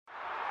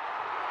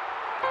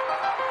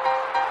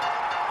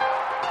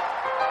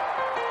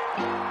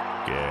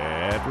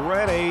Get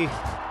ready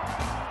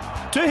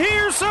to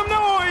hear some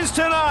noise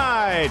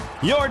tonight.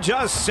 You're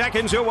just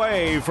seconds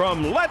away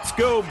from Let's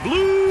Go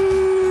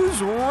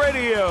Blues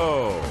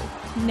Radio.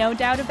 No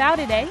doubt about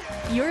it, eh?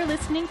 You're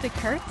listening to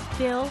Kurt,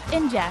 Bill,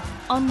 and Jeff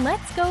on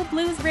Let's Go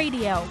Blues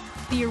Radio,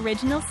 the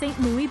original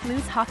St. Louis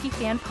Blues hockey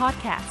fan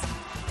podcast.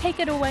 Take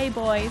it away,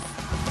 boys.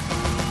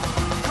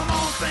 Come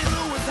on, St.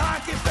 Louis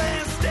hockey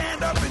fans,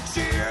 stand up and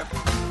cheer.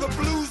 The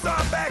Blues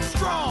are back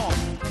strong.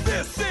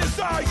 This is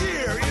our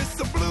year. It's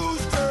the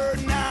Blues'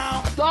 turn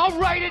now. I'll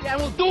write it and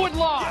we'll do it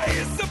live.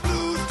 Yeah, it's the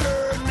Blues'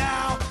 turn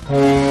now.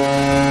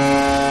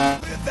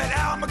 With that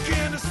Al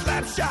McKinnon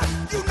slap shot,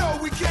 you know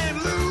we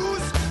can't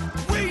lose.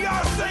 We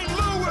are St.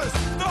 Louis,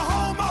 the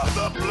home of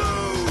the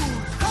Blues.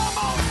 Come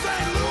on,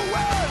 St.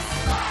 Louis.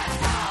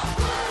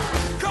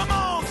 Come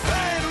on,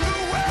 St.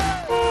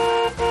 Louis.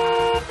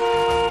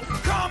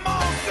 Come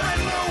on, St.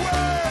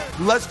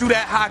 Louis. Let's do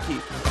that hockey.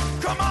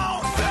 Come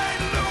on,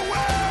 St.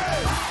 Louis.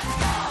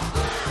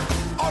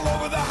 All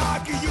over the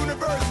hockey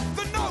universe,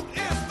 the note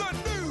is the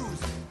news.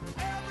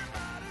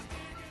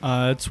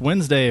 It's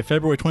Wednesday,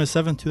 February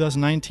 27th,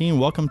 2019.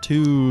 Welcome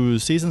to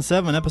Season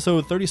 7,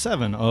 Episode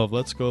 37 of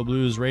Let's Go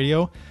Blues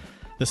Radio.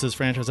 This is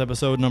franchise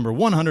episode number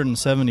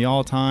 170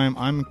 all-time.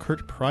 I'm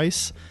Kurt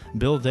Price.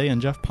 Bill Day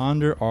and Jeff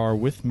Ponder are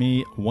with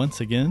me once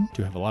again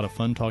to have a lot of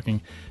fun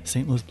talking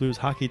St. Louis Blues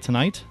hockey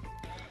tonight.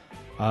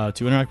 To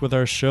interact with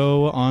our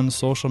show on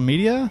social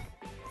media,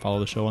 follow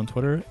the show on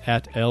Twitter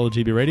at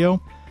LGB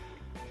Radio.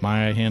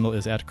 My handle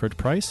is at Kurt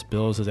Price.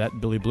 Bill's is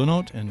at Billy Blue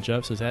Note, and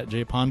Jeff's is at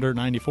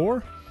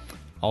JPonder94.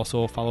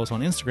 Also, follow us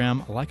on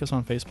Instagram, like us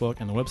on Facebook,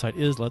 and the website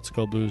is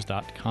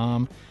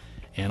letsgoblues.com.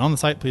 And on the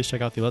site, please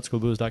check out the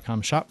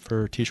letsgoblues.com shop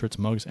for t-shirts,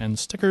 mugs, and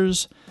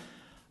stickers.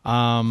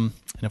 And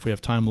if we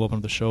have time, we'll open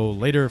up the show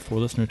later for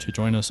listeners to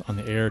join us on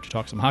the air to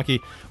talk some hockey.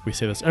 We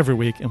say this every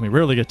week, and we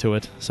rarely get to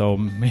it, so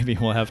maybe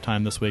we'll have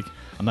time this week.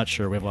 I'm not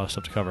sure. We have a lot of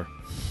stuff to cover.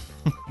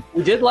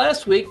 We did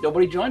last week.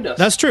 Nobody joined us.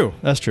 That's true.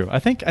 That's true. I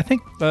think.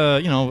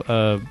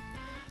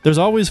 There's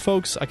always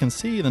folks. I can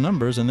see the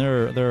numbers, and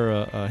there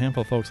are a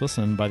handful of folks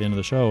listening by the end of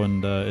the show,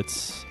 and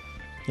it's,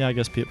 yeah, I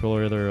guess people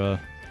are either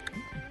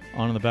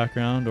on in the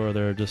background or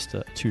they're just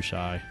too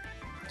shy.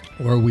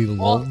 Or we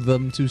lulled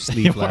them to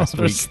sleep last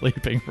They're week.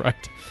 sleeping,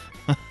 right?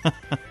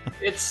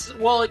 It's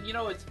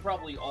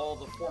probably all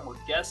the former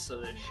guests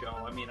of this show.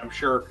 I mean, I'm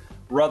sure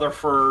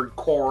Rutherford,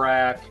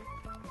 Korak,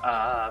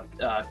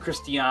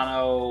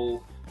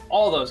 Cristiano,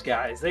 all those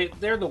guys.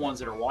 They're the ones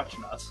that are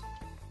watching us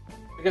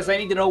because they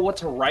need to know what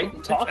to write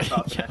and talk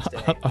about the next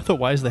day.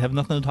 Otherwise, they have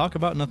nothing to talk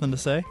about, nothing to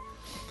say.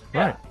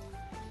 Yeah.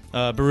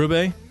 Right.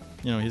 Berube,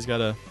 he's got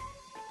to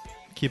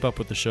keep up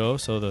with the show,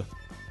 so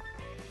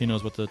he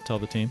knows what to tell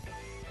the team.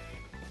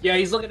 Yeah,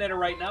 he's looking at it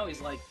right now.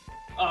 He's like,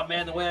 oh,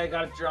 man, the way I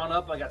got it drawn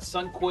up, I got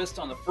Sundquist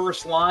on the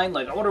first line.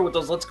 Like, I wonder what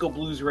those Let's Go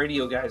Blues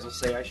radio guys will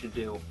say I should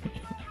do.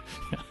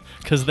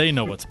 Because they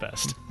know what's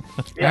best.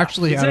 Yeah,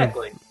 Actually,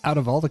 exactly. out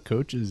of all the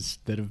coaches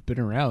that have been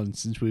around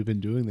since we've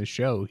been doing this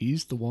show,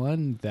 he's the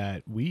one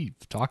that we've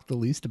talked the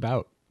least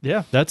about.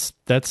 Yeah, that's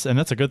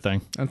a good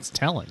thing. That's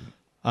telling.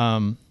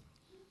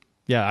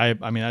 Yeah,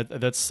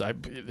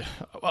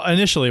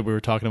 initially we were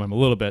talking to him a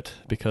little bit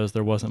because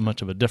there wasn't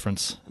much of a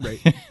difference.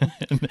 Right.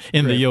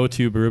 in the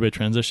Yo2 Berube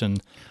transition.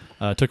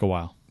 Took a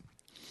while.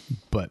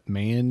 But,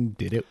 man,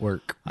 did it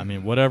work. I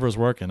mean, whatever's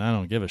working, I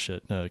don't give a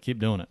shit. Keep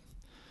doing it.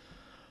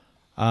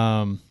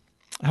 How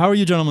are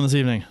you gentlemen this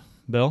evening?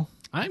 Bill?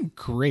 I'm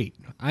great.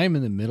 I'm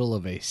in the middle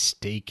of a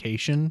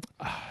staycation.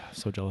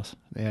 So jealous.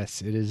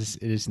 Yes, it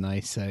is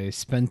nice. I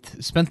spent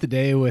the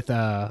day with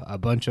a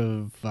bunch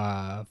of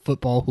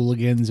football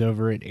hooligans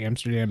over at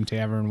Amsterdam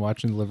Tavern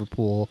watching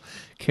Liverpool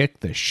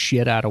kick the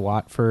shit out of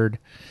Watford.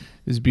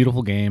 It was a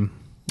beautiful game.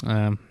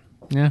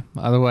 Yeah,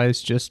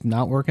 otherwise just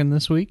not working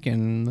this week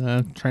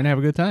and trying to have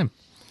a good time.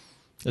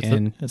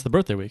 It's the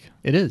birthday week.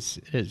 It is.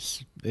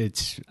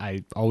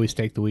 I always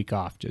take the week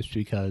off just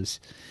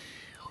because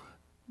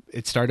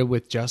it started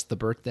with just the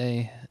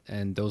birthday,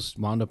 and those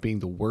wound up being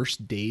the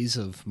worst days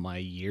of my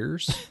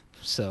years.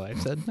 So I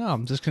said, no,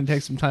 I'm just going to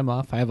take some time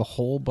off. I have a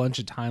whole bunch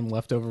of time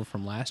left over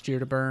from last year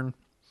to burn,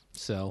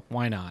 so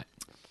why not?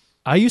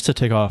 I used to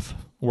take off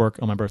work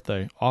on my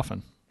birthday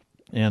often,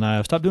 and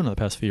I've stopped doing it the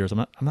past few years.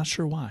 I'm not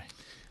sure why.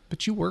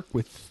 But you work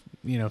with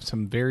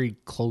some very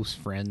close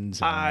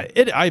friends. I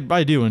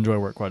do enjoy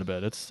work quite a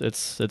bit.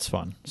 It's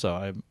fun.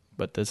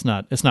 But it's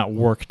not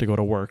work to go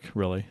to work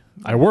really.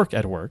 I work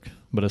at work,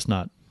 but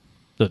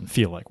doesn't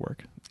feel like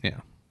work. Yeah.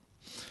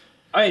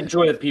 I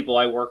enjoy the people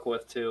I work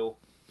with, too.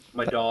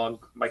 My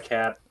dog, my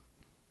cat.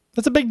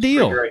 That's a big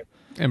deal. Great.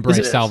 And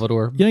Bryce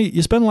Salvador.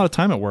 You spend a lot of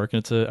time at work,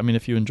 and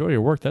if you enjoy your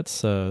work,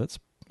 that's it's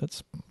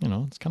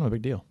kind of a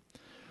big deal.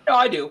 No,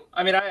 I do.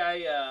 I mean,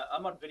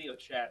 I'm on video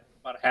chat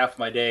about half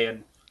my day,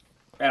 and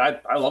I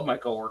love my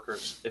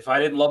coworkers. If I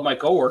didn't love my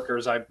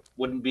coworkers, I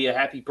wouldn't be a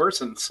happy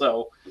person.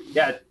 So,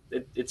 yeah,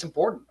 it's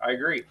important. I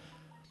agree.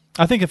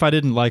 I think if I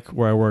didn't like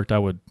where I worked, I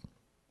would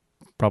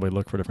probably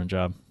look for a different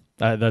job.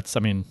 It's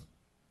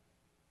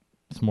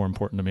more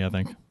important to me, I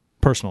think,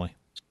 personally.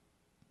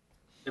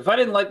 If I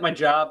didn't like my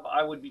job,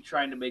 I would be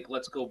trying to make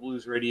Let's Go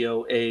Blues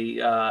Radio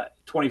a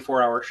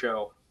 24-hour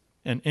show.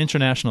 An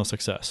international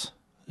success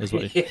is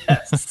what.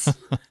 Yes.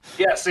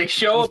 Yes, a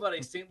show about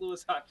a St.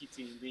 Louis hockey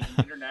team being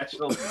an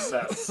international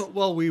success.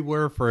 Well, we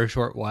were for a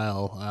short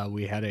while.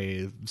 We had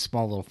a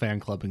small little fan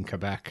club in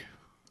Quebec.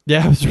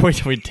 Yeah,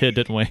 we did,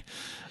 didn't we?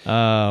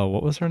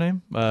 What was her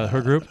name?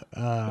 Her group?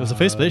 It was a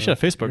Facebook. They should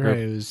have a Facebook group. Right,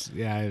 it was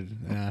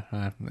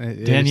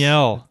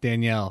Danielle.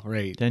 Danielle,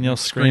 right? Danielle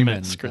Screamin'.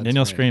 That's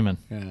Danielle right. Screamin'.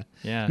 Yeah.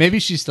 Yeah. Maybe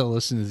she still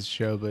listens to the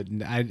show, but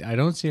I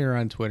don't see her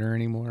on Twitter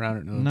anymore. I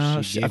don't know. No,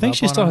 if she I think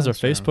she still has her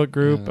Facebook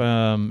group.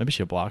 Yeah. Maybe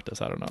she blocked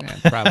us. I don't know. Yeah,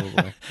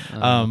 probably.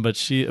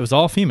 But it was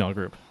all female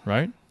group,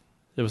 right?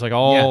 It was like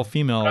all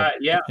female.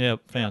 Yeah.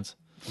 Fans.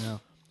 Yeah.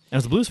 And it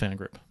was a blues fan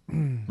group,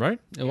 right?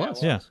 It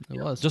was. Yeah. It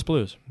was. Just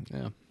blues.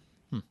 Yeah.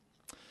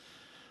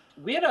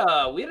 We had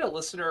a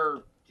listener,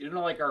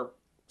 like our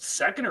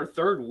second or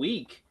third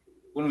week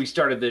when we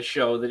started this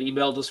show that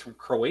emailed us from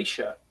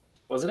Croatia.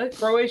 Wasn't it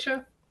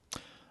Croatia?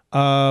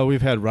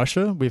 We've had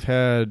Russia. We've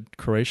had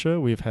Croatia.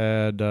 We've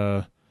had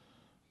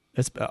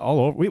it's all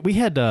over. We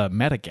had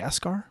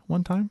Madagascar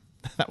one time.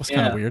 That was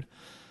kind of weird.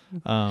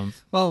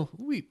 Well,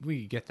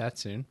 we get that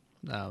soon.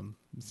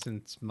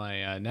 Since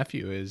my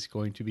nephew is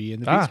going to be in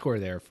the Peace Corps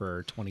there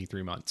for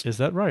 23 months. Is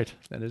that right?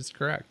 That is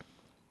correct.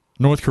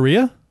 North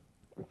Korea?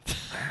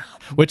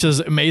 Which is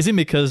amazing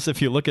because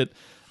if you look at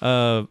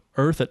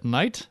Earth at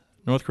night,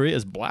 North Korea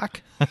is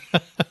black.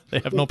 They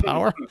have no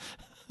power.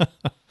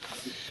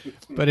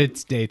 But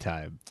it's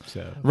daytime,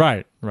 so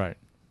Right.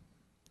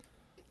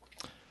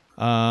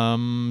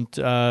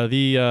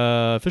 The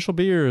official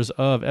beers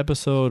of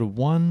episode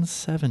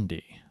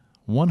 170.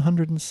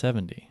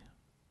 170.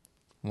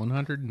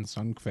 100 and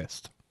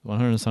Sunquist.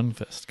 100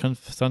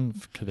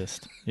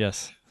 Sunquist.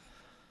 Yes.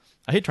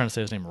 I hate trying to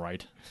say his name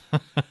right.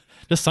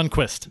 Just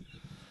Sunquist.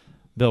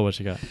 Bill, what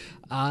you got?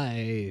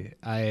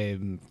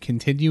 I'm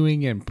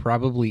continuing and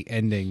probably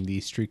ending the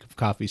streak of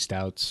coffee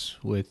stouts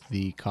with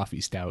the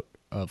coffee stout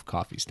of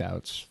coffee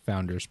stouts,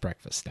 Founder's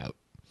Breakfast Stout.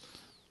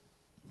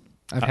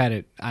 I've had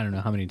it, I don't know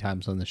how many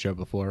times on the show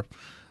before,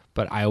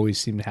 but I always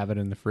seem to have it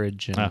in the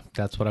fridge, and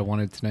that's what I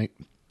wanted tonight.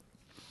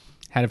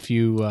 Had a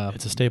few...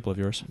 it's a staple of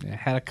yours. I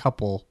had a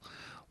couple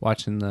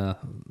watching the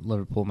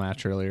Liverpool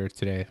match earlier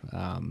today.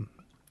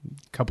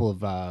 Couple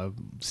of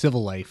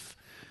Civil Life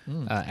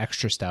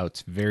extra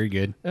stouts. Very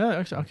good.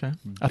 Yeah, okay. I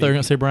thought you were going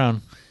to say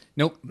brown.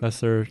 Nope. That's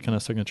their kind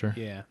of signature.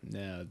 Yeah,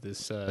 no,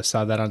 this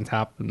saw that on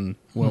top and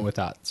went with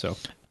that. So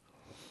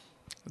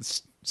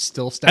it's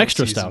still stout.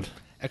 Extra season. stout.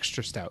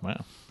 Extra stout.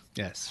 Wow.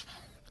 Yes.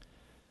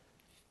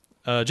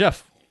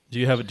 Jeff, do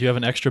you have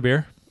an extra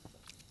beer?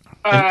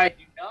 I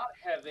do not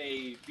have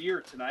a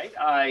beer tonight.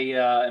 I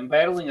am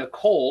battling a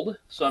cold,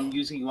 so I'm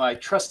using my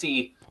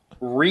trusty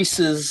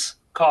Reese's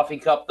coffee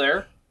cup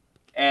there,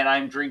 and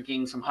I'm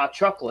drinking some hot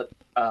chocolate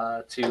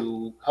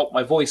to help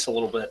my voice a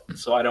little bit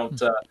so I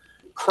don't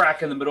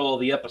crack in the middle of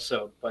the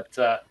episode. But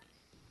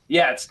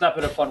yeah, it's not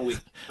been a fun week.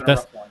 It's been a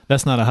rough one.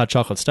 That's not a hot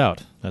chocolate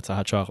stout. That's a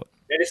hot chocolate.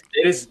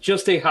 It is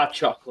just a hot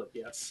chocolate,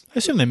 yes. I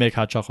assume they make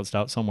hot chocolate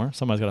stout somewhere.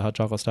 Somebody's got a hot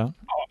chocolate stout.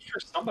 Oh, I'm sure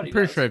somebody I'm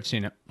pretty does. sure I've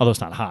seen it. Although it's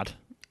not hot.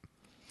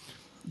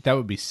 That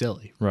would be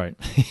silly. Right.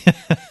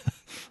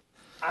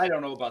 I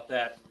don't know about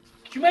that.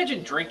 Could you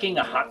imagine drinking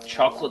a hot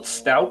chocolate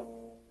stout?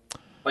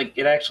 Like,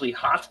 it actually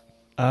hot?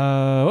 Beers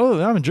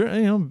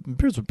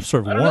are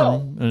sort of I don't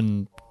warm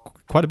in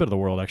quite a bit of the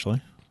world,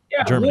 actually.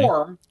 Yeah, Germany.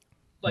 warm.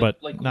 But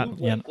like not- room,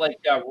 yeah. like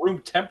room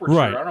temperature.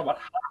 Right. I don't know about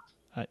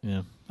hot.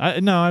 No. I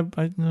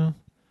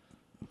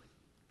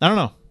don't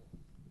know.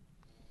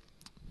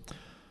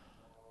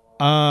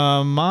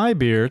 My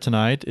beer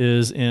tonight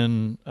is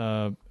in.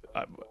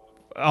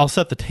 I'll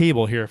set the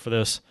table here for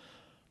this.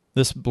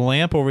 This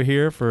lamp over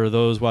here for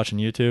those watching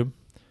YouTube.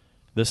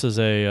 This is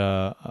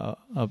a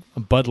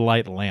Bud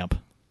Light lamp,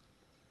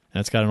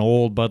 and it's got an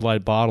old Bud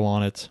Light bottle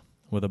on it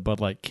with a Bud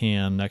Light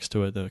can next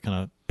to it, that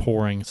kind of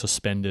pouring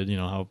suspended. You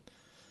know how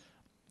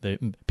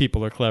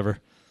people are clever,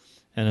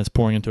 and it's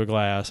pouring into a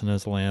glass, and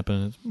there's a lamp,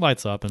 and it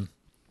lights up, and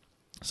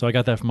so I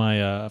got that from my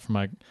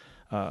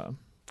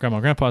grandma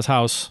and grandpa's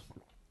house.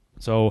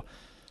 So,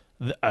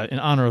 in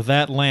honor of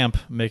that lamp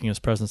making its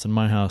presence in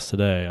my house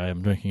today, I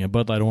am drinking a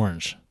Bud Light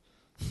Orange.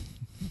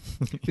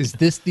 Is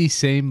this the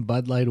same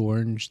Bud Light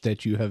Orange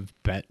that you have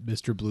bet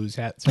Mr. Blues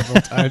hat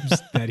several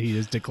times that he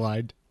has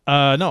declined?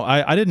 No,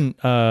 I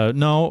didn't.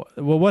 No.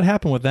 Well, what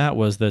happened with that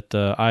was that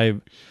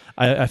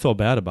I feel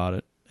bad about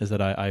it. Is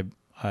that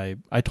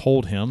I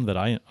told him that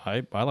I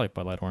like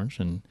Bud Light Orange,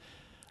 and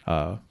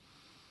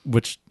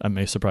which I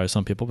may surprise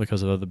some people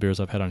because of other beers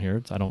I've had on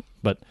here.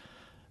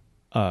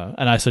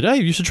 And I said, hey,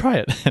 you should try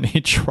it. And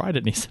he tried it,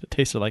 and he said it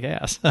tasted like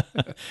ass.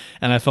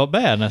 And I felt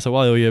bad, and I said,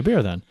 well, I owe you a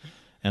beer then.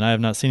 And I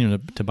have not seen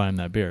him to buy him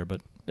that beer,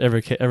 but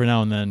every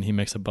now and then he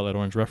makes a Bud Light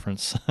Orange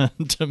reference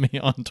to me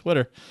on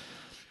Twitter.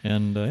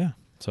 And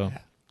so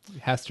He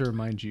has to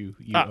remind you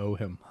owe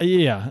him.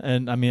 yeah,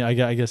 and I mean, I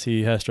guess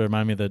he has to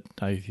remind me that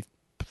he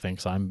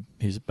thinks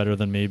he's better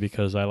than me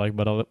because I like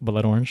Bud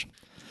Light Orange.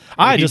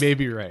 He may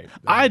be right.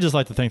 I just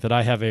like to think that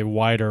I have a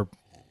wider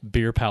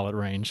beer palate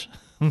range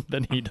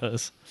than he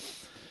does.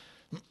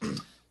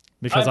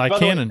 Because by I the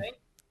can. way,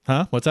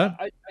 Huh? What's that?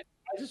 I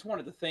just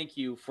wanted to thank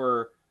you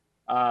for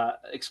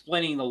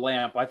explaining the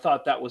lamp. I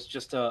thought that was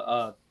just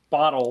a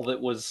bottle that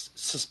was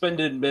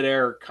suspended in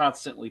midair,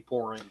 constantly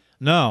pouring.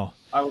 No.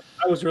 I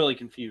was really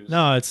confused.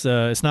 No, it's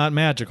not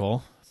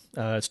magical.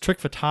 It's trick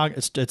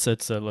photography.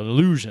 It's an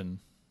illusion.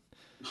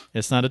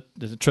 It's not a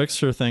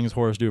trickster things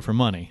horrors do for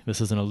money.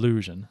 This is an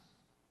illusion.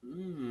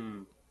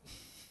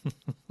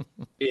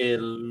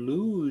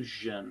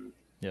 Illusion.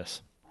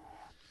 Yes.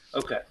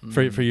 Okay.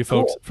 For you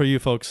folks, Cool. for you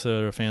folks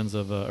that are fans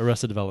of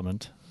Arrested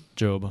Development,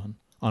 Job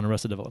on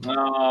Arrested Development.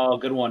 Oh,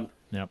 good one.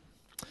 Yep.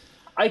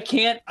 I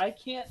can't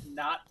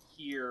not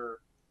hear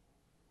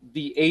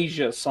the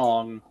Asia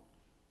song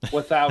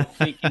without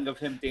thinking of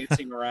him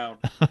dancing around.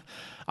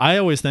 I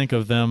always think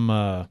of them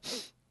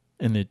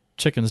in the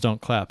Chickens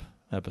Don't Clap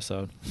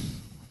episode.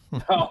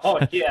 Oh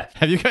yeah.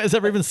 Have you guys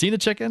ever even seen a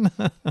chicken?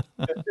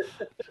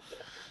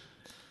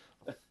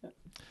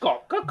 Caw,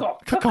 caw,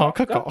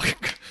 caw.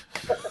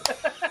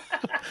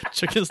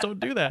 Chickens don't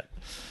do that.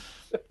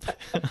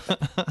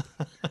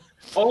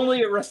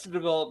 Only Arrested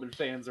Development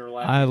fans are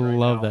laughing. I right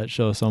love now. that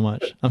show so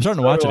much. I'm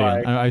starting to So watch it do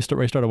again. I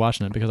restarted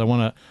watching it because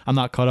I'm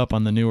not caught up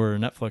on the newer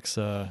Netflix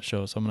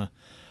show, so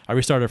I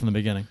restarted from the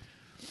beginning.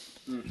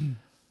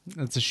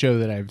 That's a show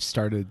that I've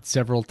started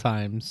several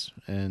times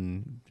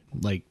and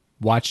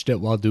watched it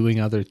while doing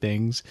other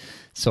things,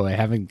 so I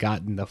haven't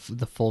gotten the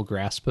full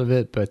grasp of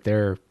it. But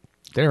there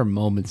are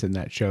moments in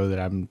that show that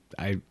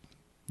I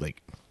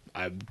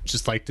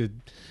just like to,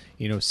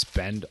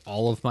 spend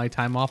all of my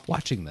time off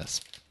watching this,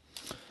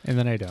 and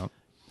then I don't.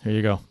 Here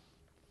you go.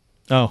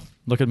 Oh,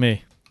 look at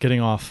me getting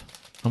off.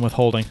 I'm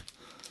withholding.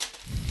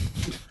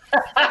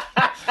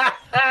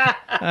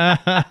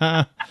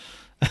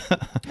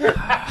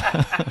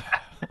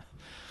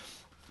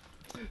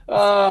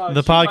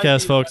 The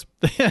podcast folks.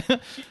 She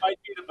might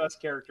be the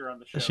best character on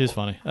the show. She's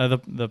funny.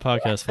 The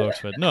podcast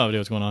folks would no idea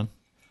what's going on.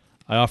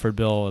 I offered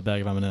Bill a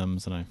bag of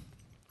M&Ms, and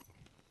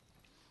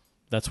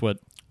that's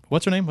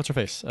what's her name? What's her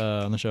face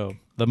on the show?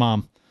 The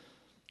mom.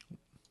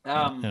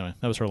 Anyway,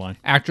 that was her line.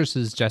 Actress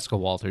is Jessica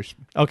Walters.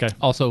 Okay.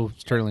 Also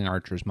Sterling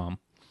Archer's mom.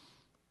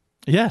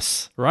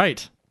 Yes,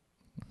 right.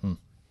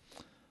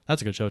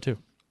 That's a good show too.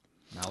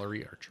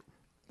 Mallory Archer.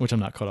 Which I'm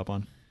not caught up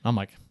on. I'm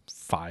like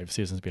 5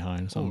 seasons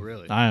behind. So Oh,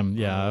 really? I am.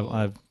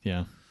 Yeah.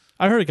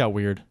 I heard it got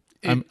weird.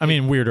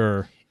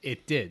 Weirder.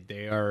 It did.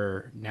 They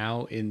are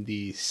now in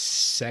the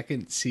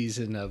second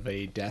season of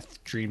a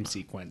death dream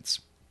sequence.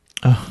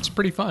 Oh. It's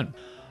pretty fun.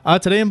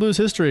 Today in Blues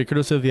History,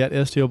 courtesy of the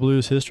 @STL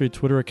Blues History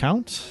Twitter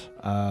account,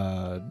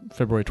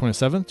 February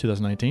 27th,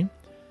 2019.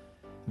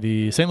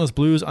 The St. Louis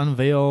Blues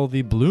unveil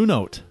the Blue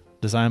Note,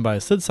 designed by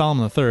Sid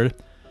Solomon III.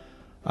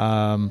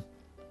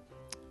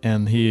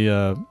 And he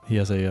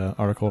has a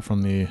article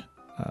from the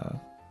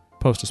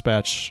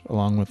Post-Dispatch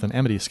along with an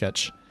Amity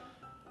sketch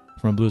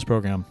from a blues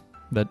program.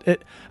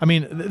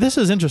 This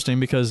is interesting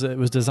because it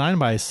was designed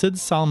by Sid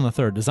Solomon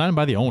III, designed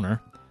by the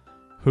owner,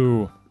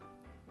 who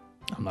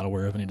I'm not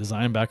aware of any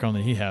design background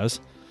that he has.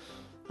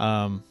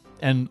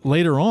 And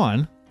later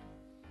on,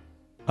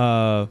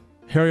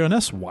 Harry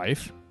Oness's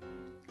wife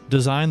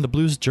designed the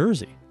Blues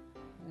jersey.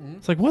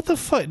 It's like, what the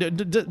fuck?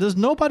 Does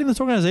nobody in this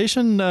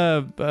organization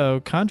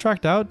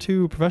contract out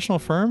to professional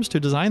firms to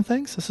design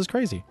things? This is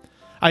crazy.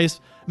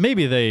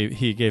 Maybe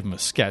he gave him a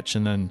sketch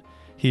and then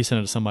he sent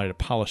it to somebody to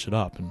polish it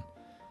up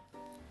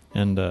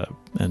and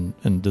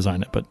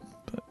design it. But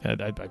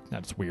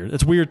that's weird.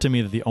 It's weird to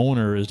me that the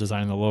owner is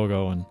designing the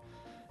logo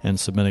and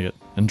submitting it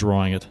and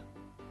drawing it.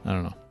 I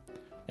don't know.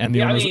 And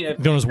the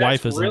owner's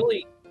wife is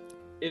really.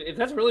 If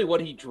that's really what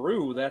he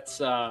drew,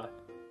 that's not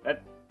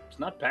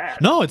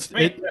bad. No,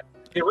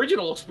 the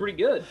original looks pretty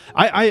good.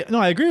 I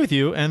agree with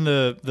you, and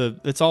the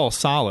it's all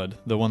solid.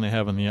 The one they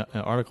have in the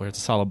article, it's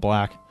a solid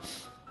black.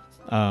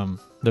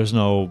 There's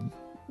no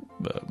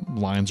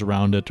lines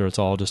around it, or it's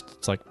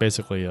like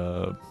basically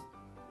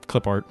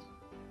clip art.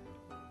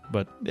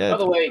 But yeah. By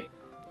the way,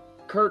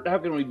 Kurt, how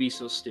can we be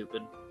so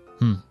stupid?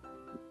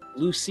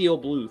 Lucille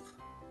Bluth.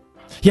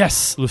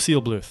 Yes,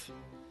 Lucille Bluth.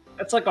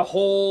 That's like a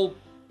whole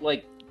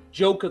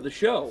joke of the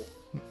show.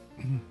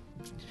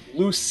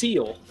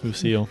 Lucille.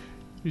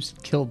 He was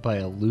killed by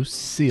a loose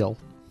seal.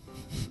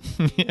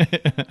 I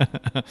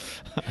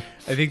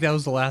think that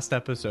was the last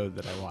episode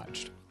that I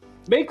watched.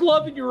 Make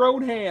love in your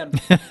own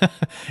hand.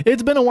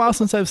 It's been a while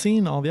since I've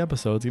seen all the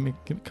episodes.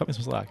 Cut me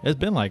some slack. It's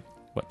been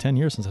 10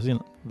 years since I've seen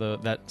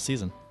that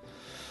season.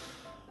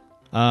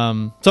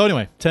 So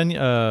anyway,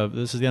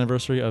 this is the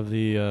anniversary of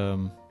the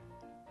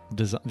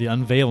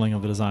unveiling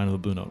of the design of the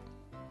Blue Note.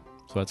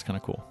 So that's kind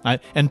of cool.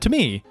 And to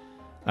me,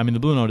 the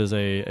Blue Note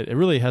it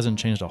really hasn't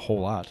changed a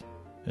whole lot.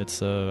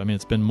 It's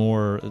it's been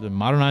more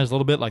modernized a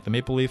little bit, like the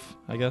Maple Leaf,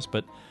 I guess,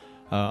 but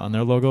on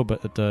their logo.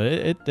 But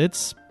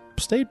it's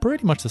stayed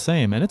pretty much the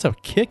same, and it's a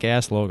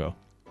kick-ass logo.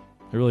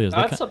 It really is.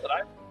 That's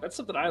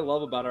something I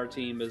love about our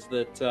team is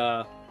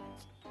that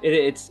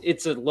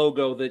it's a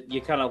logo that you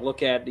kind of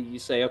look at and you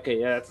say, okay,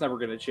 yeah, it's never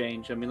going to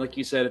change. Like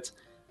you said,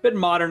 been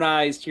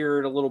modernized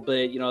here a little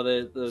bit. You know,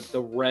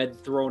 the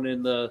red thrown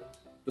in the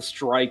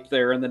stripe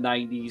there in the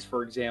 90s,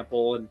 for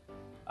example. And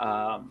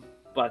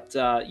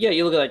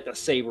you look at like the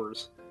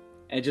Sabres,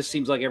 and it just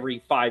seems like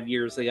every 5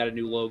 years they got a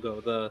new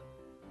logo.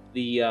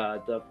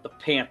 The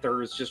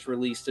Panthers just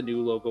released a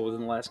new logo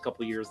within the last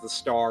couple of years. The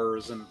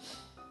Stars, and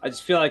I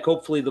just feel like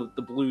hopefully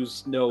the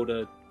Blues know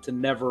to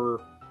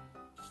never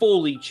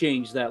fully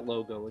change that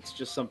logo. It's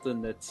just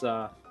something that's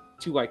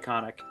too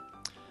iconic.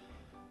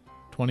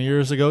 20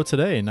 years ago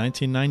today, in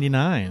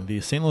 1999,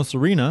 the St. Louis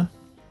Arena,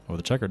 or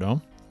the Checker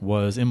Dome,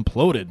 was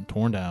imploded,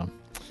 torn down,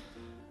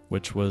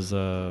 which was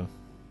a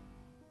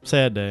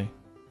sad day.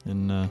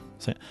 And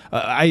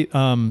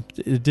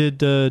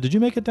did you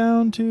make it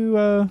down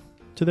to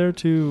there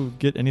to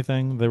get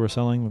anything they were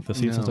selling with the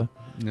seats and stuff?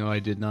 No, I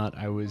did not.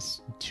 I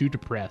was too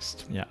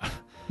depressed. Yeah,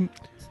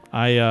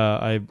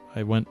 I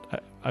went.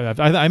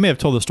 I may have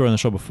told the story on the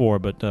show before,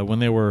 but when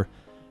they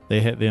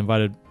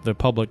invited the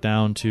public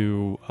down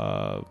to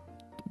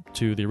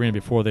the arena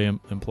before they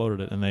imploded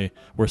it, and they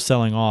were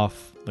selling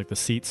off like the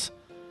seats,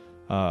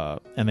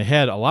 and they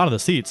had a lot of the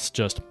seats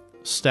just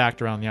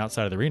stacked around the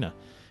outside of the arena.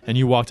 And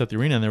you walked up the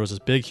arena, and there was this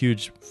big,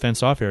 huge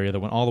fenced-off area that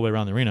went all the way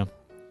around the arena.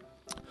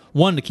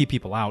 One, to keep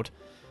people out,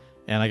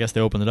 and I guess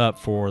they opened it up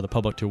for the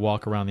public to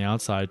walk around the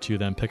outside to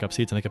then pick up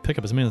seats, and they could pick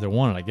up as many as they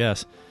wanted, I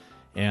guess.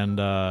 And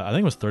I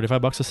think it was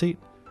 $35 a seat,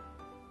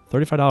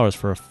 $35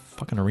 for a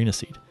fucking arena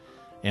seat,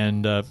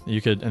 and then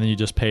you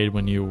just paid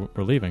when you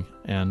were leaving.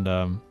 And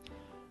I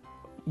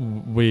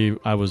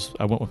went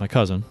with my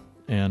cousin,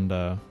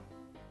 and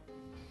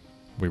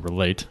we were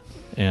late,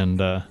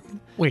 and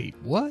wait,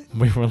 what?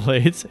 We were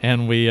late,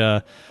 and we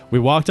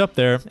walked up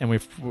there, and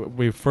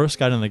we first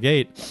got in the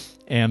gate,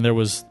 and there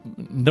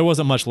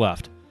wasn't much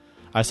left.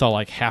 I saw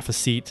like half a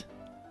seat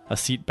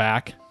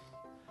back.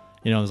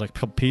 You know, there's like a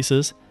couple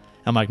pieces.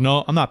 I'm like,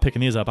 no, I'm not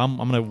picking these up. I'm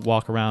gonna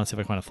walk around and see if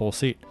I can find a full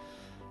seat.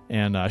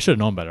 And I should have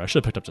known better. I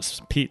should have picked up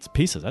just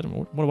pieces.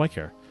 What do I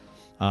care?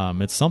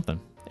 It's something.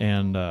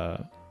 And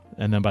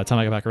then by the time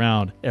I got back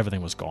around,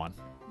 everything was gone.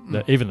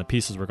 Even the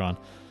pieces were gone.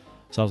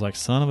 So I was like,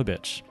 son of a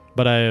bitch.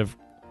 But I have,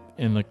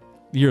 in the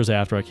years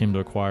after, I came to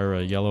acquire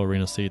a yellow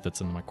arena seat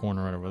that's in my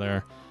corner right over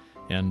there,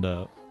 and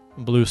a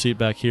blue seat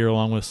back here,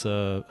 along with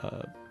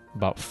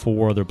about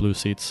 4 other blue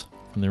seats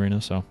from the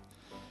arena. So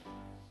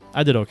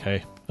I did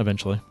okay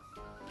eventually.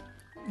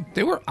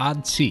 They were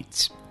odd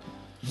seats.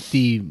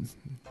 The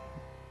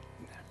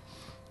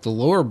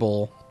lower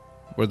bowl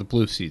where the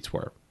blue seats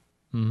were.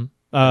 Mm-hmm.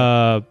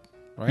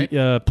 Right?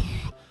 Yeah.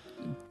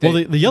 Well,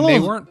 the yellow... They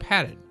weren't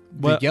padded.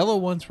 Well, the yellow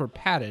ones were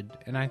padded,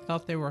 and I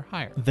thought they were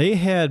higher. They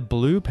had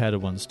blue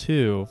padded ones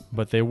too,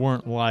 but they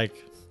weren't like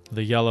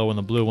the yellow and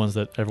the blue ones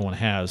that everyone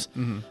has.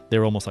 Mm-hmm. They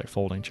were almost like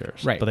folding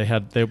chairs. Right. But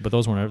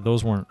those weren't.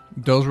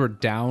 Those were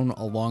down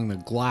along the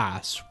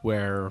glass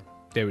where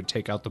they would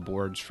take out the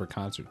boards for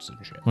concerts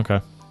and shit.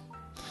 Okay.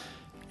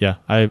 Yeah,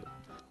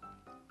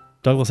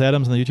 Douglas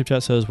Adams in the YouTube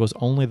chat says was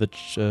only the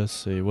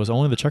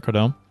Checker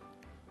Dome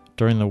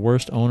during the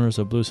worst owners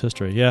of Blues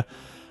history. Yeah.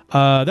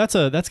 That's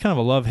kind of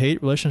a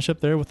love-hate relationship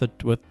there with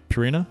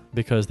Purina,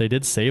 because they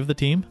did save the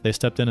team. They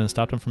stepped in and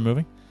stopped them from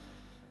moving.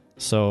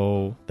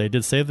 So they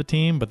did save the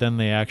team, but then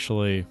they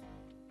actually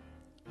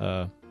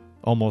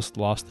almost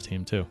lost the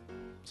team too.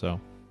 So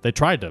they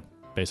tried to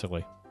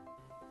basically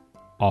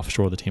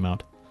offshore the team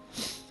out.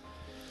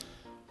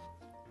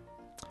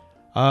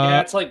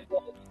 It's like,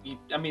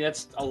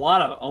 that's a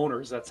lot of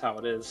owners. That's how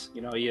it is.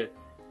 You know,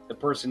 the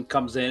person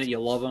comes in and you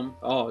love them.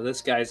 Oh,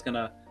 this guy's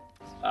gonna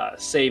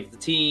save the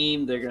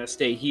team. They're gonna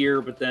stay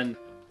here, but then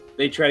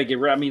they try to get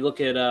rid. I mean,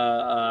 look at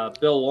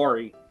Bill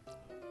Laurie.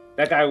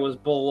 That guy was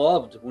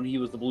beloved when he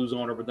was the Blues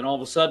owner, but then all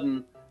of a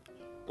sudden,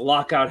 the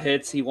lockout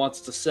hits. He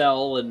wants to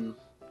sell, and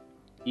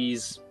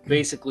he's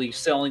basically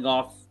selling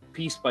off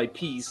piece by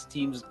piece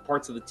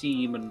parts of the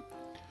team, and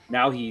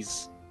now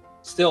he's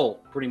still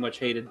pretty much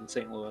hated in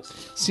St.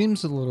 Louis.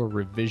 Seems a little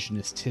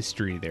revisionist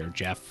history there,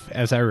 Jeff.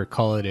 As I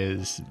recall, it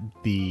is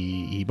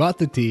he bought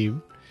the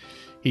team.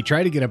 He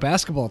tried to get a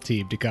basketball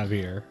team to come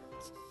here.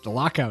 The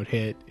lockout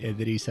hit, and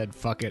then he said,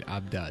 "Fuck it,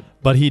 I'm done."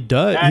 But he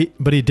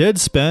did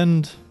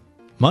spend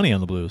money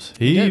on the Blues.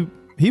 He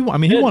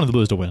wanted the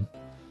Blues to win.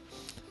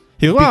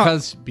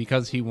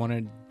 Because he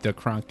wanted the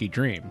Kroenke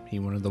dream. He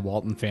wanted the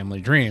Walton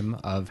family dream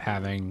of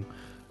having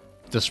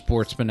the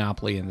sports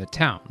monopoly in the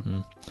town.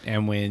 Mm.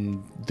 And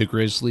when the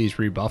Grizzlies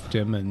rebuffed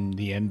him and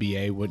the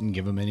NBA wouldn't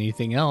give him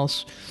anything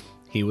else,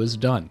 he was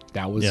done.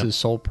 That was his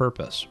sole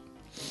purpose.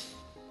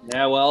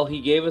 Yeah, well, he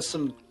gave us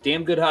some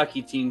damn good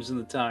hockey teams in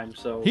the time,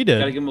 so he did.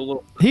 Gotta give him a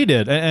little. He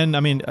did, and I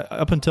mean,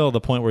 up until the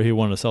point where he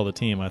wanted to sell the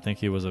team, I think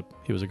he was a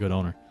good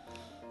owner.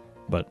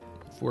 But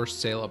forced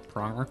sale of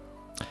Pronger.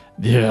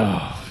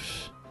 Yeah,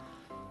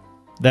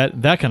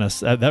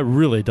 that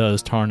really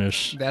does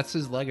tarnish. That's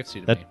his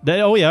legacy to me.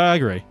 Oh yeah, I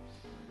agree.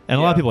 And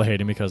a lot of people hate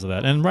him because of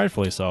that, and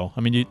rightfully so.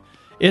 I mean,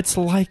 it's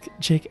like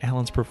Jake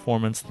Allen's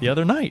performance the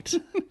other night.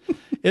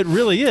 It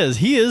really is.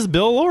 He is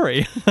Bill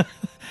Laurie.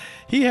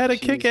 He had a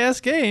kick-ass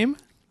game,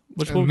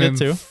 which we'll get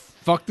to.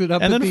 Fucked it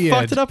up and at then the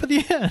fucked end. it up at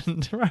the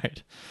end.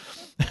 Right.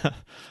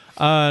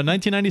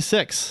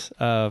 1996,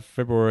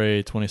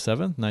 February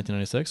 27th,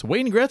 1996,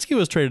 Wayne Gretzky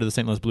was traded to the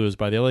St. Louis Blues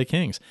by the LA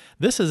Kings.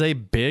 This is a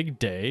big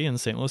day in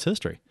St. Louis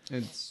history.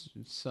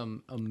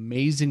 Some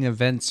amazing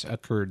events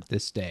occurred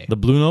this day. The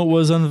Blue Note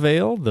was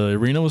unveiled. The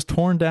arena was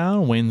torn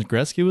down. Wayne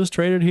Gretzky was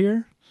traded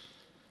here.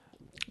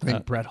 I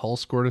think Brett Hull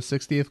scored a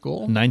 60th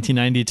goal.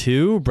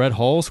 1992, Brett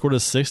Hull scored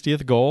his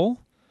 60th goal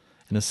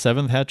in his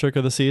 7th hat trick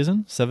of the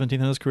season, 17th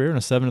in his career, and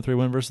a 7-3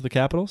 win versus the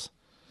Capitals.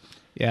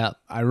 Yeah,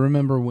 I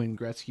remember when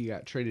Gretzky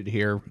got traded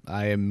here,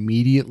 I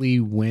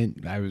immediately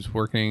went. I was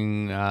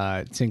working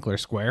at Sinclair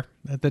Square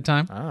at the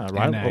time. Not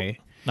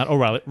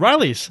O'Reilly.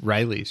 Riley's.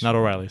 Not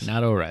O'Reilly's.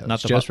 Not the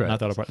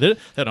auto parts. Did it?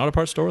 They had an auto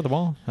parts store at the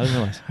mall? I didn't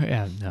realize.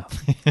 Yeah, no.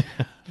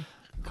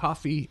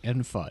 Coffee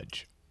and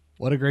fudge.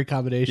 What a great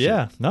combination.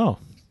 Yeah, no.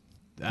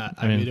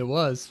 I mean, it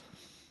was.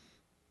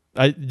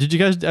 Did you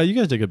guys? You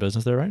guys did good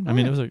business there, right? I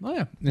mean, it was.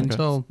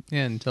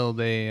 Until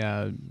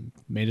they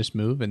made us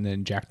move and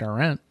then jacked our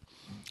rent.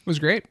 It was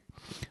great.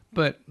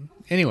 But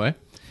anyway,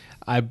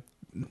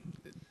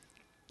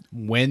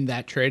 when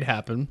that trade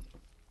happened,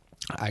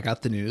 I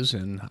got the news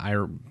and I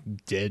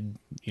did,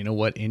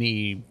 what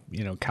any,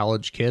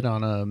 college kid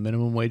on a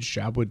minimum wage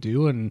job would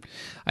do. And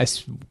I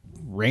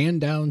ran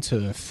down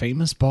to a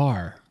famous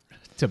bar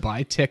to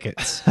buy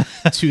tickets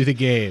to the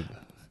game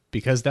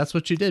because that's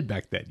what you did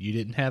back then. You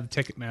didn't have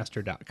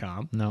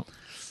Ticketmaster.com. No.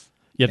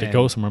 You had to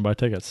go somewhere and buy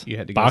tickets. You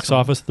had to box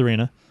office at the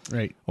arena,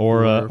 right?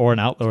 Or an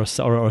outlet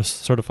or a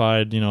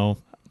certified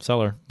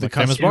seller. The like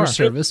famous customer bar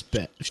service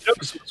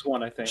Schnooks was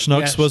one, I think.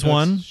 Schnooks was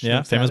one.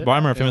 Schnooks Famous bar. I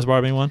remember famous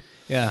bar being one.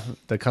 Yeah,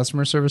 the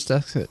customer service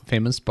desk at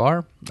Famous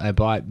Bar. I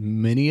bought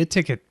many a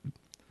ticket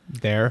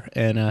there,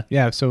 and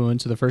so we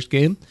went to the first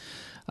game.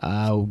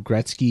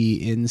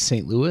 Gretzky in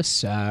St.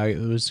 Louis. It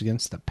was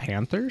against the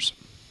Panthers,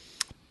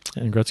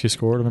 and Gretzky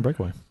scored on a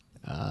breakaway.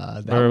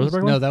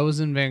 That was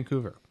in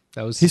Vancouver.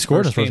 That was he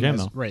scored his first game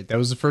though. Right, that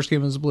was the first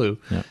game as a Blue.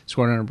 Yeah.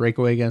 Scored on a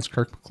breakaway against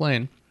Kirk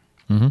McLean.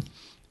 Mm-hmm.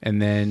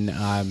 And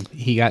then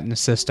he got an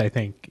assist, I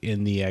think,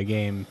 in the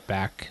game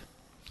back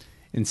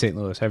in St.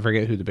 Louis. I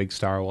forget who the big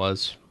star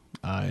was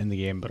in the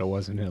game, but it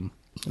wasn't him.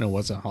 And it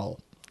wasn't Hull.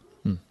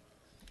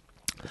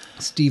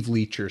 Steve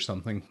Leach or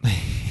something.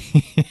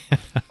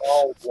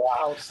 Oh,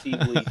 wow,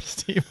 Steve Leach.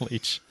 Steve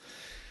Leach.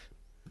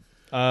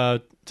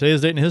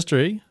 Today's date in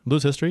history,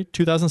 Blues history,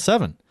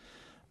 2007.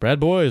 Brad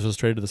Boyes was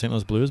traded to the St.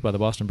 Louis Blues by the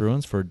Boston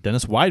Bruins for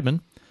Dennis Weidman,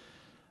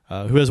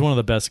 who has one of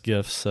the best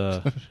gifts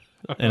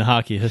in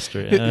hockey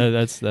history.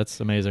 That's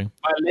amazing.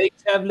 My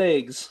legs have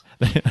legs.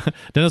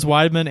 Dennis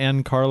Weidman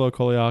and Carlo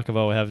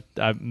Koliakovo have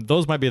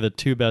those might be the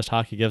two best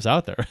hockey gifts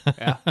out there.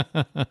 Yeah.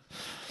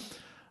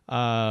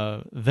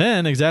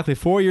 Then exactly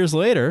 4 years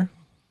later,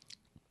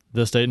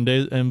 this date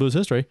in Blues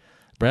history,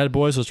 Brad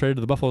Boyes was traded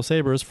to the Buffalo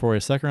Sabres for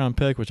a second-round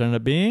pick, which ended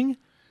up being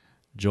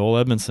Joel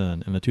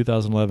Edmondson in the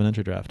 2011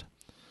 entry draft.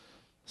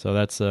 So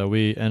that's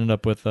we ended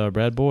up with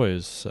Brad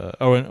Boyes.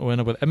 We ended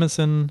up with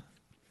Edmondson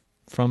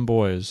from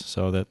Boyes.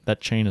 So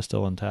that chain is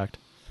still intact.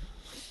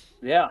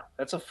 Yeah,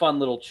 that's a fun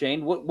little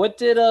chain. What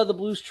did the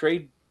Blues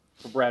trade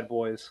for Brad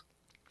Boyes?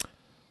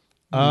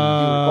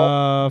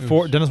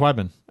 For Dennis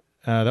Weidman.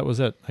 That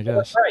was it, I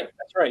guess.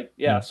 That's right.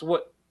 Yeah. So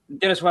what?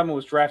 Dennis Weidman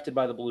was drafted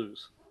by the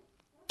Blues.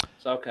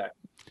 So okay.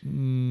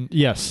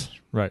 Yes,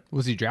 right.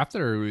 Was he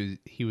drafted or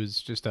he was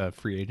just a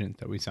free agent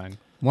that we signed?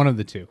 One of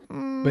the two.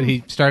 But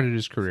he started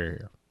his career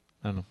here.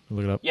 I don't know.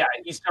 Look it up. Yeah,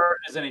 he started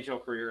his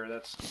NHL career.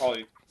 That's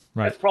probably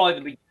right. That's probably the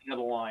beginning of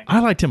the line. I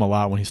liked him a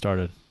lot when he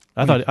started.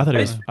 I thought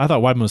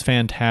Weidman was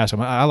fantastic.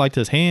 I liked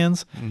his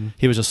hands.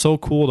 He was just so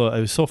cool.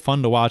 It was so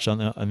fun to watch on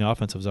the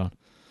offensive zone.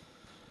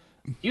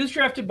 He was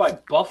drafted by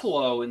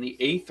Buffalo in the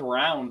 8th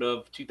round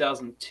of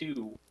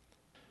 2002.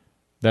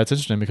 That's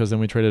interesting because then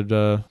we traded.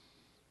 A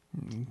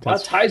lot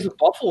of ties with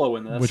Buffalo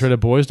in this. We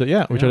traded Boyes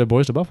traded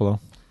Boyes to Buffalo.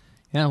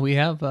 Yeah, we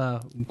have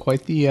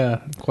quite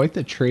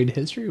the trade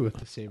history with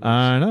the Sabres.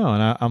 I know,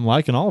 and I'm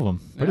liking all of them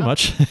pretty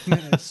much.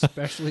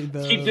 Especially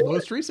the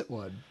most recent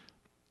one.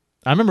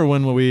 I remember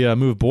when we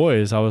moved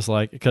Boyes, I was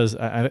like, because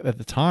at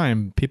the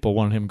time people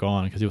wanted him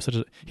gone because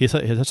he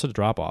had such a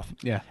drop off.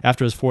 Yeah.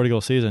 After his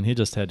 40-goal season, he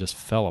just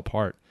fell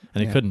apart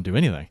and he couldn't do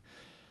anything.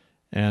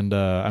 And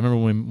I remember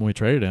when we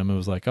traded him, it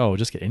was like, oh,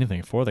 just get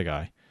anything for the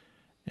guy,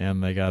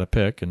 and they got a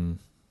pick and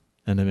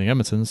ended up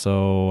Edmondson.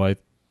 So I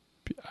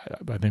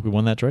think we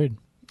won that trade.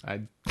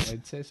 I'd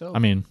say so. I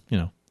mean,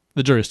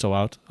 the jury's still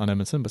out on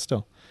Edmondson, but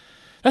still.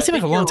 That seemed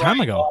like a long time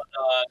ago. On,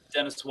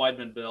 Dennis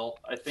Weidman, Bill.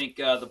 I think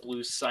the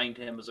Blues signed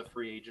him as a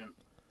free agent.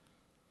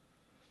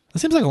 That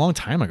seems like a long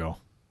time ago.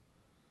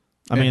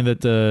 I mean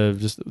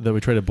that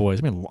we traded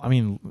Boyes. I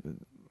mean,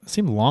 it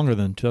seemed longer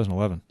than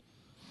 2011.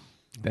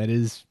 That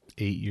is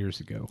 8 years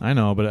ago. I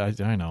know,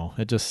 but I know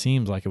it just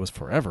seems like it was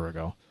forever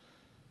ago.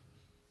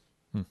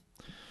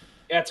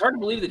 Yeah, it's hard to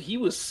believe that he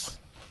was.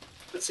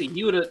 Let's see.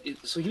 He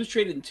was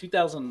traded in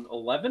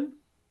 2011.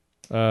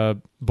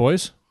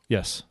 Boyes?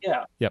 Yes.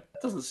 Yeah. Yep.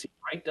 That doesn't seem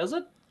right, does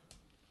it?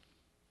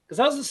 Because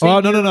that was the same. Oh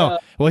no.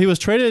 Well, he was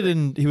traded.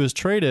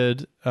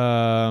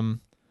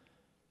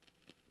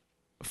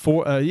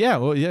 4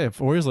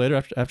 years later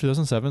after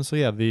 2007. So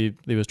yeah, he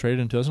was traded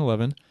in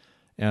 2011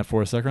 and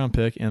for a second round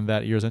pick in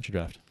that year's entry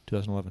draft,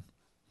 2011.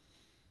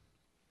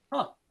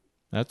 Huh.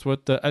 That's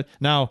what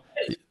now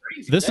That is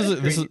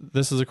crazy.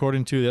 this is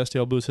according to the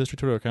STL Blues history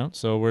Twitter account.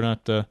 So we're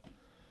not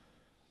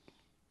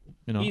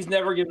He's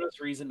never given us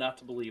reason not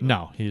to believe him.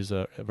 No, he's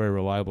a very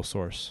reliable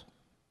source.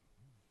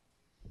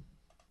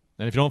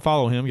 And if you don't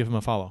follow him, give him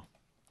a follow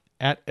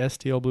at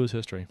STL Blues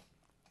history.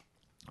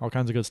 All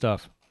kinds of good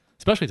stuff,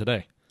 especially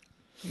today.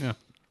 Yeah.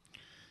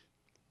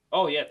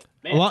 Oh yeah,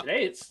 man.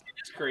 Today it's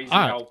crazy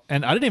how.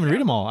 And I didn't even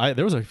read them all.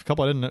 There was a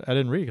couple I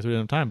didn't read because we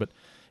didn't have time.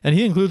 And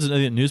he includes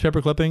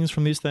newspaper clippings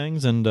from these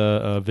things and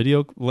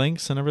video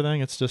links and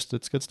everything. It's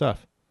good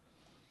stuff.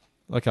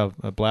 Like a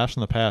blast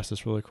from the past.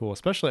 It's really cool.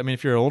 Especially, I mean,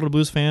 if you're an older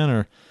Blues fan,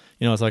 or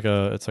it's like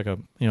a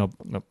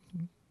a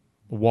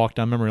walk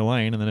down memory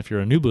lane. And then if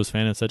you're a new Blues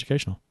fan, it's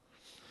educational.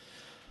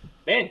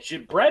 Man,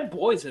 Brad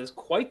Boyes has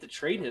quite the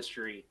trade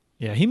history.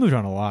 Yeah, he moved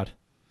around a lot.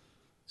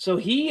 So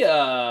he,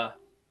 wow.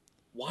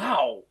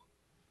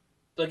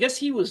 So I guess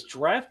he was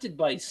drafted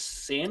by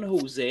San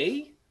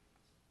Jose,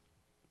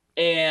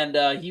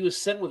 and he was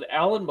sent with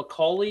Alan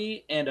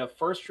McCauley and a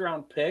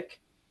first-round pick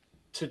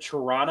to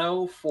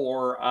Toronto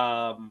for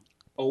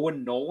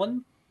Owen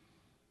Nolan.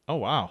 Oh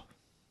wow!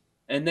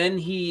 And then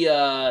he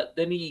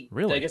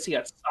really? I guess he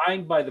got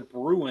signed by the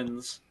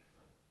Bruins.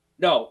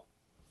 No,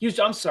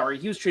 I'm sorry,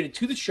 he was traded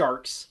to the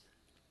Sharks.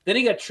 Then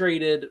he got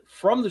traded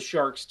from the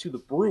Sharks to the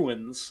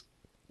Bruins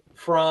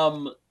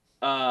for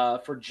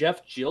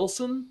Jeff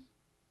Gilson,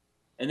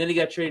 and then he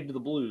got traded to the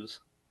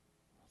Blues.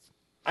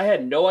 I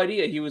had no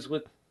idea he was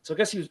with. So I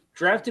guess he was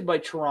drafted by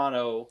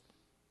Toronto,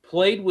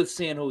 played with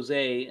San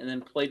Jose, and then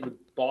played with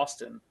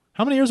Boston.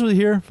 How many years was he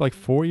here? For like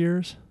 4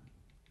 years,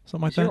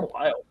 something like that. A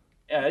while.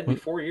 Yeah, it'd be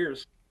 4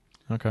 years.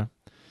 Okay.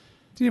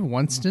 Did you have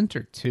one stint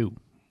or two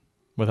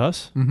with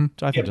us? Mm-hmm.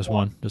 I think just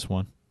one. Just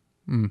one.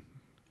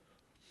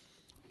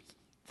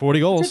 40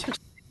 goals.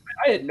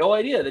 I had no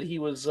idea that he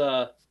was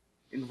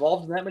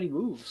involved in that many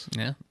moves.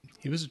 Yeah,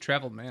 he was a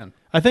traveled man.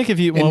 I think if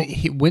you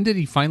when did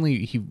he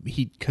finally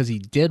because he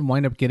did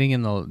wind up getting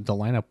in the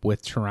lineup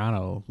with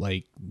Toronto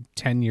like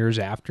 10 years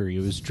after he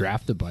was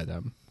drafted by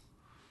them.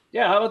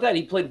 Yeah, how about that?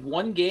 He played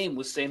one game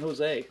with San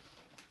Jose.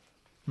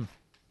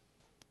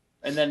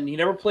 And then he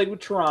never played with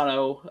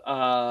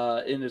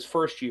Toronto in his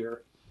first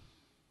year.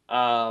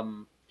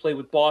 Played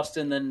with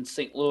Boston, then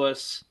St.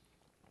 Louis.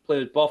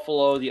 Played with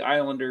Buffalo, the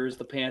Islanders,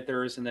 the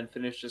Panthers, and then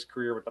finished his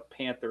career with the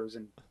Panthers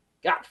and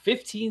got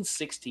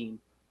 15-16.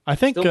 I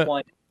think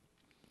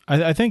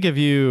I think if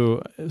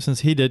you, since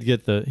he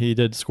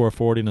did score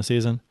 40 in the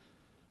season,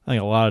 I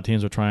think a lot of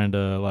teams were trying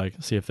to like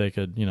see if they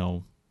could,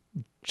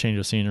 change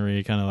the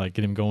scenery, kind of like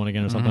get him going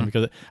again or something.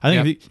 Because I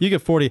think if you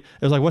get 40, it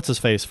was like, what's his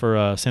face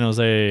for San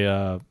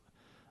Jose?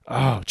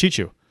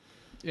 Chichu.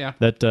 Yeah.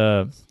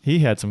 That he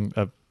had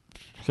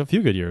a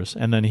few good years,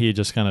 and then he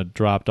just kind of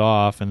dropped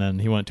off, and then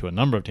he went to a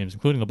number of teams,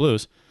 including the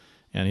Blues,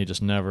 and he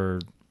just never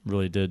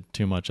really did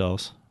too much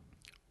else.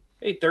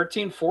 Hey,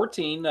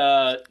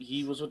 13-14,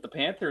 he was with the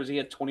Panthers. He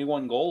had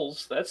 21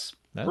 goals. That's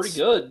pretty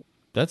good.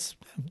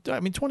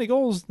 20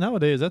 goals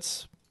nowadays,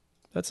 that's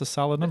a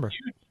solid number.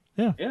 Huge.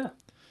 Yeah. Yeah.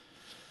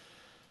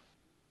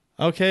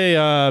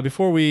 Okay,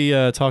 before we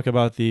talk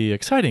about the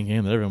exciting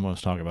game that everyone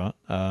wants to talk about,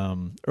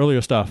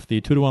 earlier stuff,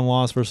 the 2-1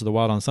 loss versus the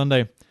Wild on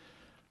Sunday.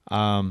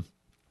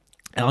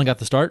 Allen got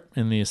the start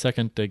in the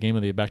second game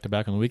of the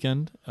back-to-back on the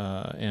weekend,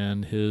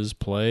 and his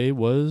play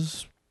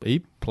he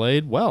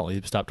played well.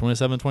 He stopped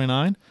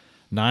 27-29,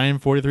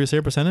 .943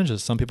 save percentage,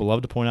 as some people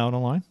love to point out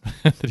online.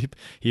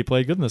 He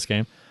played good in this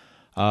game.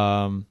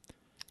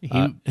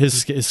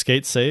 His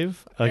skate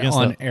save against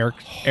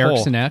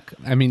Eriksson Ek.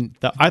 I mean,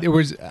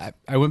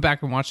 I went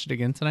back and watched it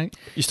again tonight.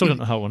 You still don't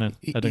know how it went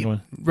in. That didn't go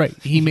in. Right.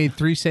 He made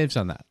 3 saves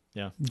on that.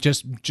 Yeah.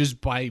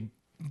 Just by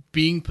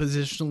being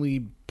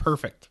positionally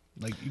perfect.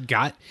 Like he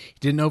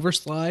didn't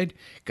overslide,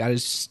 got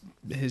his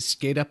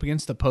skate up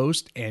against the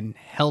post and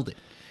held it.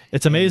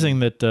 It's amazing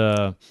that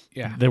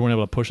they weren't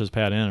able to push his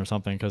pad in or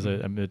something, because I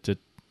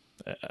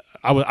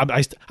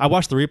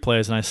watched the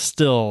replays and I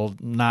still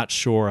not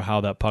sure how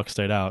that puck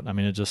stayed out. I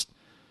mean, it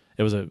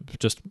was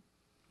just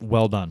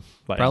well done.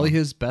 Probably Allen.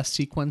 His best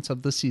sequence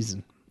of the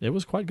season. It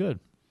was quite good.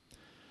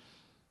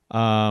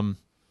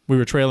 We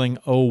were trailing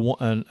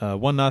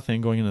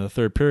 1-0 going into the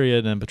third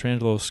period, and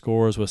Pietrangelo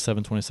scores with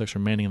 7:26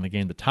 remaining in the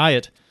game to tie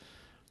it.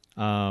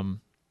 And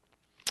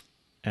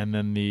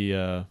then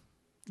the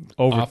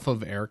off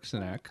of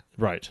Eriksson Ek.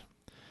 Right.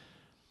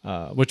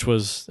 Which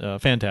was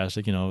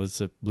fantastic. It's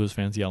the Blues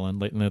fans yelling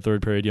late in the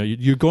third period.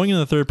 You're going into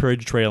the third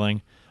period, you're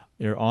trailing,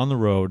 you're on the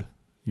road.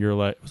 You're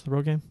like, what's the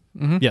road game?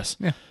 Mm-hmm. Yes.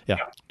 Yeah.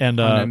 And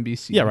on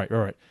NBC. Yeah,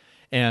 right.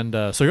 And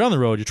so you're on the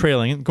road, you're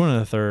trailing, going into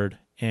the third,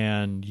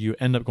 and you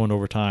end up going to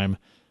overtime.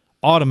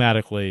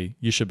 Automatically,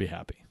 you should be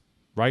happy,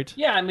 right?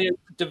 Yeah, I mean,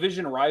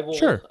 division rival,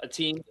 sure. A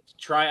team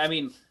try. I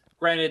mean,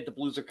 granted, the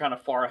Blues are kind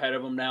of far ahead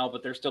of them now,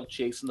 but they're still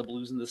chasing the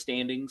Blues in the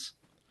standings.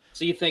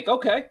 So you think,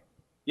 okay,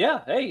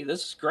 yeah, hey,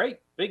 this is great,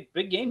 big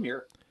game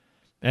here.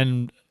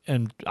 and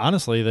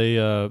honestly,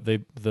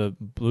 the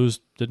Blues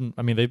didn't.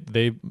 I mean,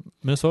 they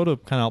Minnesota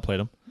kind of outplayed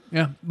them.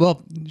 Yeah,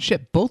 well,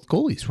 shit, both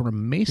goalies were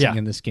amazing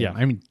in this game. Yeah.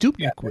 I mean,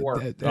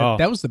 Dubnyk,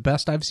 that was the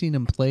best I've seen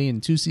him play in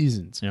 2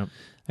 seasons. Yep.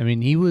 I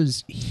mean, he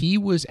was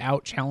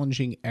out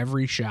challenging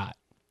every shot,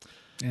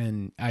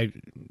 and I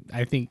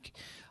think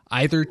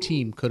either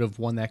team could have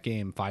won that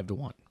game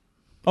 5-1.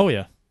 Oh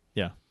yeah,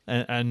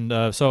 and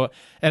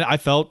I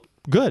felt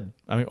good.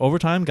 I mean,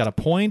 overtime got a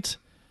point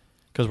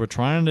because we're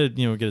trying to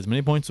get as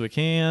many points as we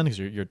can because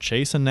you're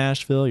chasing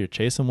Nashville, you're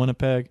chasing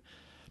Winnipeg,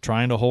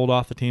 trying to hold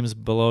off the teams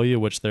below you,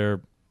 which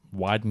they're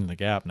widening the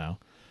gap now.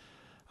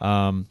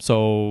 And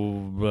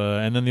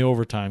then the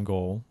overtime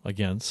goal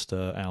against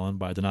Allen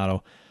by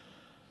Donato.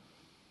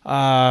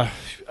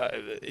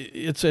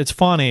 It's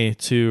funny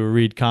to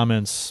read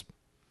comments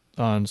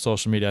on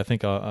social media. I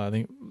think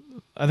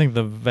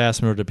the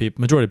vast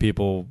majority of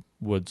people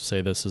would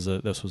say this was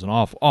an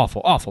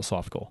awful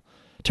soft goal,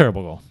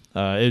 terrible goal.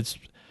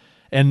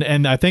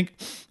 And I think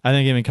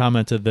even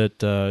commented that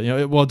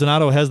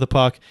Donato has the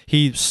puck.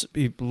 He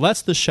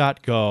lets the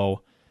shot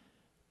go.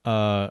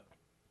 The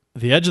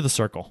edge of the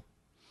circle,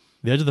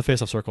 the edge of the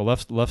faceoff circle,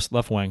 left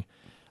wing.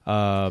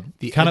 The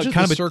edge of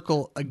the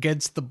circle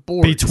against the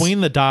boards,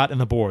 between the dot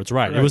and the boards.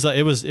 Right. It was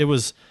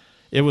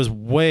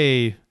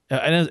way.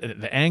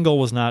 And the angle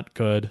was not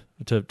good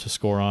to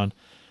score on.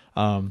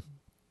 And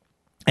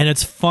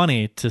it's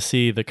funny to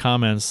see the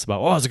comments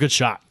about, oh, it's a good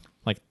shot.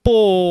 Like,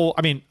 bull.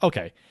 I mean,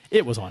 okay,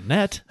 it was on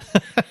net.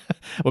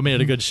 What made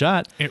it a good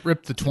shot? It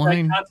ripped the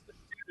twine. A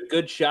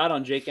good shot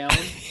on Jake Allen.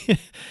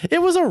 It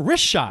was a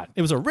wrist shot.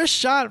 It was a wrist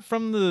shot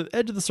from the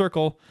edge of the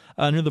circle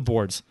near the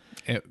boards.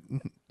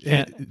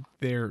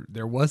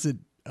 There wasn't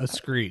a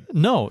screen.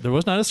 No, there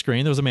was not a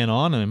screen. There was a man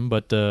on him,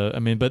 but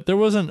there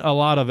wasn't a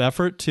lot of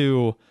effort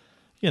to,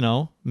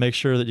 make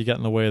sure that you got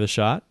in the way of the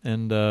shot.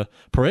 And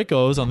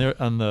Parayko's on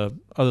the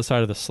other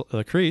side of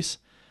the crease,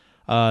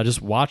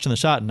 just watching the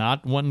shot,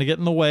 not wanting to get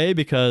in the way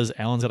because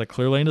Allen's got a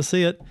clear lane to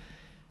see it,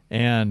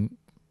 and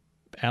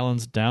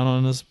Allen's down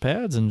on his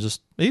pads and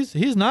just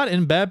he's not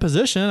in bad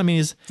position. I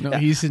mean,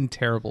 he's in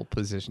terrible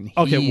position.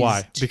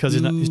 Why? Because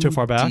he's too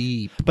far back.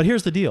 Deep. But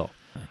here's the deal.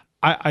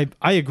 I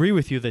agree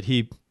with you that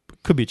he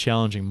could be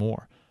challenging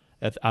more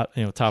at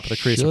top of the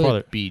crease or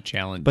farther. Be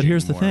challenging. But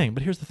here's the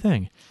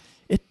thing.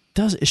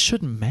 It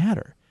shouldn't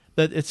matter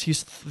that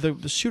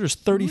the shooter's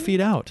 30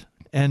 feet out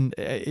and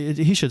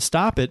he should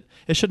stop it.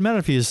 It shouldn't matter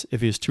if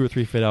he's 2 or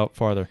 3 feet out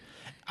farther.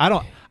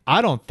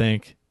 I don't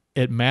think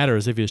it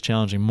matters if he's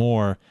challenging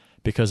more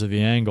because of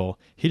the angle.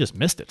 He just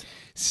missed it.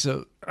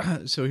 So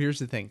here's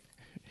the thing.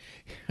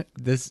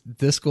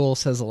 This goal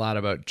says a lot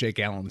about Jake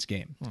Allen's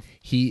game.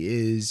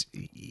 He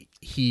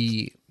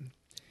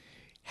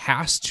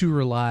has to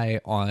rely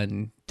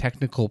on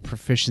technical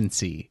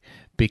proficiency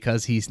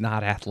because he's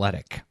not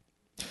athletic.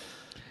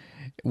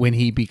 When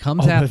he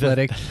becomes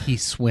athletic, he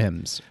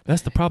swims.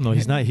 That's the problem, though.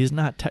 He's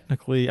not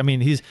technically. I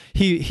mean,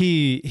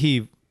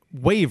 he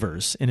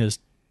wavers in his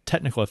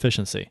technical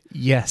efficiency.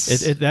 Yes,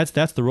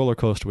 that's the roller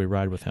coaster we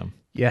ride with him.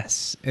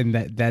 Yes, and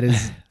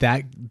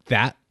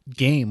that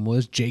game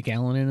was Jake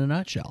Allen in a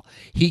nutshell.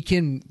 He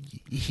can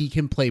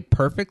play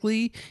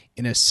perfectly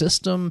in a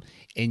system,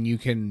 and you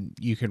can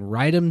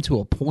ride him to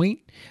a point,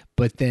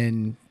 but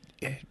then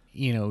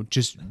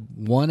just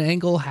one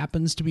angle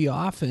happens to be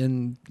off,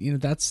 and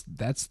that's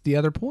the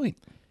other point.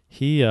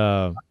 He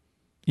it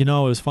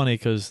was funny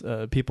because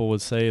people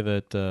would say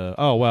that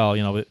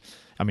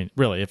I mean,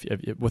 really, if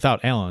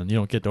without Allen, you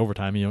don't get to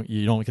overtime.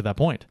 You don't get that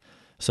point.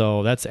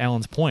 So that's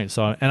Allen's point.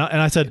 So and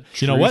I said,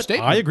 you know what?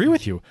 Statement. I agree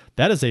with you.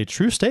 That is a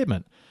true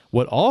statement.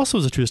 What also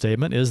is a true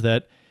statement is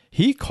that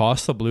he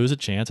cost the Blues a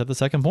chance at the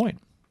second point.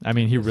 I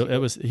mean,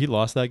 he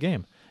lost that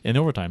game in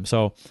overtime.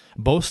 So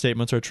both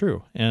statements are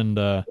true. And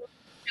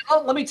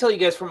let me tell you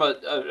guys from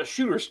a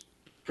shooter's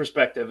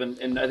perspective,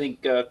 and I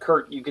think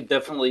Kurt, you could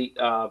definitely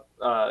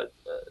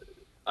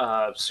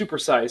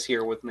supersize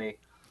here with me.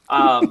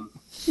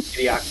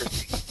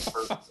 Idiocracy.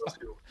 For those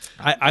who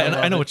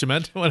I know what you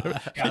meant.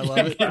 I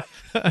love it.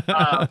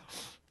 But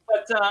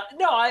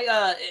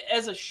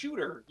as a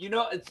shooter,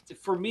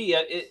 for me,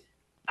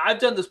 I've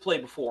done this play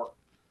before,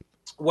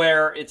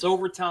 where it's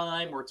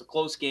overtime or it's a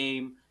close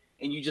game,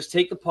 and you just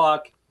take the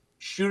puck,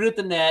 shoot it at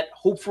the net,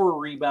 hope for a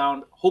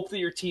rebound, hope that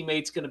your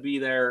teammate's going to be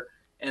there,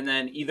 and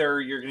then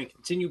either you're going to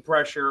continue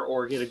pressure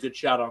or get a good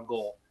shot on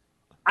goal.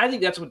 I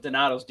think that's what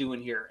Donato's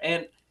doing here,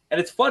 and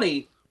it's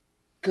funny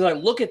because I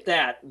look at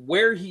that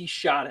where he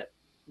shot it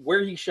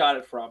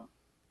from.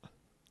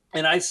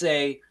 And I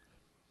say,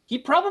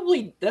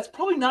 that's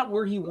probably not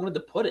where he wanted to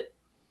put it.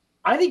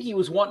 I think he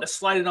was wanting to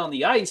slide it on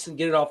the ice and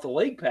get it off the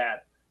leg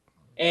pad.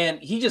 And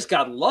he just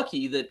got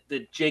lucky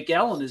that Jake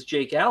Allen is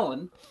Jake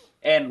Allen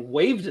and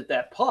waved at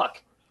that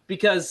puck,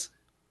 because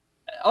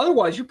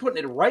otherwise you're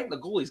putting it right in the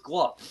goalie's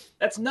glove.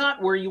 That's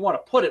not where you want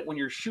to put it when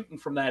you're shooting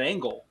from that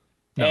angle.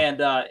 No. And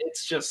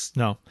it's just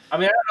no. I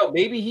mean, I don't know.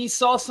 Maybe he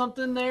saw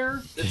something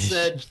there that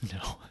said,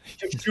 "No,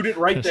 just shoot it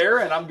right there,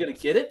 and I'm going to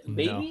get it."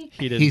 Maybe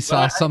he didn't. He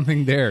saw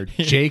something there.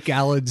 Jake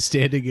Allen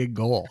standing in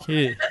goal.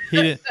 He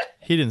didn't.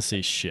 He didn't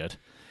see shit.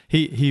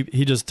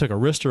 He just took a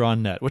wrister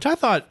on net, which I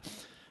thought,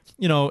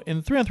 in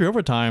 3-on-3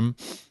 overtime.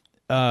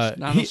 It's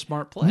not a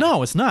smart play.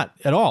 No, it's not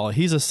at all.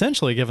 He's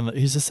essentially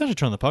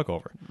turning the puck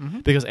over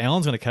because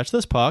Allen's going to catch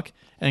this puck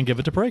and give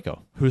it to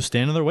Parayko, who's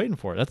standing there waiting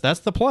for it. That's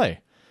the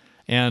play,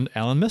 and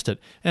Allen missed it.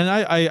 And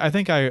I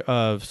think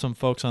some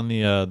folks on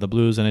the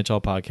Blues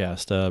NHL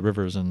podcast,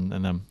 Rivers and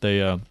them,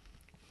 they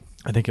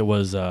I think it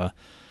was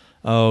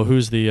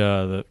who's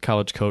the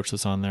college coach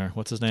that's on there?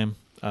 What's his name?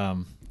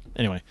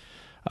 Anyway,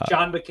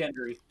 John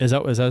McKendry. Is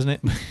that his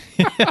name?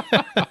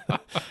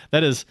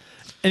 That is.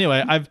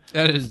 Anyway,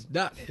 that is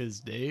not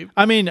his name.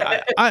 I mean,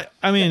 God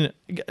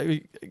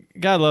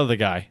love the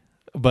guy,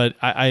 but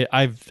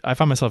I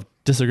find myself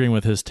disagreeing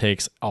with his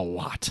takes a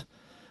lot.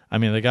 I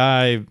mean, the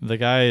guy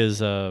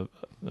is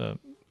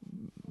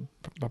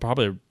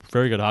probably a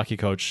very good hockey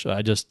coach.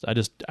 I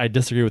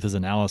disagree with his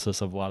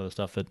analysis of a lot of the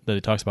stuff that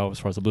he talks about as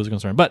far as the Blues are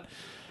concerned. But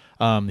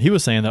he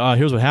was saying that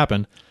here's what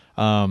happened.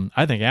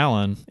 I think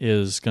Allen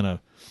is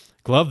gonna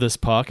glove this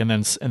puck, and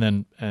then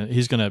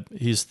he's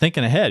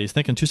thinking ahead. He's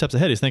thinking 2 steps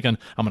ahead. He's thinking,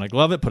 I'm going to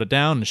glove it, put it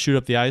down, and shoot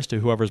up the ice to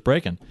whoever's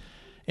breaking.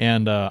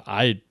 And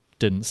I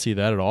didn't see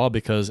that at all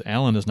because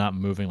Allen is not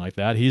moving like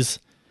that. He's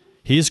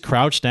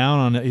crouched down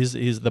on.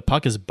 The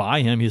puck is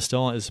by him. His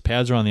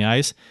pads are on the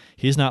ice.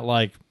 He's not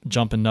like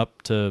jumping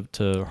up to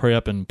hurry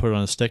up and put it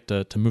on a stick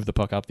to move the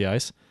puck off the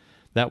ice.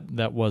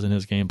 That wasn't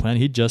his game plan.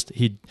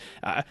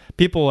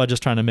 People are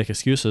just trying to make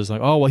excuses like,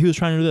 oh well, he was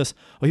trying to do this.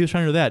 Oh, he was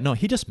trying to do that. No,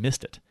 he just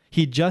missed it.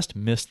 He just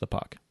missed the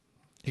puck.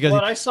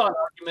 I saw an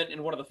argument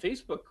in one of the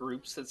Facebook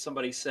groups that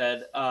somebody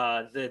said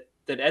that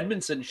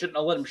Edmondson shouldn't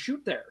have let him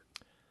shoot there.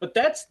 But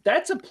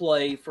that's a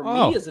play for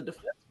me as a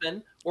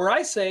defenseman where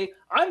I say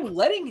I'm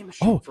letting him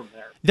shoot from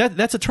there.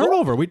 That's a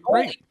turnover.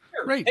 Right.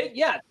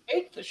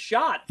 Take the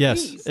shot.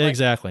 Yes, please.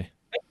 Exactly.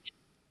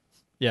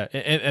 Yeah,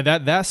 and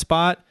that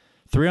spot,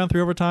 3-on-3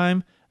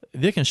 overtime,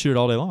 they can shoot it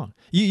all day long.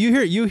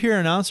 You hear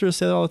announcers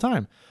say that all the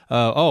time.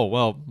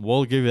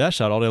 We'll give you that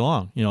shot all day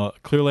long.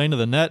 Clear lane to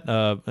the net.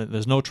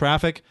 There's no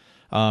traffic.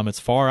 It's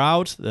far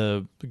out.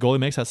 The goalie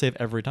makes that save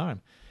every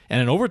time. And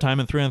in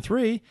overtime in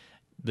 3-on-3,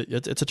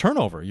 it's a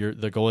turnover.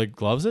 The goalie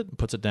gloves it,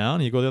 puts it down,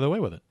 and you go the other way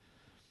with it.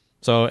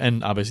 So,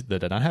 and obviously that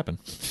did not happen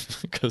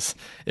because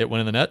it went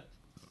in the net,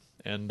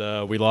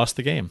 and we lost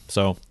the game.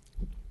 So,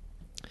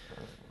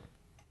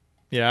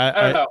 yeah,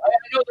 I don't know. I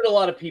know that a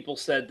lot of people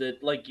said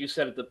that, like you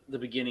said at the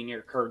beginning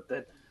here, Kurt,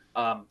 that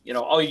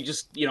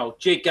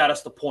Jake got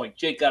us the point.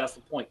 Jake got us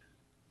the point.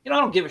 I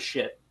don't give a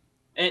shit.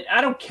 And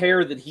I don't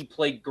care that he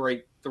played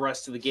great the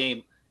rest of the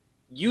game.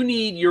 You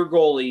need your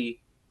goalie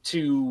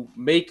to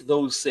make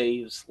those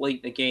saves late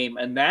in the game.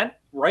 And that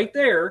right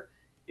there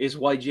is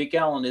why Jake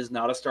Allen is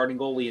not a starting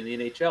goalie in the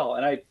NHL.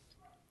 And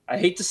I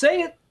hate to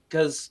say it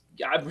because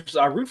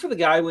I root for the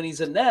guy when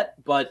he's in net,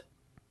 but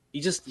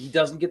he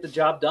doesn't get the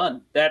job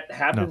done. That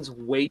happens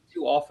way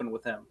too often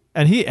with him.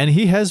 And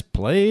he has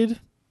played.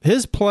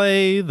 His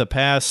play the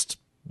past,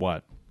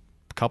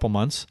 couple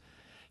months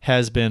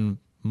has been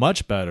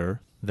much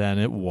better than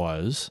it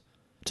was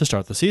to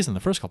start the season the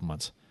first couple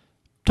months.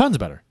 Tons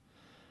better.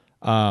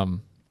 But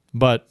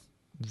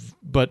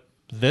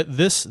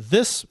this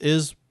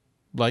is,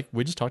 like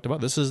we just talked about,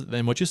 this is,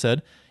 and what you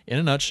said, in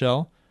a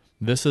nutshell,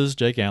 this is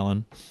Jake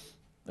Allen,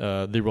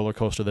 the roller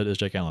coaster that is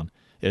Jake Allen.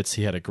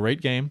 He had a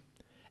great game,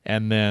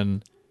 and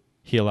then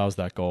he allows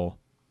that goal,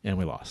 and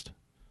we lost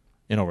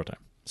in overtime.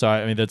 So,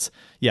 I mean,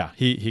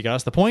 he got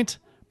us the point,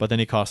 but then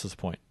he cost us a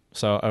point.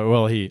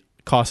 So, he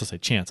cost us a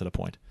chance at a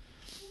point.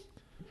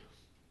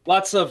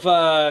 Lots of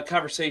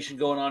conversation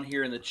going on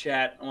here in the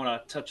chat. I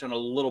want to touch on a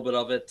little bit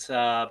of it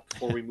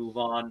before we move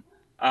on.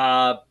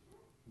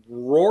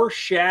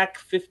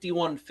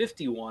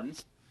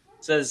 Rorschach5151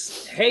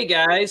 says, hey,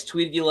 guys,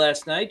 tweeted you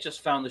last night.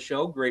 Just found the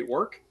show. Great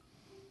work.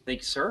 Thank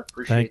you, sir.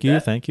 Appreciate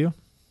that. Thank you.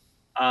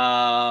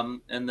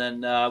 And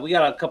then we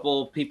got a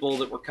couple of people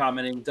that were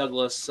commenting.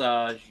 Douglas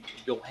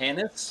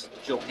Johannes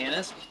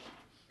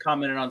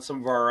commented on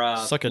some of our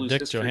suck a Blues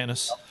dick, history.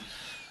 Johannes.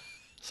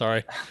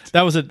 Sorry,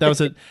 that was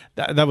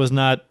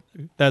not.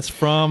 That's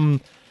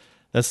from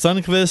that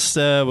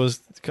Sundqvist was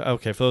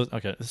okay. For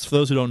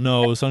those who don't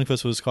know,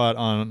 Sundqvist was caught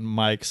on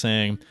mic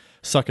saying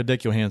 "suck a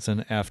dick,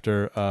 Johansson"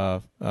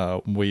 after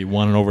we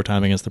won in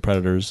overtime against the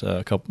Predators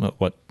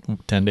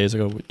 10 days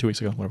ago, 2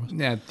 weeks ago, whatever it was.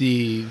 Yeah,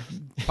 the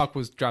puck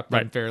was dropped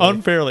right.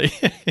 unfairly.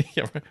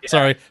 Yeah, right.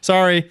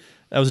 Sorry,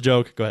 that was a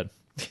joke. Go ahead.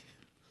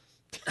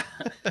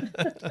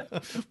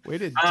 Way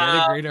to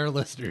denigrate our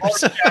listeners.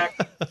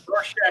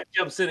 Rorschach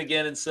jumps in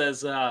again and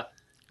says,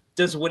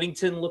 does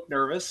Winnington look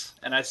nervous?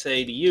 And I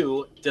say to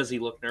you, does he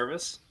look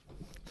nervous?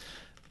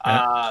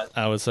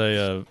 I would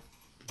say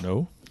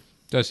no.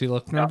 Does he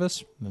look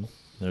nervous?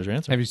 There's your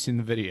answer. Have you seen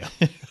the video?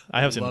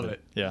 I have seen Love it.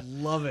 it. Yeah.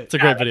 Love it. It's a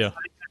great video. I'm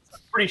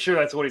pretty sure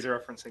that's what he's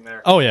referencing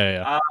there. Oh,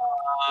 yeah.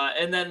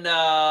 And then,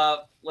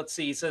 let's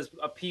see. He says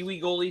a Pee-wee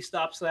goalie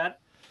stops that,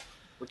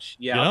 which,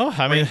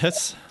 I mean,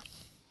 it's...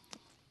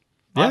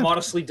 I'm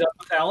honestly done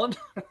with Allen.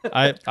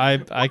 I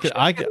could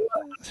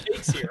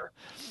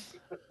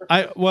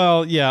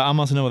I'm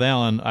also know with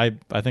Alan. I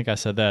think I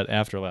said that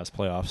after last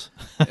playoffs.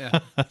 Yeah.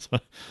 That's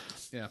what,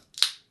 Yeah.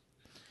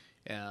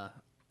 Yeah.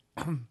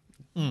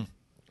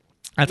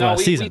 after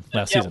last season. We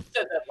Last said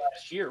that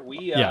last year.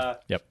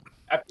 Yep.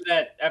 After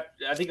that,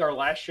 I think our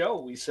last show,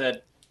 we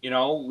said, we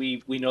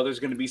know there's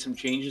going to be some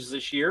changes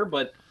this year,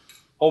 but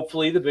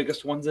hopefully the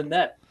biggest one's in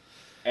net.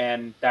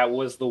 And that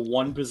was the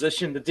one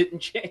position that didn't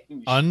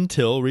change.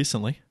 Until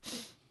recently.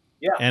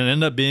 Yeah. And it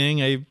ended up being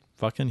a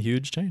fucking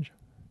huge change.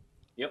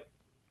 Yep.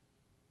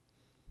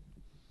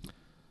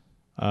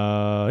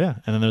 Yeah.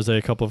 And then there's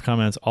a couple of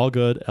comments. All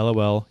good.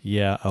 LOL.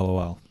 Yeah.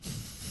 LOL.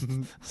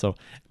 So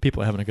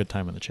people are having a good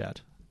time in the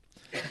chat.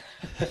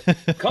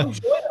 Come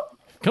join them.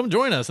 Come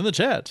join us in the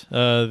chat.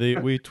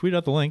 We tweet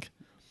out the link.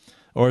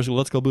 Or it's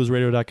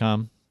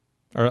letsgobluesradio.com.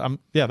 Or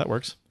that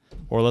works.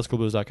 Or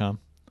letsgoblues.com.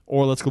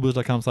 Or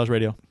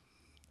letsgoblues.com/radio.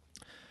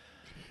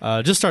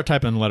 Just start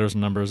typing letters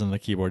and numbers in the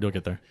keyboard. You'll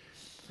get there.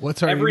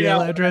 What's our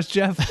email address,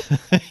 Jeff?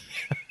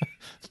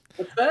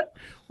 What's that?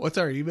 What's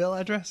our email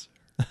address?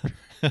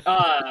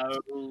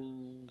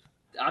 I'm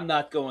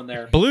not going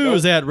there.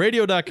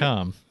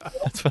 Blues@radio.com.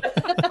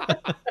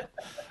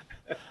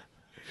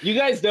 You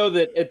guys know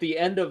that at the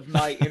end of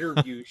my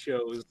interview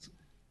shows,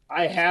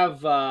 I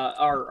have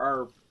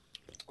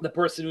the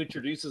person who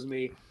introduces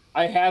me,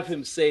 I have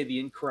him say the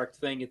incorrect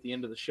thing at the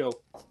end of the show,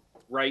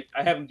 right?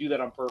 I have him do that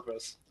on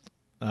purpose.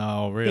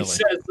 Oh, really? He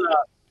says,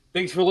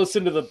 thanks for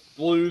listening to the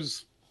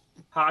Blues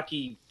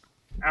Hockey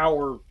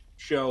Hour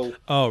show.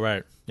 Oh,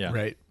 right. Yeah.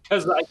 Right.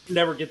 Because I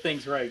never get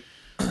things right.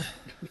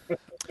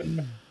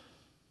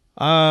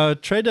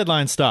 Trade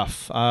deadline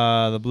stuff.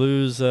 The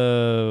Blues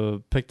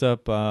picked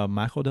up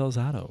Michael Del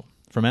Zotto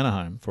from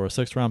Anaheim for a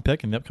 6th round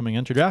pick in the upcoming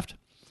entry draft.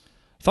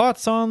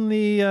 Thoughts on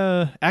the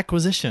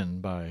acquisition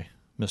by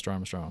Mr.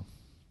 Armstrong?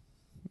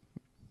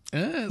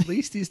 At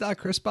least he's not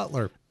Chris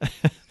Butler.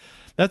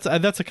 That's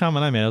a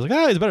comment I made. I was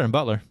like, he's better than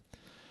Butler.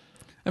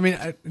 I mean,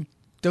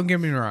 don't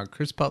get me wrong.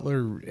 Chris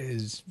Butler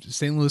is a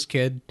St. Louis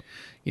kid.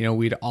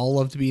 We'd all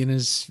love to be in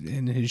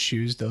his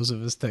shoes. Those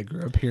of us that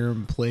grew up here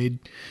and played.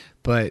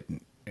 But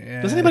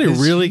does anybody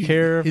really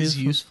care if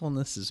his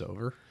usefulness is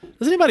over?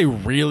 Does anybody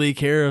really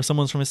care if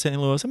someone's from St.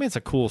 Louis? I mean, it's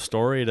a cool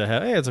story to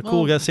have. Hey, it's a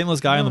cool guy, St. Louis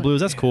guy on the Blues.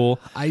 That's cool.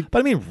 But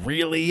I mean,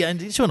 really, and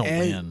he's going to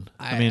win.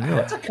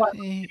 That's a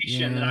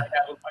conversation that I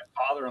have with my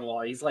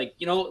father-in-law. He's like,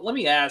 let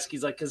me ask.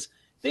 He's like, because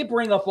they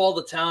bring up all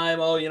the time,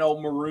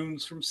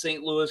 Maroon's from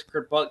St. Louis,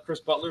 Chris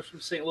Butler's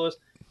from St. Louis.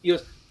 He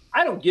goes,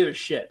 I don't give a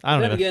shit. I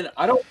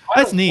don't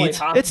That's neat. Play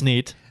hockey. It's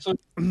neat. So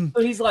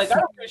he's like, I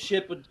don't give a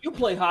shit, but you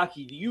play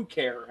hockey. Do you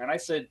care? And I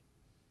said,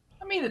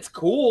 I mean, it's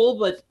cool,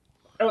 but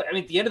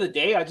at the end of the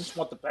day, I just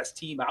want the best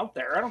team out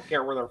there. I don't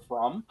care where they're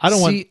from. I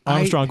don't want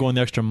Armstrong going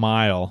the extra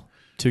mile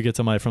to get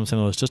somebody from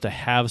St. Louis just to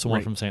have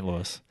someone from St.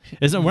 Louis.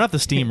 We're not the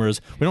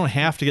Steamers. We don't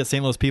have to get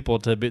St. Louis people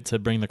to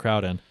bring the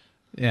crowd in.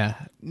 Yeah.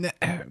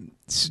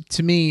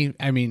 To me,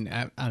 I mean,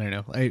 I don't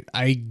know.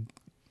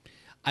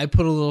 I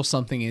put a little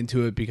something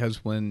into it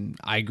because when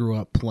I grew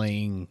up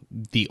playing,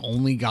 the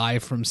only guy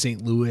from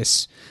St.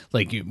 Louis,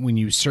 like when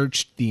you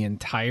searched the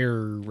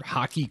entire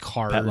hockey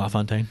card,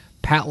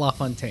 Pat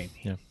LaFontaine.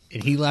 Yeah.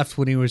 And he left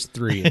when he was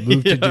 3 and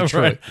moved to Detroit.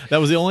 Right. That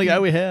was the only guy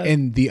we had.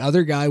 And the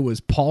other guy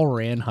was Paul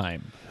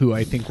Ranheim, who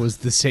I think was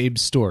the same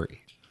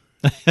story.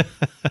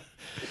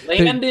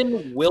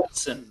 Landon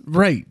Wilson.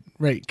 Right.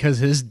 Because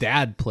his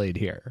dad played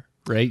here,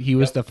 right? He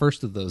was the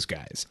first of those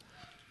guys.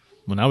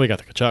 Well, now we got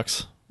the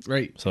Kachucks.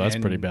 Right. So that's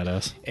pretty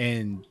badass.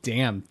 And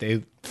damn,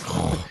 did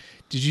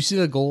you see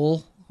the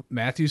goal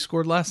Matthews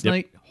scored last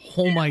night?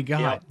 Oh my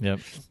God. Yep.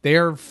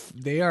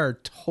 They are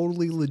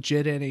totally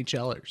legit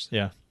NHLers.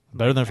 Yeah.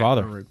 Better than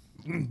father.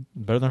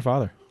 Better than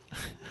father.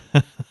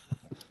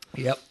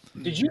 Yep.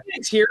 Did you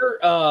guys hear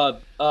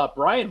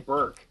Brian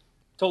Burke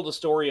told a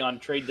story on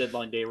trade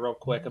deadline day real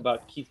quick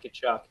about Keith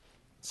Tkachuk?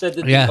 Said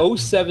that the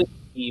 07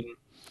 team,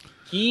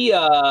 he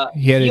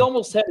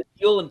almost had a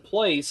deal in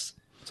place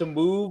to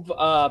move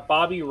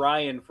Bobby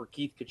Ryan for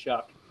Keith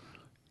Tkachuk.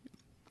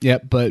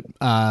 Yep, but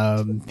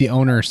the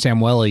owner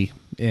Samueli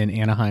in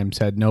Anaheim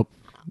said nope,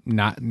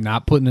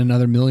 not putting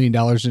another $1 million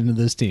into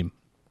this team.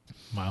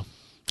 Wow.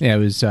 Yeah, it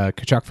was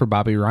Tkachuk for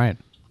Bobby Ryan.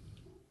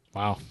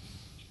 Wow.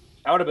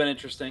 That would have been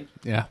interesting.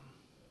 Yeah.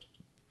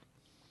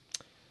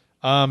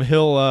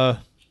 He'll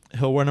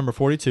wear number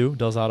 42.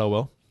 Del Zotto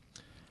will.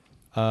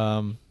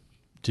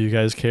 Do you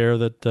guys care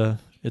that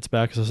it's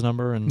Backus'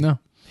 number? And no.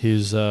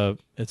 He's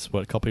it's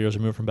a couple years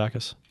removed from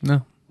Backus?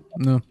 No.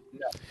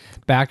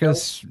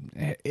 Backus,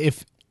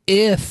 if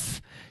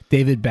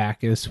David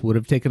Backus would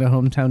have taken a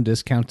hometown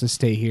discount to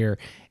stay here,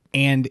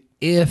 and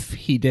if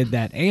he did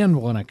that and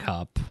won a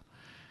cup,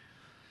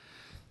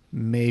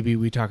 maybe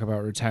we talk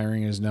about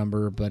retiring his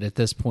number, but at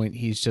this point,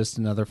 he's just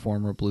another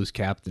former Blues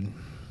captain.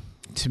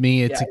 To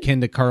me, it's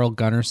akin to Carl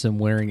Gunnarsson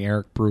wearing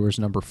Eric Brewer's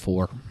number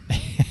 4.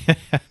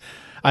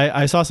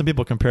 I saw some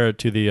people compare it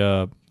to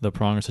the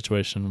Pronger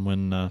situation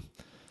when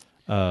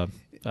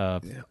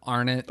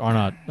Arnott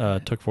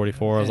took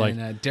 44. I was like,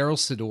 Daryl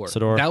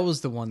Sador. That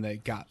was the one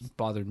that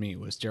bothered me,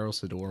 was Daryl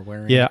Sador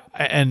wearing it. Yeah,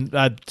 and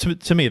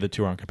to me, the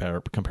two aren't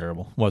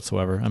comparable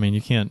whatsoever. I mean,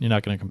 you're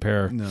not going to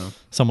compare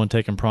someone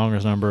taking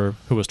Pronger's number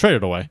who was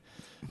traded away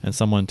and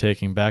someone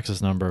taking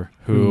Bax's number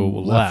who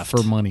left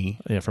for money.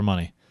 Yeah, for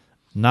money.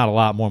 Not a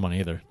lot more money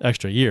either.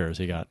 Extra years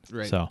he got.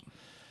 Right. So,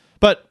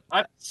 but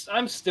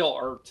I'm still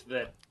irked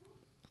that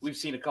we've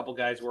seen a couple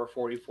guys wear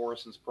 44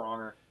 since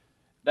Pronger.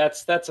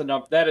 That's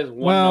enough. That is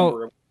one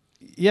number.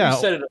 Yeah,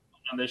 we said it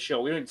on this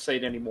show. We don't say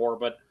it anymore,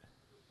 but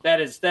that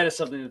is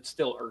something that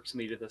still irks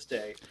me to this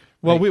day.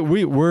 Well,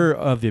 we're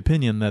of the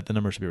opinion that the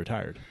number should be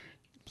retired.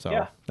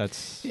 So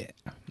that's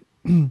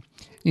and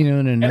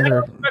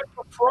another and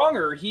for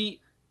Pronger,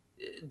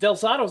 Del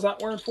Zotto's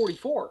not wearing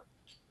 44,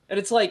 and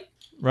it's like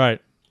right.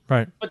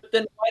 But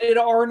then why did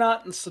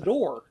Arnott and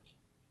Sador?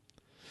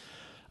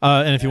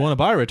 And if you want to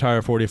buy a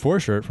Retire 44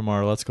 shirt from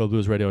our Let's Go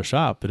Blues radio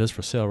shop, it is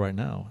for sale right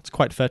now. It's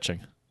quite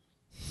fetching.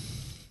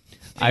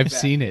 I've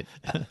seen it.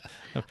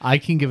 I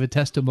can give a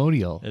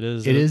testimonial. It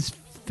is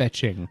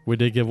fetching. We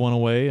did give one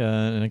away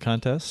in a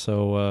contest,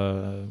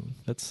 so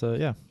that's for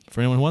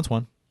anyone who wants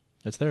one,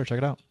 it's there. Check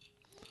it out.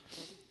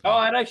 Oh,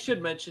 and I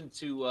should mention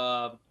to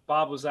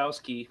Bob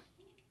Wazowski,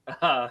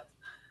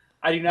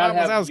 I do not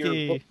have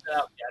your book set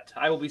out yet.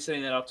 I will be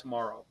sending that out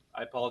tomorrow.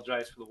 I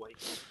apologize for the wait.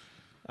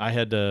 We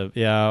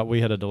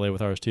had a delay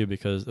with ours too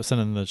because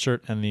sending the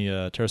shirt and the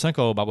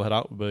Tarasenko bobblehead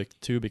out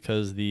too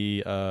because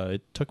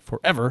it took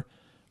forever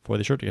for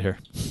the shirt to get here.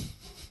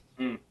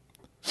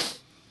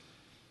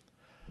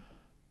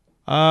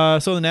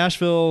 So the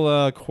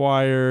Nashville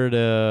acquired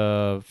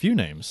a few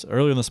names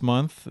earlier this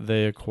month.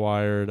 They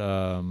acquired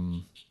the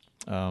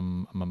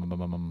name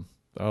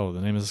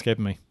is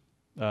escaping me.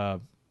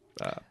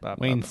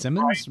 Wayne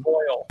Simmons?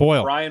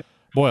 Boyle.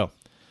 Boyle.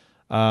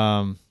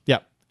 And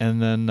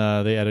then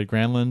they added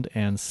Granlund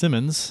and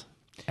Simmons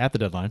at the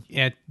deadline.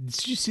 Yeah,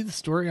 did you see the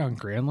story on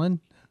Granlund?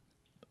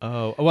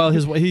 Oh, well,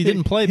 he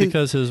didn't play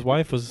because his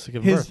wife was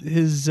giving birth.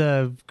 His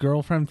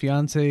girlfriend,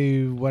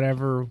 fiance,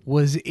 whatever,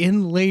 was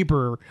in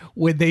labor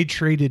when they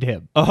traded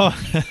him. Well,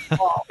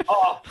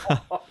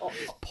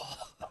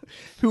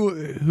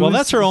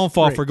 that's her own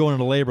fault for going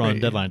into labor on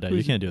deadline day.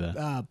 You can't do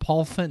that.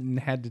 Paul Fenton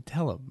had to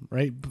tell him,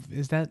 right?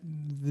 Is that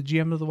the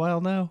GM of the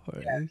Wild now?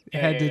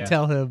 Yeah. To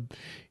tell him,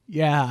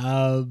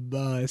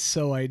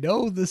 so I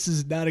know this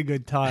is not a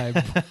good time.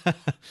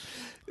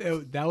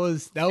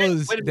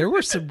 There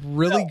were some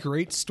really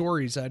great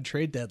stories on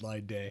trade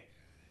deadline day,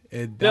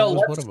 and that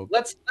was one of them.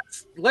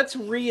 Let's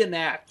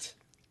reenact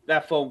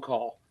that phone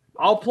call.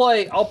 I'll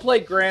play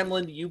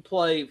Granlund. You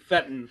play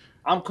Fenton.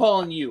 I'm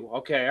calling you.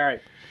 Okay, all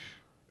right.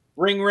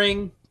 Ring,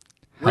 ring.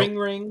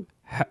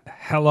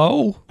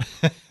 Hello.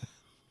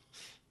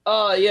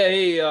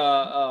 Hey,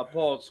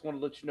 Paul. Just want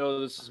to let you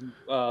know this is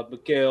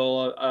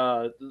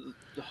Mikhail.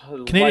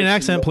 Canadian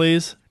accent,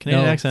 please.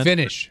 Canadian accent.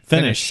 Finnish.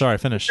 Sorry,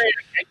 Finnish.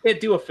 I can't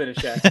do a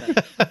Finnish accent.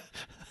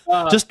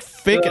 Just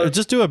fake it.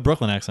 Just do a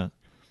Brooklyn accent.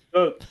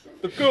 The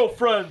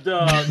girlfriend,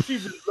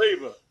 she's in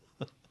labor.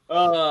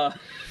 I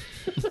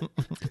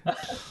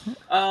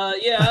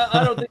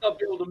don't think I'll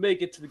be able to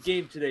make it to the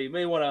game today. You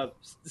may want to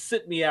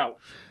sit me out.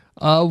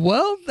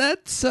 Well,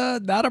 that's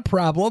not a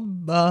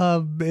problem.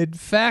 In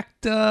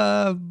fact,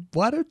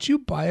 why don't you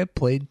buy a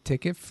plane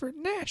ticket for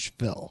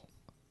Nashville?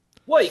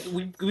 Wait,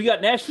 we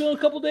got Nashville in a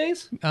couple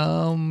days?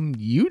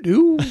 You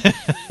do.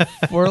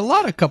 For a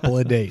lot of couple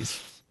of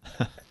days.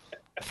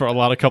 For a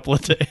lot of couple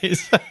of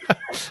days.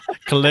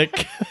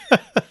 Click.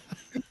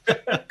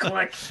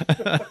 Click.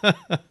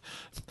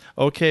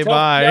 Okay,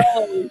 bye.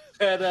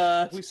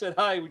 We said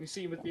hi when you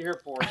see him at the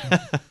airport.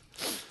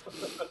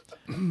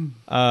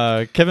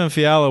 Kevin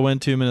Fiala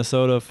went to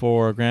Minnesota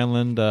for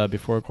Granlund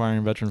before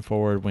acquiring veteran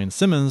forward Wayne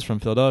Simmons from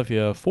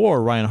Philadelphia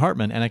for Ryan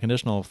Hartman and a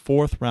conditional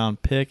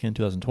 4th-round pick in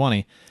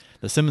 2020.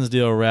 The Simmons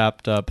deal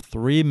wrapped up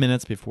 3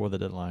 minutes before the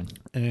deadline.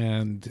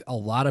 And a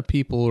lot of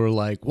people were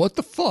like, what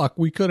the fuck?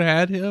 We could have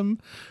had him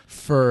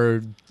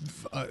for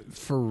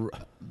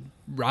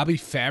Robbie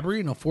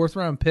Fabry and a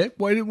 4th-round pick?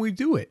 Why didn't we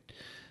do it?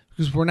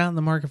 Because we're not in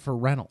the market for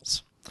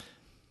rentals.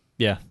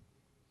 Yeah.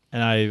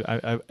 And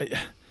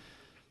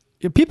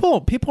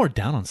people are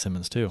down on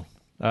Simmons too.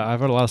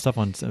 I've heard a lot of stuff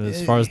on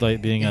as far as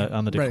like being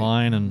on the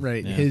decline and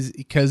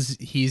because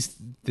he's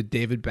the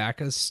David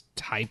Backes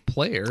type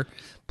player,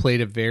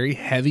 played a very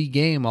heavy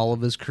game all of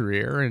his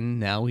career, and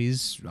now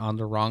he's on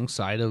the wrong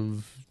side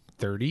of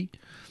 30,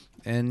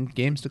 and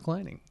game's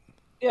declining.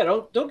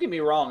 Yeah, don't get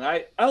me wrong.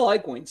 I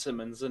like Wayne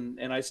Simmons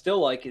and I still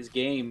like his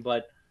game,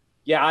 but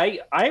yeah,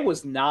 I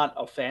was not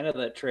a fan of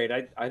that trade.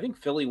 I think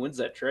Philly wins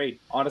that trade.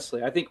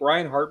 Honestly, I think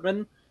Ryan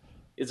Hartman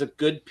is a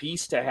good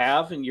piece to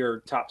have in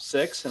your top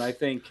 6, and I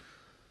think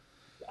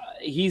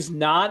he's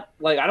not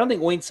like, I don't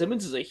think Wayne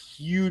Simmons is a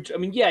huge. I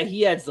mean, yeah,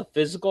 he adds the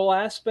physical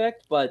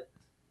aspect, but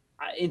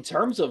in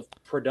terms of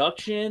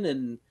production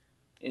and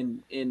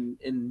in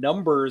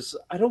numbers,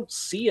 I don't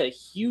see a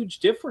huge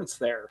difference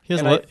there. He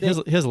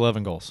has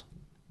 11 goals.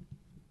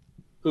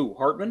 Who,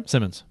 Hartman?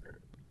 Simmons.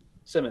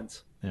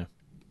 Yeah.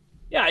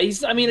 Yeah,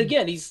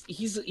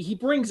 he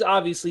brings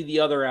obviously the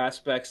other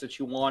aspects that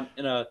you want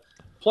in a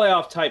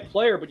playoff type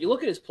player, but you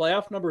look at his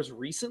playoff numbers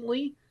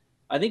recently,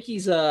 I think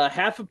he's a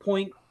half a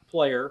point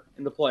player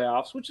in the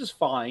playoffs, which is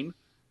fine.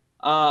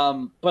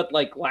 But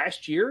like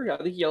last year, I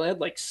think he only had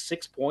like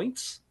 6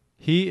 points.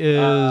 He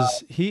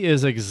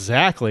is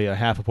exactly a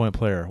half a point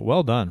player.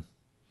 Well done.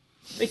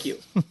 Thank you.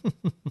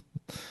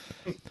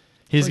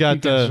 He's got.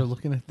 You guys are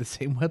looking at the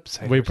same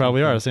website. We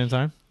probably are at the same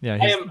time. Yeah,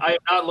 I am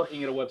not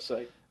looking at a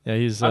website. Yeah,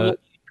 he's I'm looking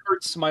at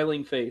Kurt's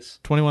smiling face.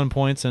 21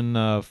 points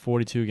in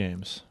 42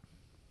 games,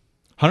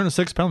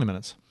 106 penalty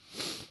minutes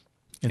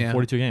in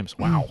 42 games.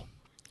 Wow.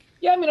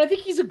 Yeah, I mean, I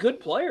think he's a good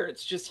player.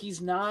 It's just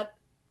he's not.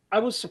 I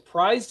was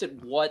surprised at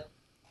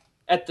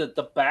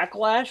the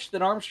backlash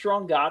that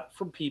Armstrong got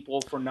from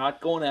people for not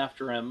going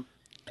after him,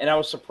 and I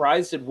was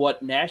surprised at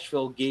what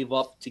Nashville gave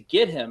up to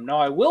get him. Now,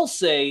 I will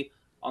say,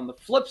 on the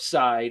flip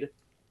side,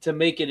 to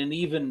make it an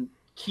even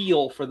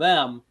keel for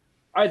them,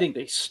 I think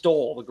they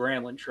stole the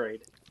Granlund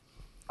trade.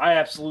 I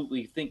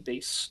absolutely think they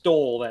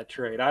stole that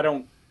trade.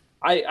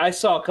 I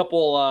saw a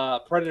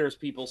couple Predators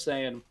people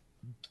saying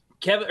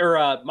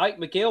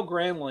Mikael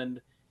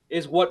Granlund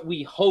is what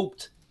we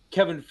hoped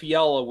Kevin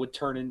Fiala would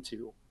turn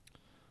into.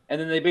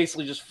 And then they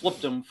basically just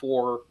flipped him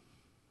for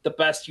the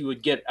best you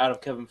would get out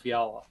of Kevin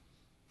Fiala.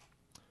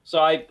 So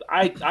I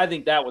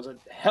think that was a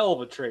hell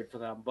of a trade for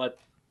them, but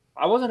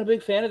I wasn't a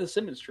big fan of the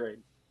Simmons trade.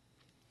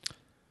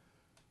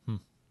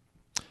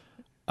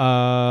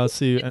 Let's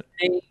see.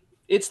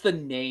 It's the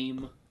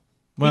name.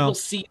 Well, people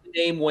see the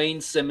name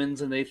Wayne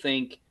Simmons and they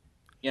think,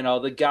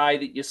 the guy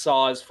that you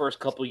saw his first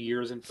couple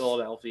years in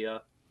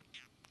Philadelphia.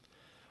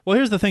 Well,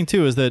 here's the thing,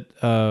 too, is that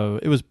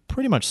it was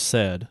pretty much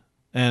said,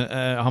 and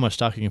how much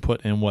stock you can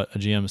put in what a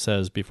GM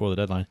says before the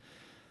deadline.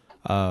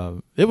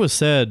 It was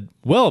said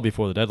well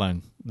before the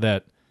deadline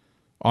that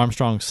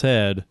Armstrong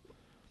said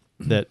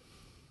that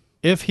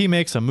if he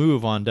makes a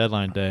move on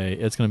deadline day,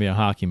 it's going to be a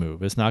hockey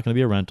move. It's not going to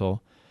be a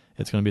rental.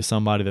 It's going to be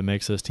somebody that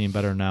makes this team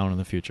better now and in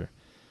the future.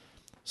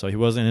 So he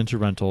wasn't into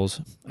rentals,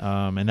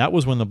 and that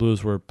was when the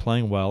Blues were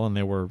playing well, and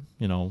they were,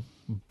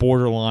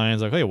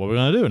 borderlines like, hey, what are we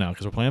going to do now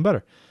because we're playing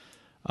better?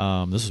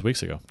 This is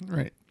weeks ago,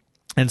 right?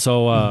 And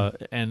so,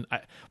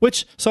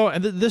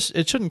 this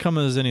it shouldn't come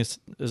as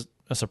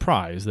a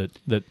surprise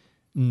that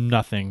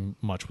nothing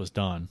much was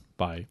done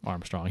by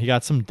Armstrong. He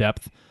got some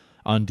depth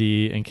on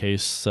D in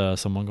case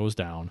someone goes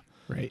down,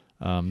 right?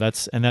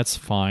 That's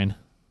fine,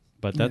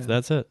 but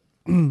that's it.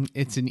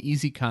 It's an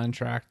easy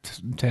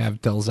contract to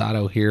have Del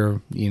Zotto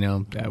here.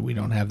 That we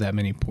don't have that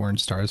many porn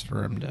stars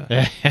for him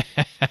to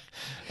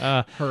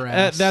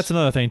harass. That's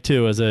another thing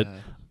too. Is that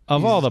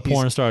of all the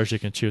porn stars you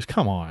can choose?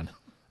 Come on,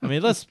 I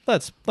mean let's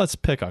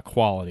pick a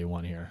quality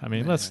one here. I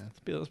mean let's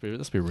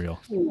be real.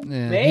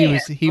 Man,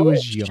 he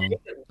was young.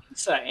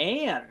 Lisa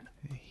Ann.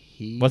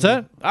 What's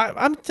that?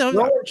 I'm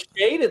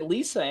shade at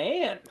Lisa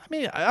Ann.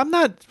 I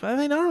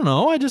don't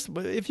know.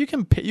 If you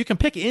can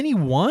pick any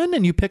one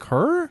and you pick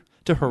her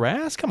to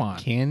harass. Come on.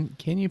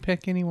 Can you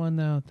pick anyone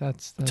though?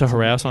 That's to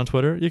harass on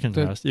Twitter. You can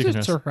harass. You can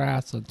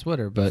harass on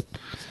Twitter, but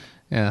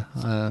yeah,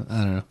 I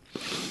don't know.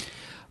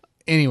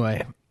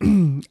 Anyway,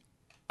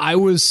 I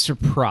was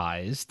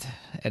surprised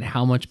at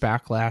how much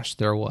backlash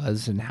there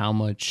was and how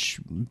much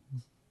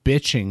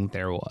bitching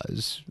there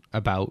was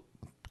about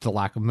the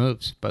lack of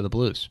moves by the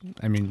Blues.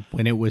 I mean,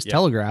 when it was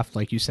telegraphed,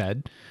 like you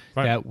said,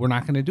 that we're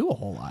not going to do a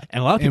whole lot,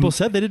 and a lot of people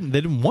said they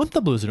didn't want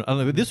the Blues to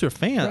do. These were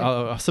fans.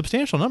 A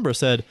substantial number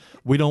said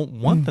we don't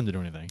want them to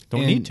do anything.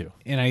 Don't need to.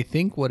 And I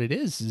think what it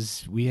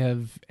is we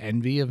have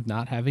envy of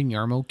not having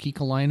Jarmo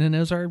Kekalainen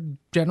as our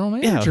general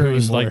manager. Yeah,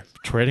 who's like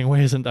trading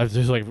ways, and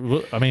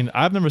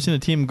I've never seen a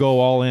team go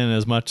all in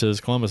as much as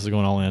Columbus is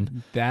going all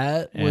in.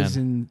 That was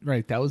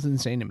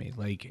insane to me.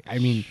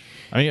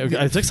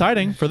 It's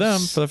exciting for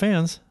them, for the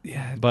fans.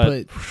 Yeah,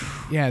 but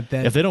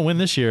if they don't win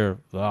this year,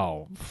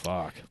 oh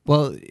fuck.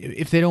 Well,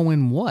 if they don't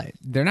win, what?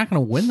 They're not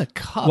going to win the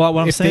cup. Well,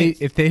 what I'm saying,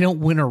 if they don't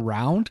win a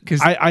round,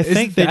 because I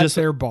think that's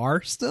their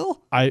bar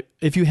still.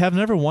 If you have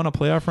never won a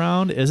playoff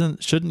round,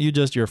 shouldn't you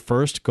just your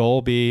first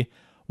goal be,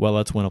 well,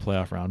 let's win a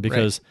playoff round?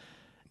 Because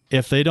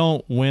if they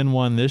don't win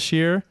one this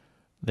year,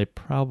 they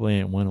probably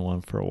ain't win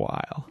one for a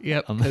while.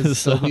 Yep,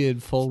 because they'll be in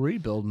full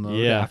rebuild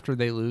mode after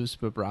they lose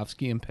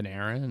Bobrovsky and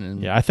Panarin.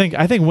 And I think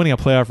winning a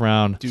playoff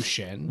round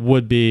Duchesne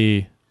would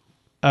be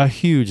a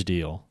huge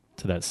deal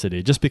to that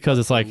city, just because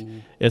it's like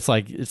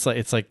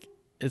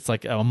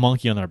a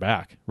monkey on their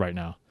back right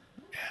now.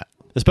 Yeah,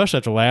 especially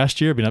after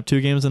last year being up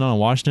 2 games in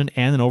Washington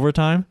and in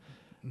overtime,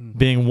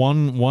 being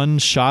one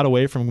shot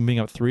away from being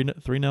up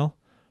 3-0.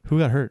 Who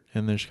got hurt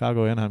in the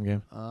Chicago Anaheim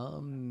game?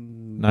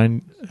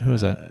 9. Who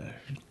was that?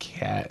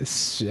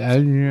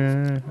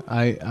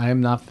 I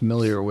am not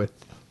familiar with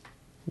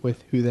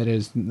who that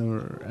is.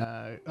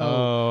 Drake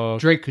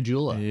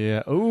Caggiula.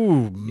 Yeah.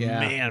 Oh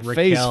man,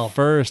 Raquel. Face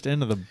first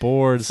into the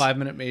boards.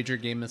 5-minute major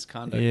game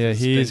misconduct. Yeah,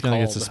 he's going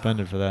to get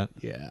suspended for that.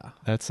 Yeah,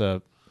 that's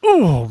a.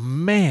 Oh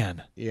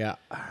man. Yeah,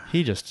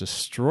 he just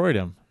destroyed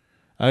him.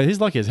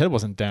 He's lucky his head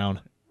wasn't down.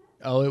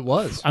 Oh, it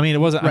was. I mean, it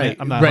wasn't. Right.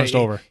 I'm not hunched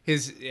over.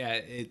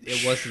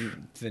 It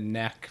wasn't the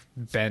neck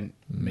bent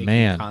making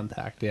Man.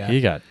 contact. Yeah.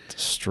 He got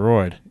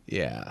destroyed.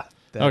 Yeah.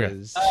 That Okay.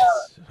 is.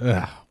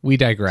 We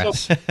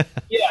digress. So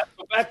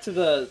back to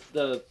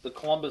the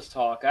Columbus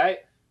talk.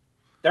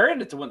 They're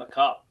in it to win the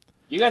cup.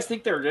 You guys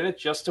think they're in it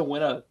just to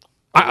win a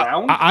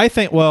round? I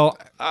think. Well,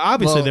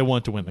 obviously they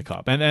want to win the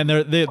cup, and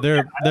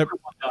they're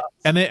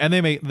and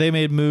they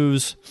made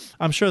moves.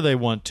 I'm sure they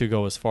want to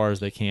go as far as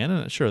they can,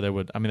 and sure they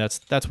would. I mean,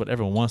 that's what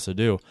everyone wants to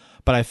do.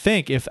 But I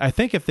think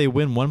if they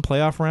win one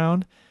playoff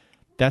round,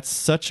 that's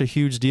such a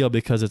huge deal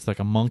because it's like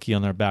a monkey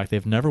on their back.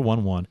 They've never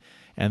won one,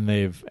 and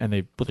they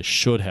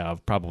should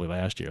have probably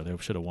last year. They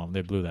should have won.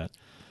 They blew that.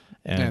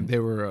 And they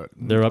were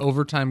they're up,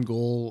 overtime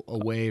goal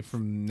away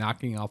from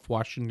knocking off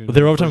Washington.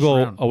 They're overtime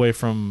goal away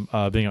from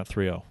being up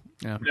 3-0.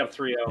 Yeah, we have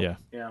 3-0.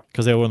 Yeah,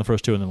 because they won the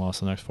first two and then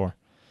lost the next four.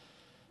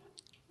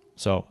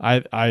 So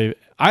I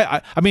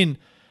mean,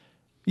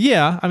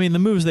 the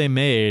moves they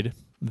made,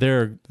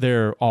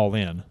 they're all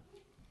in,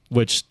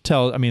 which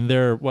tells. I mean,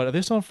 are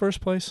they still in first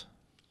place?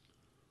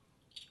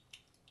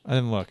 I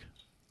didn't look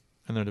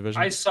in their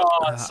division. I saw.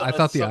 I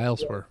thought the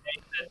Isles were.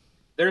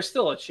 There's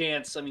still a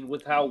chance. I mean,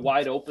 with how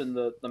wide open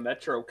the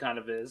Metro kind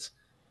of is,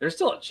 there's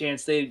still a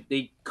chance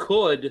they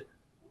could.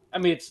 I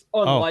mean, it's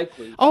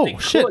unlikely. Oh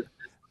shit!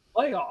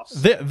 Playoffs.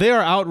 They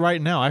are out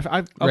right now.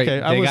 Okay,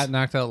 they got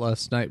knocked out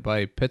last night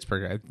by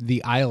Pittsburgh.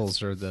 The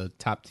Isles are the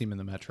top team in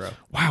the Metro.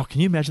 Wow,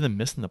 can you imagine them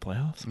missing the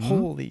playoffs? Mm-hmm.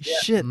 Holy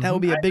shit, that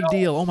would be a big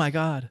deal. Oh my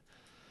god.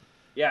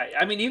 Yeah,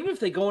 I mean, even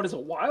if they go in as a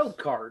wild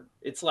card,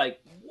 it's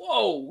like,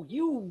 whoa,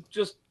 you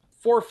just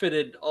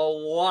forfeited a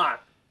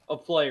lot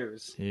of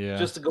players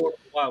just to go with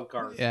the wild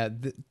card. Yeah,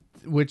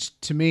 which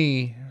to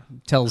me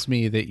tells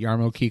me that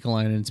Jarmo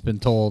Kekalainen's been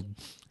told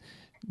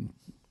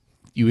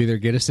you either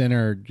get us in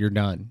or you're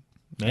done.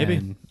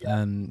 Maybe.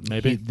 And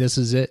maybe this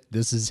is it.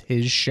 This is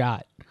his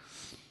shot.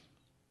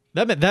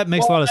 That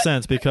makes a lot of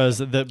sense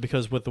because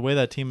with the way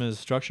that team is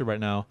structured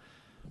right now,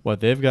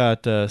 they've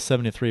got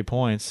 73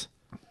 points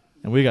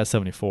and we got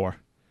 74,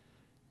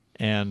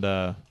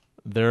 and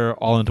they're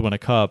all in to win a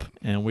cup,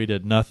 and we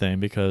did nothing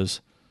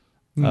because.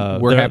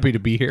 We're happy to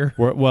be here.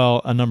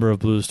 A number of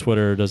Blues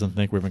Twitter doesn't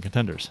think we're even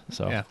contenders.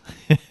 So yeah,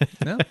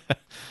 no.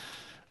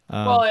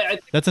 I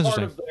think that's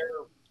interesting.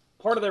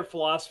 Part of their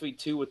philosophy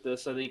too with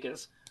this, I think,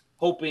 is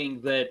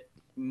hoping that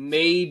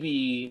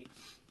maybe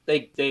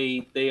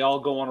they all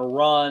go on a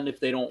run. If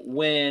they don't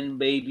win,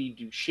 maybe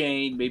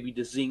Duchesne, maybe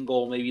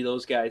Dzingel, maybe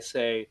those guys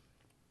say,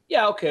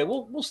 "Yeah, okay,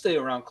 we'll stay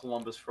around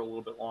Columbus for a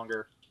little bit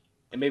longer,"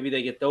 and maybe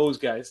they get those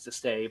guys to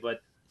stay,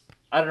 but.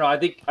 I don't know. I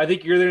think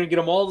you're either going to get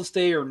them all to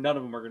stay or none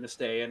of them are going to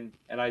stay, and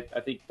I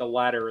think the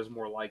latter is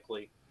more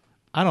likely.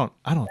 I don't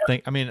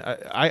think. I mean,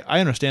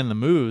 I understand the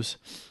moves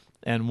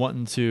and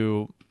wanting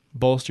to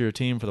bolster your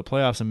team for the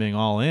playoffs and being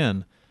all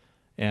in,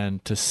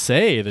 and to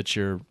say that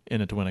you're in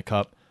it to win a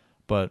cup,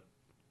 but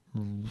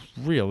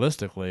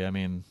realistically, I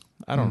mean,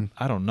 I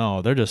don't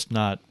know. They're just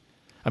not.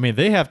 I mean,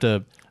 they have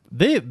to.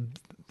 They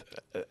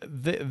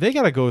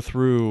got to go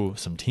through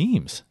some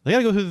teams. They got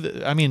to go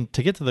through.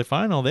 To get to the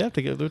final, they have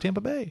to go through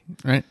Tampa Bay.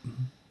 Right.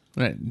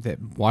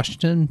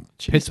 Washington,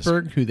 Jesus.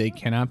 Pittsburgh, who they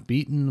cannot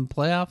beat in the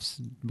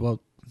playoffs. Well,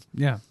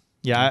 yeah.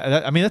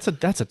 Yeah, that's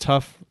a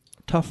tough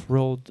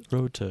road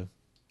to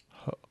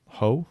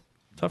hoe.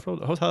 Tough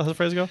road. How's the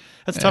phrase go?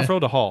 That's a tough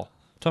road to haul.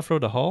 Tough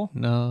road to haul.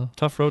 No.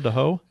 Tough road to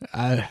hoe.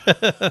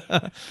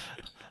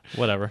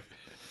 Whatever.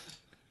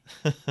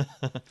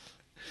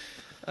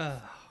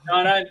 No,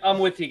 and I'm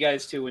with you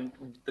guys too. In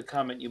the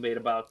comment you made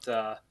about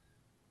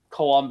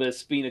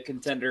Columbus being a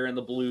contender and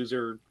the Blues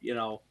are,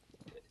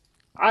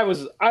 I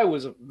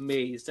was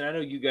amazed, and I know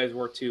you guys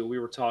were too. We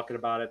were talking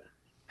about it,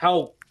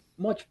 how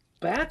much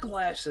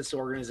backlash this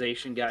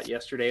organization got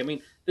yesterday. I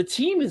mean, the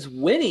team is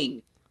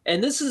winning,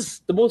 and this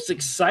is the most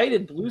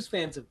excited Blues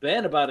fans have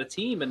been about a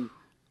team, and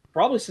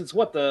probably since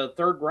the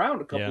third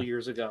round a couple of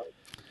years ago.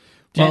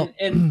 Well,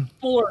 and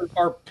people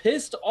are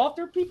pissed off.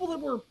 There are people that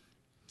were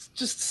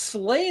just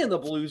slaying the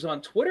Blues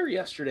on Twitter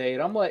yesterday,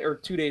 and I'm like, or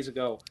 2 days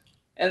ago,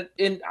 and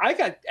I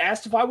got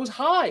asked if I was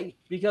high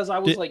because I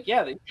was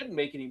they shouldn't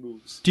make any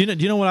moves. Do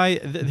you know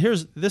what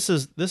this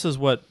is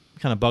what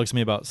kind of bugs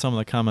me about some of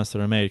the comments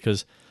that are made,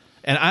 because,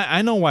 and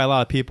I know why a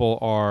lot of people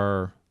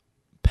are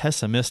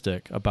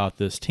pessimistic about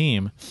this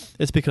team.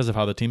 It's because of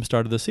how the team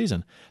started the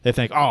season. They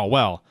think, oh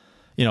well,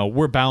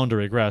 we're bound to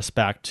regress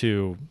back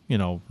to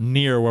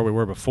near where we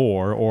were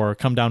before, or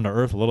come down to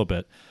earth a little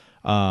bit.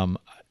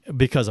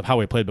 Because of how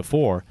we played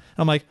before.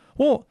 I'm like,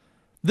 well,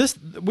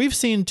 we've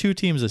seen two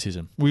teams this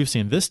season. We've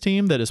seen this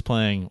team that is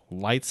playing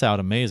lights out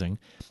amazing,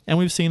 and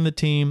we've seen the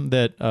team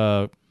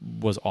that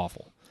was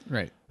awful.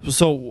 Right.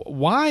 So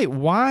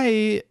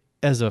why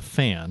as a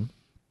fan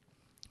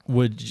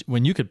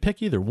when you could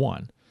pick either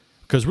one,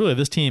 because really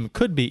this team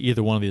could be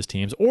either one of these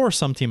teams or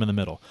some team in the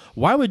middle,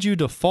 why would you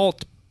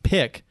default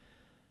pick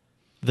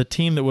the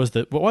team that was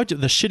the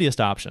shittiest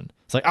option?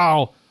 It's like,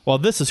 oh, well,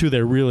 this is who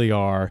they really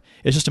are.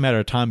 It's just a matter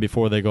of time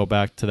before they go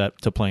back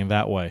to playing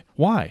that way.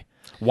 Why?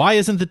 Why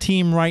isn't the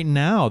team right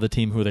now the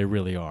team who they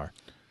really are?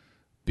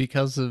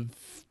 because of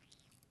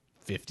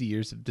 50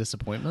 years of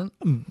disappointment.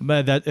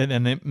 But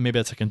maybe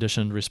that's a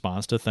conditioned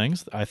response to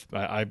things.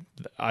 I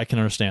can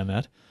understand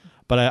that,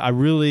 but I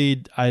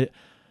really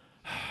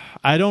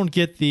don't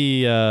get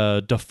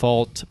the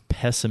default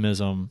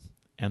pessimism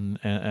and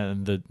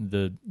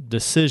the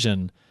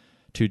decision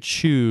to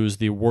choose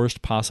the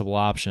worst possible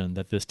option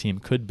that this team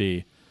could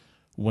be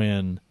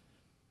when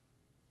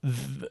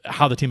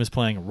how the team is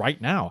playing right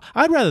now.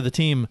 I'd rather the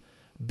team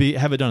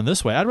have it done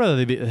this way. I'd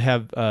rather they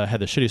have had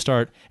the shitty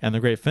start and the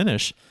great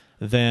finish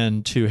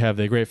than to have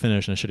the great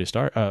finish and a shitty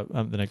start,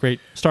 than a great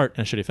start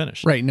and a shitty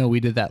finish. Right. No, we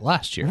did that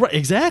last year. Right.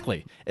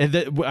 Exactly. And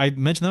I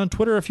mentioned that on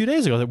Twitter a few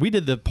days ago that we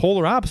did the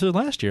polar opposite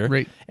last year.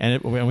 Right.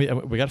 And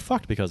we got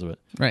fucked because of it.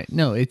 Right.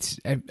 No,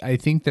 I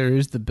think there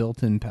is the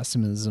built-in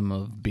pessimism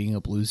of being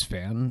a Blues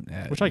fan,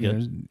 which I get.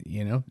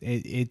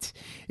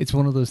 It's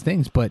one of those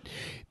things, but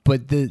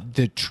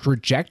the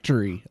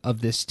trajectory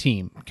of this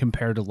team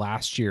compared to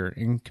last year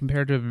and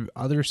compared to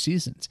other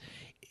seasons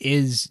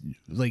is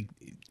like.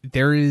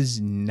 There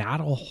is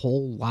not a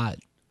whole lot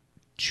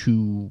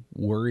to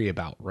worry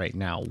about right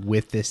now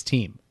with this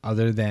team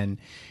other than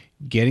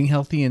getting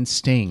healthy and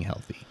staying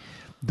healthy.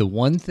 The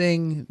one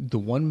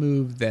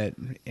move that,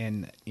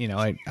 and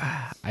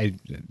I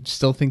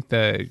still think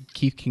the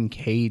Keith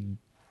Kincaid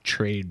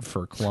trade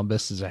for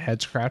Columbus is a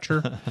head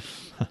scratcher.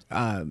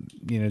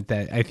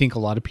 That I think a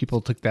lot of people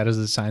took that as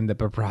a sign that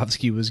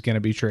Bobrovsky was going to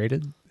be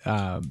traded.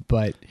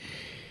 But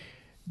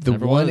the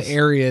one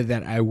area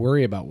that I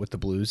worry about with the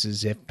Blues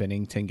is if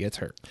Winnington gets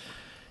hurt.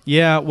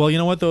 Yeah, well, you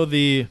know what though,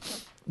 the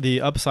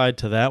upside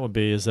to that would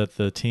be is that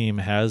the team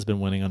has been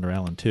winning under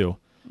Allen too,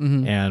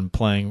 and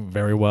playing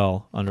very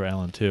well under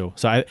Allen too.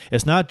 So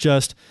it's not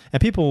just,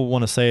 and people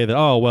want to say that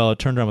it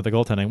turned around with the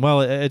goaltending.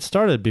 Well, it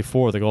started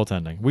before the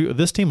goaltending.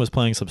 This team was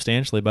playing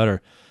substantially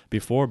better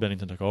before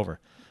Winnington took over,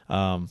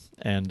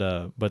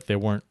 but they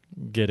weren't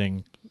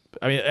getting.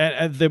 I mean,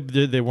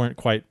 they weren't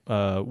quite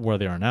where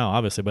they are now,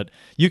 obviously, but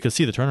you could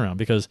see the turnaround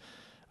because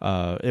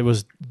it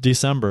was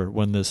December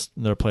when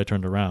their play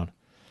turned around.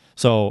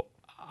 So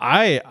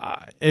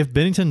if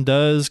Winnington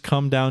does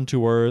come down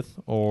to earth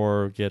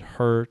or get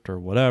hurt or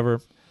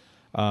whatever,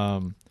 I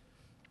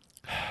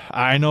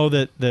know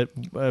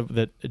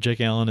that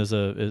Jake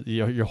Allen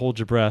you hold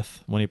your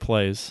breath when he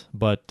plays,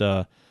 but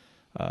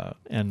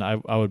and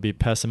I would be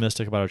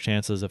pessimistic about our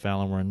chances if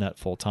Allen were in net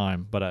full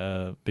time,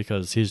 but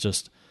because he's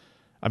just.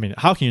 I mean,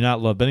 how can you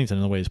not love Winnington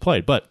in the way he's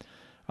played? But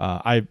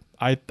I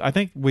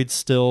think we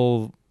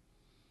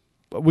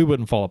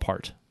wouldn't fall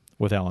apart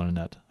with Allen in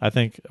net. I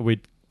think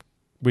we'd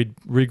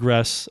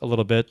regress a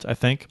little bit, I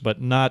think,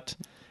 but not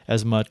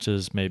as much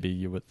as maybe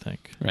you would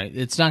think. Right.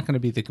 It's not going to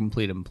be the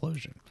complete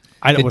implosion.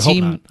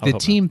 The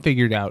team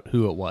figured out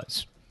who it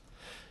was.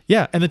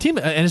 Yeah, and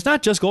it's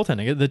not just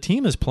goaltending. The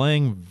team is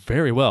playing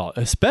very well,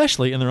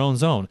 especially in their own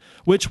zone,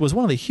 which was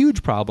one of the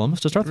huge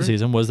problems to start the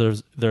season. Was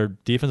their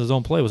defensive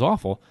zone play was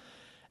awful.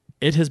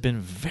 It has been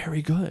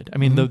very good. I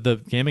mean,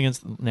 the game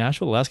against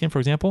Nashville, the last game, for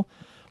example,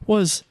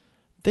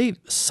 they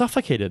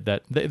suffocated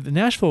that.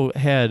 Nashville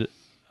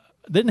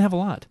didn't have a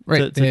lot.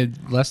 Right, they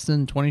had less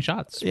than 20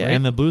 shots. Yeah, right?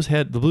 and the Blues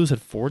had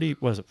 40.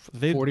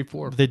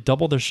 44. They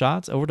doubled their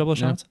shots, over double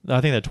their shots.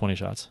 I think they had 20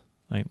 shots.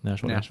 Like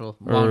Nashville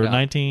or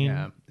 19.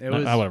 Yeah,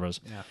 whatever it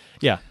was.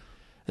 Yeah.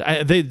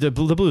 The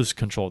Blues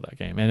controlled that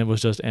game, and it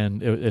was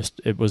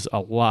it was a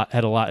lot.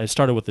 It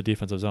started with the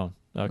defensive zone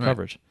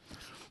coverage.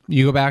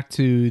 You go back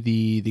to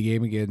the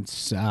game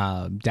against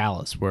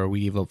Dallas where we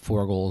gave up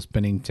 4 goals.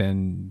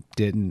 Winnington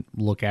didn't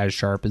look as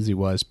sharp as he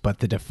was, but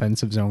the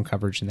defensive zone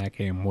coverage in that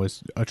game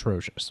was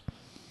atrocious.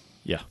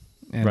 Yeah,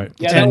 and right.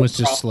 The 10 was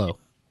just slow.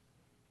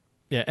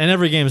 Yeah, and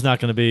every game is not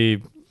going to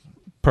be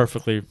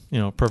perfectly,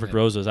 perfect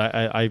roses.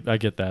 I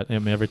get that. I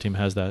mean, every team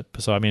has that.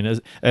 So I mean,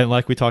 and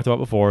like we talked about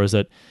before, is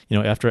that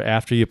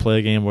after you play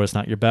a game where it's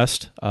not your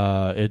best,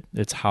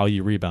 it's how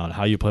you rebound,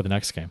 how you play the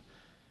next game.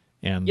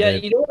 And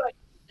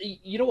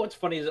you know what's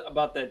funny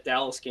about that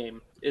Dallas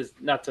game is,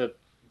 not to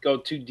go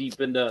too deep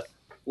into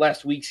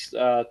last week's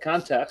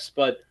context,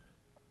 but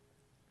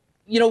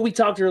we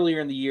talked earlier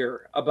in the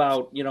year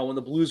about when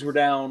the Blues were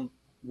down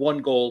 1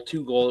 goal,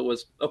 2 goal, it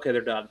was okay,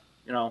 they're done.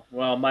 No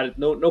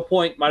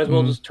point. Might as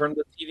well just turn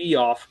the TV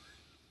off.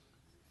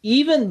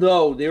 Even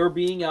though they were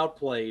being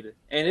outplayed,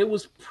 and it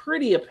was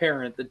pretty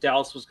apparent that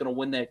Dallas was going to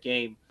win that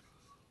game,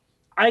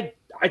 I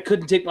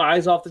couldn't take my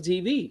eyes off the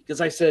TV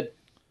because I said,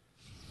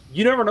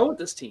 you never know with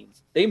this team.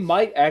 They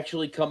might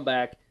actually come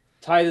back,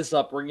 tie this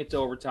up, bring it to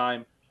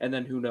overtime, and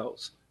then who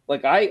knows?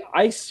 Like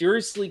I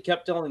seriously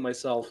kept telling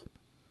myself,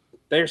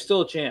 there's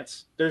still a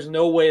chance. There's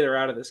no way they're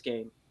out of this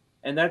game,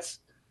 and that's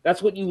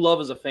what you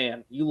love as a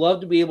fan. You love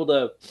to be able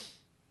to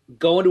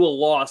go into a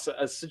loss,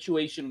 a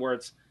situation where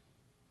it's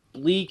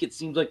bleak, it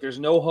seems like there's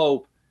no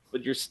hope,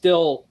 but you're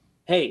still,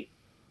 hey,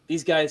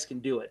 these guys can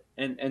do it.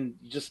 And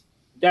just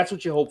that's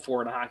what you hope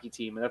for in a hockey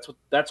team. And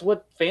that's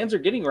what fans are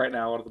getting right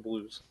now out of the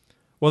Blues.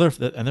 Well,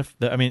 they're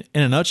I mean,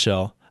 in a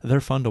nutshell,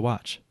 they're fun to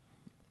watch.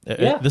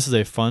 Yeah. This is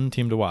a fun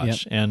team to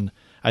watch. Yep. And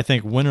I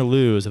think win or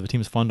lose, if a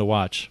team's fun to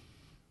watch,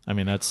 I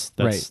mean, that's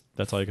Right.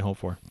 all you can hope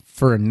for.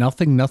 For a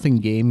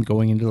 0-0 game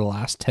going into the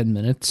last 10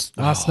 minutes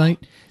last night,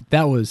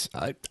 that was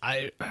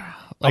I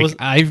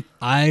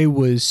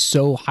was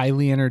so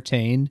highly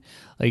entertained.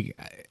 Like,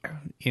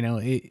 you know,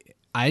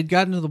 I had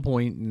gotten to the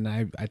point, and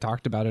I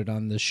talked about it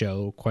on the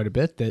show quite a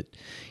bit, that,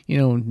 you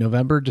know,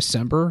 November,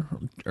 December,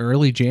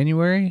 early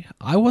January,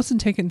 I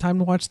wasn't taking time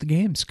to watch the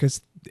games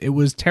because it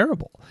was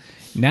terrible.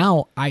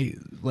 Now,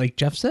 like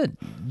Jeff said,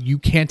 you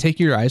can't take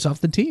your eyes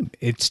off the team.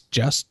 It's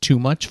just too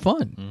much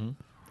fun.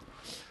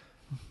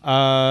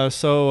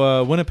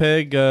 So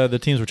Winnipeg, the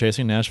teams were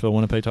chasing. Nashville,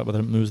 Winnipeg, talked about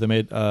the moves they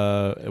made.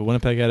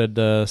 Winnipeg added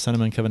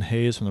centerman Kevin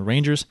Hayes from the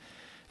Rangers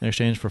in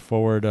exchange for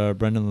forward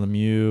Brendan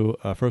Lemieux,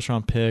 a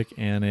first-round pick,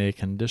 and a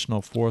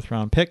conditional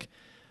fourth-round pick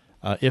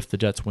if the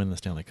Jets win the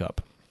Stanley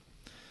Cup.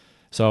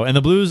 So, and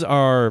the Blues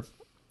are,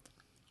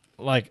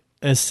 like,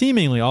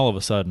 seemingly all of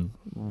a sudden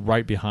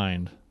right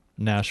behind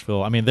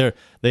Nashville. I mean, the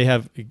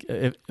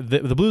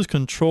Blues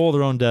control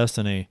their own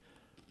destiny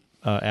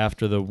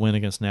after the win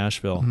against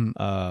Nashville.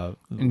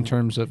 In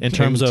terms of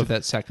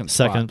that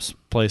second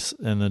place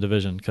in the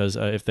division, because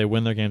if they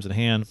win their games at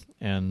hand,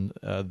 and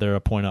they're a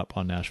point up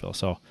on Nashville.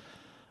 So,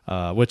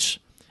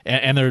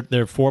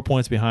 they're 4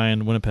 points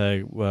behind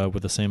Winnipeg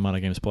with the same amount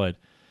of games played.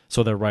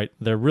 So they're right.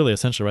 They're really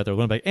essentially right there with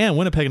Winnipeg, and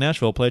Winnipeg and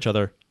Nashville play each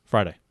other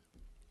Friday.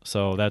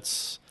 So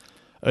that's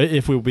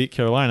if we beat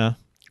Carolina,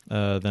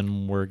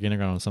 then we're gaining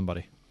ground on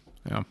somebody.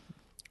 Yeah,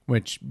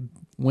 which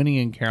winning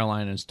in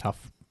Carolina is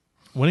tough.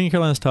 Winning in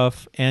Carolina is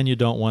tough, and you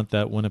don't want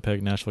that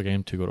Winnipeg-Nashville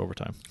game to go to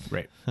overtime.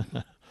 Right.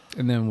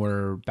 And then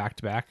we're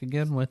back-to-back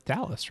again with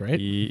Dallas, right?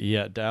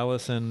 Yeah,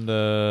 Dallas and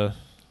I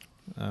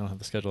don't have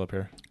the schedule up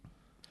here.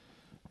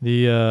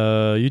 The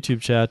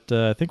YouTube chat,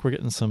 I think we're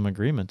getting some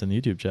agreement in the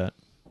YouTube chat.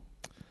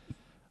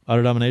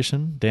 Utter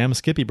domination. Damn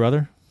Skippy,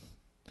 brother.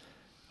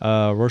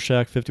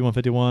 Rorschach,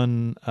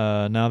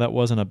 51-51. Now that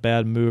wasn't a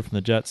bad move from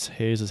the Jets.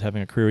 Hayes is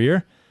having a career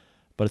year,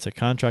 but it's a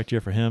contract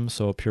year for him,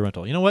 so pure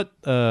rental. You know what?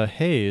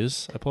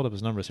 Hayes, I pulled up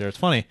his numbers here. It's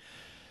funny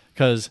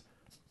because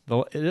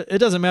it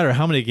doesn't matter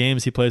how many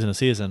games he plays in a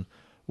season,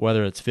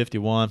 whether it's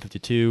 51,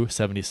 52,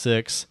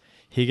 76,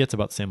 he gets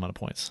about the same amount of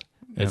points.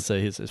 Yep.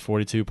 It's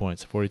 42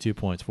 points, 42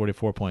 points,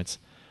 44 points.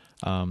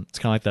 It's kind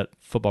of like that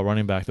football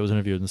running back that was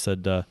interviewed and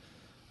said,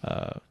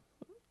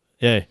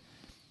 hey,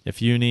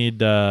 if you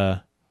need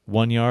 1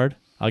 yard,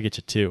 I'll get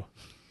you 2.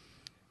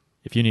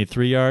 If you need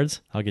 3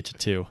 yards, I'll get you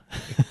 2.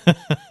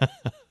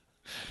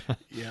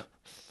 Yep.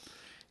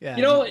 Yeah.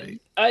 You know,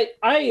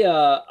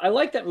 I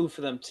like that move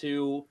for them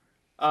too.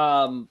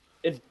 And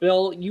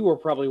Bill, you were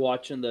probably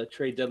watching the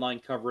trade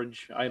deadline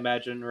coverage, I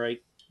imagine,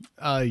 right?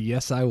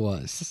 Yes, I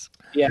was.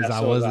 Yeah, because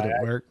I wasn't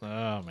at work.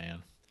 Oh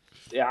man.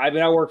 Yeah, I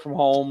mean, I work from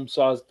home,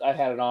 so I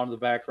had it on in the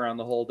background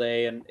the whole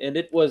day, and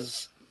it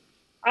was,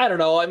 I don't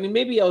know. I mean,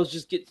 maybe I was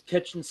just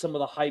catching some of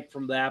the hype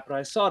from that, but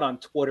I saw it on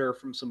Twitter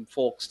from some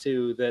folks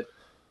too that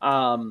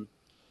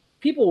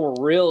people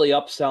were really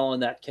upselling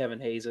that Kevin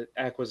Hayes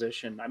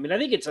acquisition. I mean, I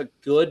think it's a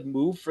good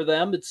move for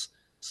them. It's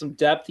some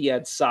depth. He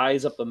had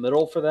size up the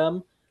middle for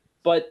them.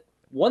 But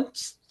one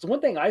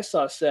thing I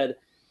saw said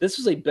this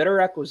was a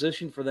better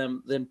acquisition for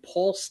them than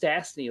Paul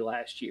Stastny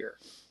last year.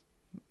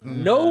 I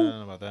don't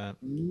know about that.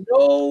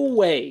 No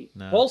way.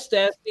 No. Paul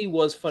Stastny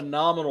was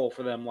phenomenal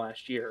for them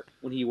last year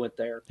when he went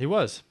there. He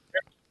was.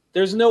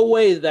 There's no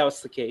way that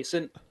was the case.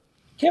 And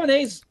Kevin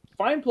Hayes,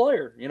 fine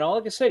player. You know,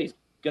 like I said, he's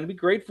going to be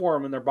great for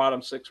them in their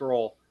bottom 6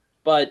 role.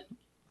 But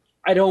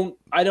I don't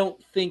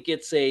think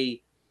it's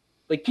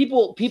like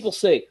people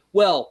say,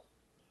 well,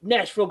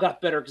 Nashville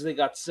got better because they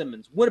got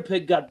Simmons.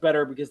 Winnipeg got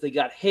better because they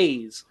got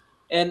Hayes.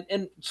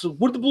 And so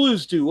what did the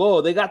Blues do?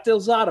 Oh, they got Del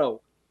Zotto.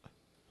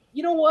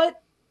 You know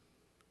what?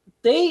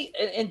 They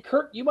and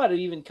Kurt, you might have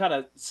even kind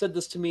of said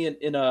this to me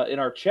in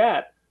our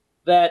chat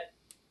that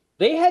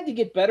they had to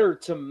get better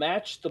to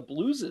match the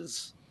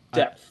Blues'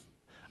 depth.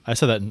 I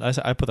said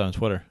that. I put that on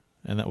Twitter,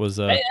 and that was.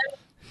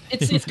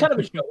 It's kind of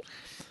a joke.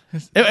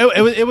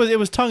 It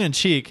was tongue in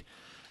cheek,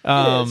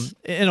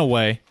 in a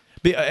way,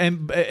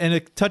 and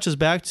it touches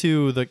back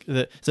to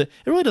so it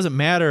really doesn't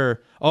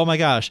matter. Oh my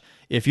gosh,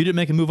 if you didn't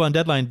make a move on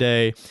deadline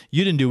day,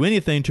 you didn't do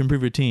anything to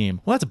improve your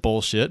team. Well, that's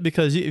bullshit,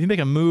 because if you make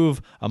a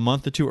move a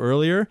month or two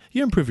earlier,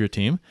 you improve your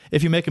team.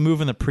 If you make a move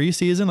in the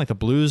preseason, like the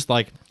Blues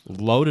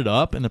loaded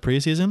up in the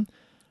preseason,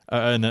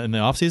 in the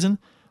offseason,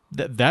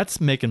 that's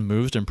making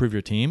moves to improve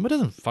your team. It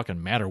doesn't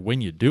fucking matter when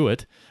you do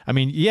it. I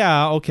mean,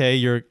 yeah, okay,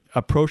 you're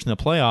approaching the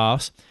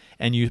playoffs,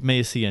 and you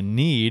may see a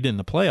need in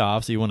the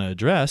playoffs that you want to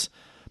address,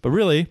 but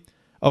really,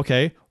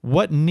 okay,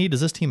 what need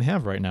does this team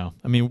have right now?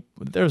 I mean,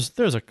 there's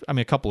a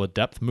couple of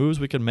depth moves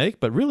we could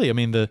make, but really, I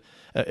mean,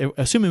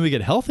 assuming we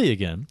get healthy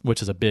again,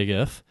 which is a big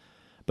if,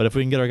 but if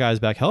we can get our guys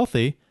back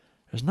healthy,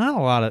 there's not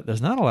a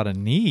lot of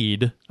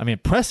need. I mean,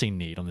 pressing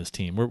need on this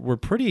team. We're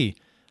pretty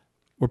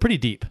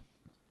deep,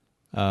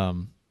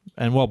 and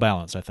well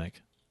balanced, I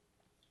think.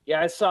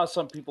 Yeah, I saw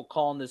some people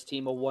calling this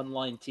team a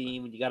one-line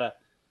team, and you got to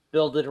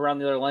build it around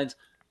the other lines.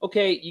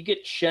 Okay, you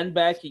get Shen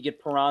back, you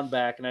get Perron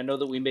back, and I know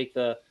that we make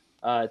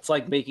it's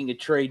like making a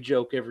trade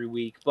joke every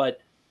week, but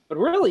But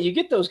really, you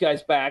get those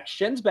guys back.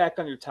 Shen's back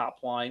on your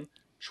top line.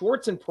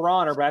 Schwartz and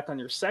Perron are back on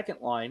your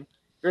second line.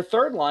 Your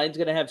third line is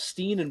going to have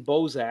Steen and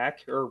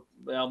Bozak, or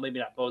well, maybe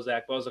not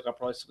Bozak. Bozak will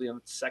probably still be on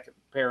the second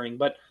pairing,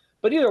 but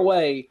either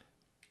way,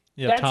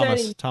 Yeah,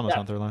 Thomas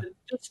on third line.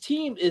 This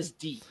team is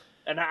deep,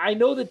 and I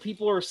know that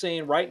people are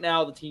saying right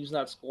now the team's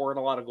not scoring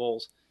a lot of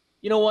goals.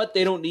 You know what?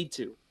 They don't need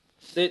to.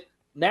 That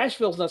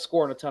Nashville's not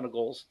scoring a ton of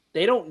goals.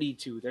 They don't need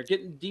to. They're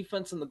getting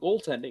defense in the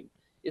goaltending.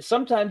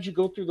 Sometimes you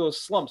go through those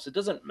slumps. It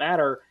doesn't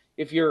matter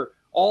if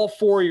all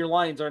four of your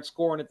lines aren't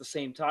scoring at the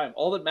same time.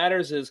 All that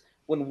matters is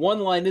when one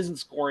line isn't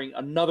scoring,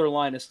 another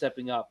line is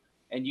stepping up.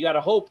 And you got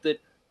to hope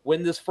that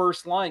when this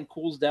first line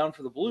cools down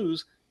for the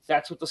Blues,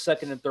 that's what the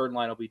second and third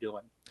line will be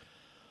doing.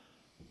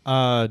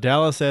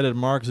 Dallas added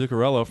Mark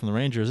Zuccarello from the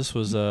Rangers. This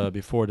was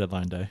before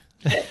deadline day.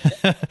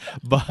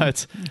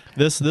 But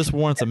this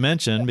warrants a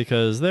mention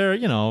because they're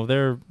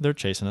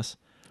chasing us.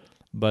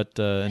 But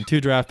and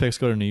 2 draft picks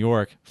go to New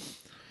York.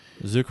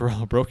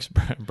 Zuccarello broke his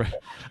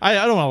I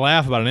don't want to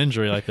laugh about an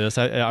injury like this.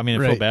 I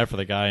mean, I feel bad for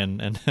the guy,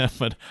 and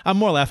but I'm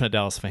more laughing at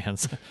Dallas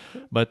fans.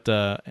 But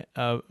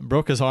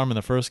broke his arm in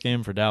the first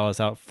game for Dallas,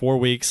 out 4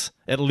 weeks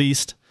at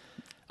least.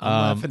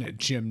 I'm laughing at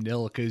Jim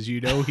Nill because he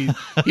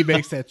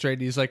makes that trade.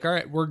 And he's like, all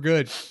right, we're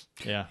good.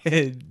 Yeah.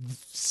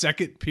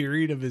 Second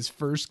period of his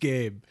first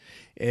game,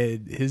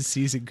 and his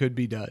season could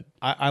be done.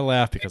 I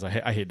laugh because I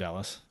hate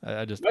Dallas.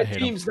 I hate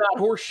team's not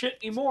horse shit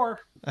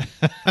anymore.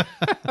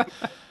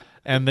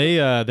 And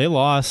they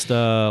lost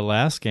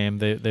last game.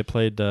 They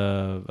played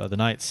the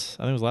Knights.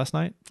 I think it was last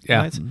night.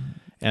 Yeah. Knights.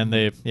 And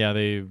they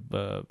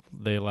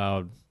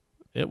allowed,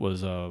 it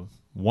was a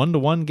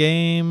 1-1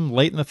 game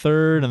late in the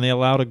third, and they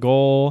allowed a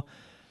goal,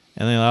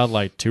 and they allowed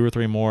like 2 or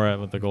 3 more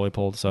with the goalie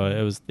pulled. So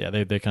it was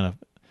they kind of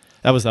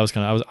I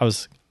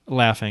was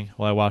laughing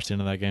while I watched the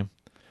end of that game.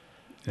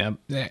 Yeah,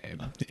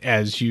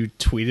 as you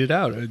tweeted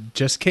out, it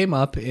just came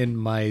up in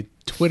my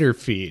Twitter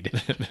feed.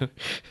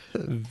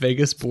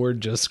 Vegas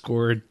board just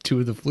scored 2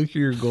 of the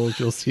flukier goals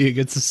you'll see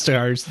against the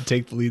Stars to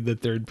take the lead in the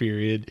third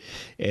period,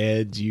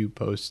 and you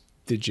post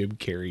the Jim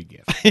Carrey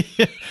gif.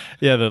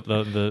 Yeah,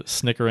 the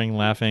snickering,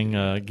 laughing,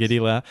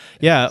 giddy laugh.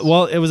 Yeah,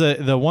 well, it was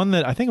the one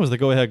that I think it was the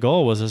go-ahead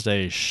goal was just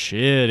a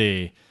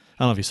shitty. I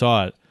don't know if you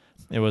saw it.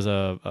 It was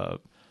a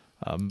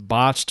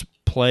botched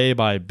play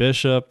by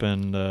Bishop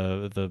and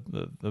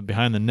the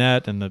behind the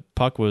net, and the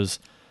puck was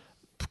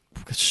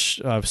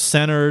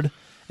centered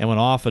and went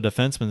off a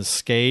defenseman's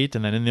skate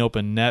and then in the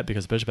open net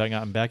because Bishop hadn't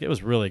gotten back. It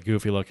was really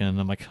goofy looking, and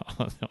I'm like,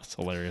 oh, that was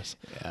hilarious.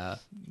 Yeah,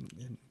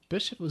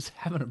 Bishop was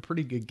having a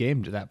pretty good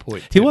game to that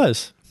point, He too.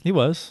 was,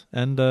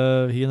 and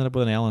he ended up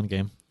with an Allen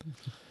game.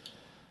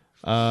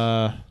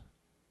 The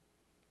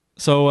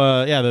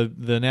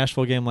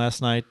Nashville game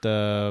last night,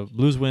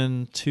 Blues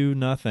win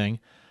 2-0.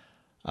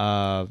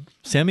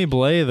 Sammy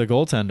Blais, the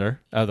goaltender,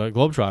 the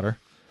Globetrotter,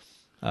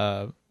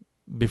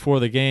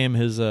 before the game,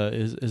 his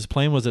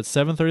plane was at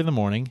 7:30 in the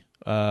morning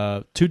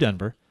to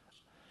Denver,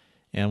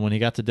 and when he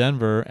got to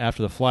Denver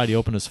after the flight, he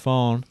opened his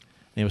phone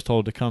and he was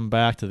told to come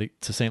back to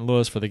St.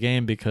 Louis for the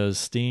game because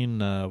Steen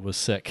was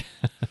sick.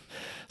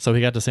 So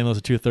he got to St. Louis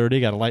at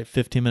 2:30, got a light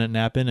 15-minute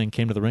nap in, and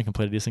came to the rink and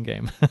played a decent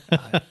game.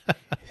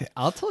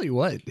 I'll tell you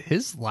what,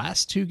 his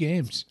last 2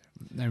 games.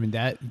 I mean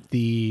that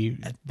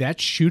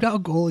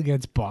shootout goal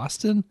against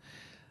Boston.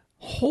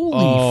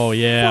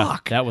 Holy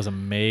fuck. That was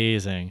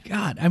amazing.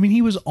 God, I mean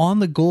he was on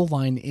the goal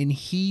line and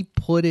he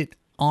put it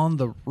on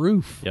the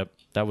roof. Yep,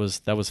 that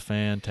was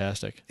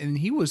fantastic. And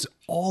he was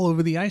all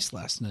over the ice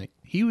last night.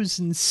 He was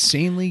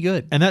insanely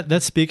good. And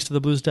that speaks to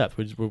the Blues' depth,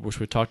 which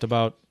we talked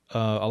about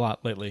a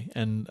lot lately.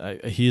 And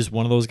he's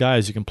one of those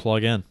guys you can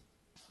plug in,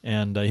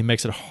 and he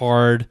makes it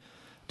hard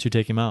to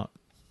take him out.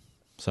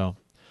 So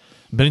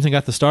Winnington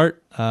got the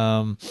start.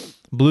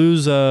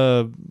 Blues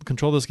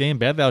controlled this game.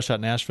 Badly outshot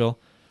Nashville,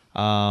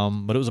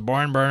 but it was a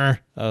barn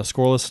burner.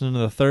 Scoreless into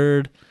the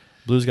third.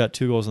 Blues got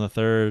 2 goals in the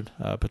third.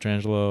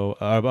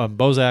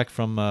 Bozak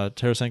from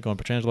Tarasenko and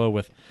Pietrangelo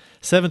with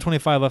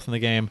 7:25 left in the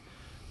game,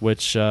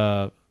 which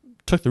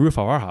took the roof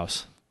off our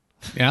house.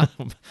 Yeah,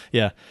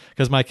 yeah.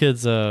 Because my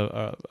kids,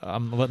 I'm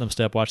letting them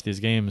stay up watch these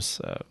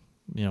games.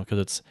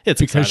 Because it's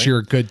because exciting. You're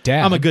a good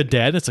dad. I'm a good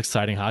dad. It's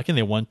exciting hockey, and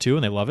they won 2,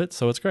 and they love it,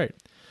 so it's great.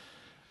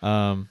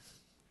 And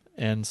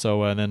then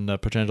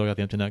Pietrangelo got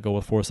the empty net goal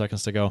with 4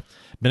 seconds to go.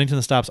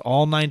 Winnington stops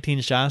all 19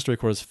 shots to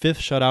record his 5th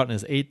shutout in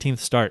his 18th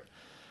start,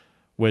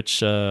 which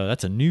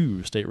that's a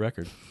new state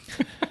record.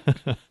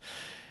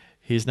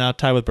 He's now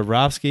tied with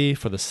Bobrovsky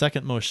for the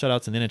 2nd most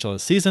shutouts in the NHL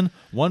this season,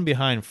 1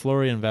 behind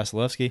Fleury and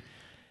Vasilevsky.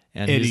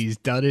 And he's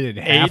done it in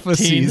half a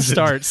season.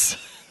 Starts.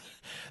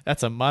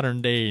 That's a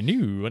modern-day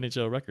new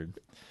NHL record,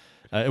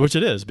 which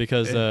it is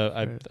because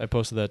I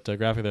posted that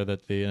graphic there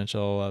that the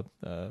NHL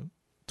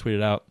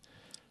tweeted out.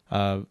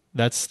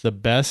 That's the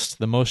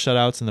most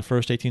shutouts in the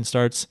first 18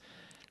 starts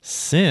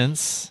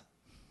since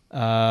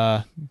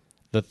the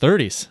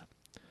 30s,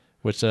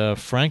 which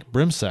Frank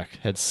Brimsek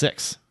had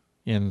 6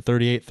 in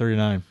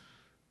 38-39.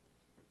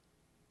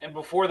 And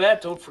before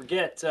that, don't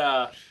forget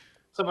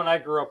someone I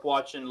grew up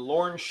watching,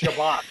 Lauren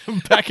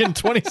Shabbat. Back in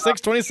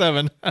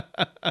 26-27.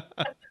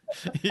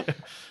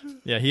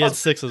 Yeah, he had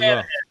 6 as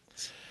well.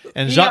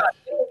 And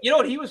you know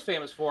what he was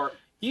famous for?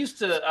 He used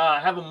to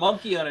have a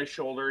monkey on his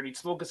shoulder, and he'd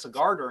smoke a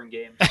cigar during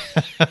games.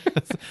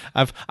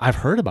 I've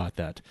heard about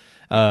that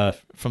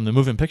from the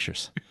moving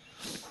pictures.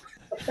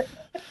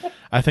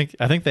 I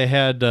think they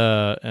had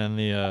in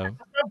the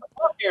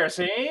Here,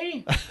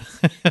 see?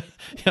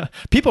 yeah,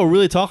 people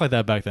really talk like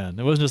that back then.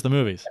 It wasn't just the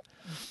movies.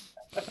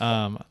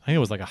 I think it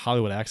was like a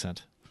Hollywood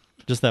accent,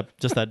 just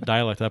that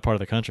dialect, that part of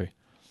the country.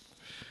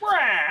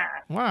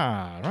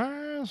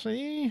 Wow,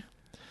 see.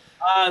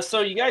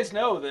 So you guys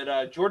know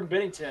that Jordan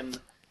Binnington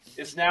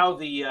is now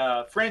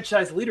the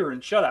franchise leader in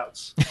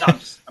shutouts.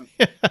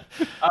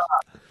 No,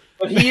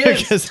 but he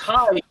is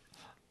tied.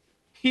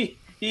 He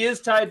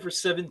is tied for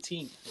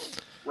 17th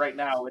right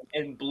now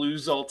in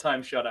Blues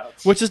all-time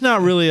shutouts. Which is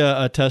not really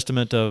a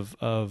testament of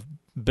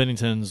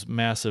Binnington's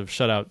massive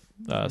shutout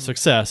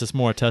success. It's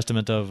more a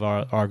testament of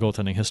our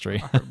goaltending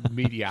history. Our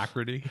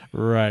mediocrity.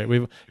 Right.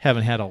 We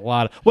haven't had a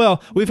lot of...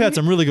 Well, we've had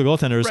some really good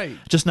goaltenders, right.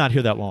 Just not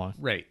here that long.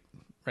 Right.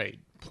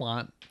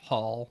 Plant,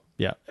 Hall.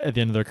 Yeah, at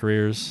the end of their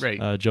careers.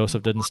 Right.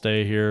 Joseph didn't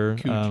stay here.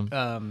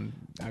 Grant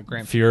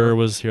Fuhrer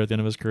was here at the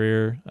end of his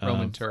career.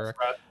 Roman Turek.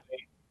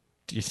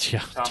 Yeah,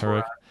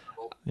 Turek.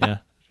 Yeah.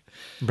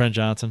 Brent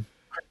Johnson.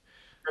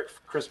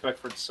 Chris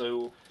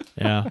Beckford-Sue.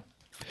 Yeah.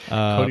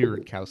 Cody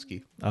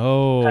Rutkowski.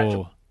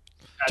 Oh.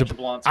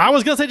 Jablonski. I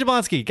was going to say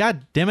Jablonski.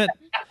 God damn it.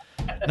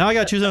 Now I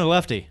got to choose another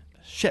lefty.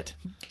 Shit.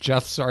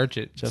 Jeff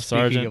Sargent.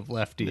 Speaking of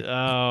lefty.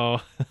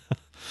 Oh.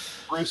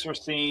 Bruce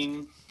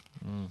Racine.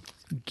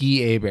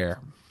 Guy Hebert.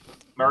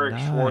 Marek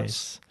Nice.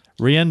 Schwartz.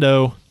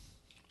 Riendo.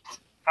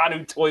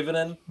 Hannu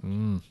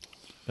Toivonen.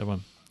 That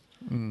one.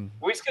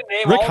 We just can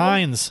name Rick all of them.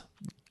 Hines.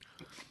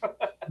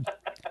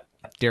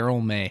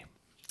 Daryl May.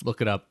 Look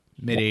it up.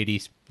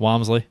 Mid-'80s.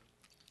 Walmsley.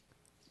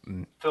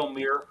 Phil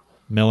Muir.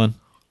 Millen.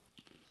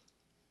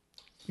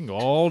 You can go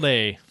all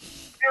day.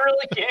 You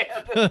really can.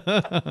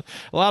 A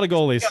lot of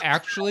goalies.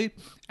 Actually,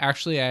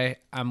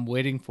 I'm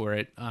waiting for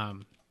it.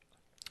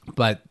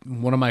 But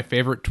one of my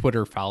favorite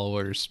Twitter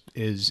followers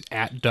is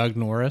at Doug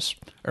Norris,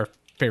 or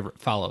favorite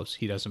follows.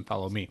 He doesn't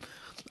follow me.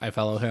 I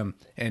follow him.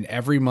 And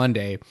every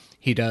Monday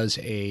he does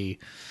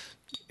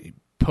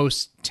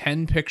posts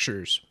 10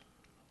 pictures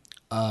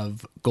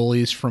of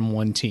goalies from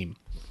one team.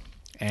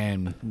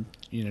 And,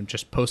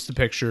 just post the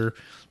picture,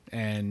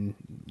 and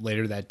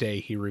later that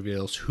day he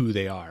reveals who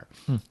they are.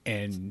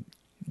 And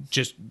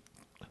just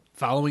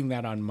following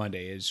that on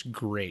Monday is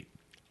great.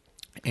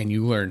 And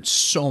you learn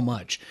so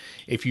much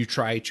if you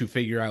try to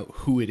figure out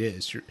who it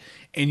is.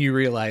 And you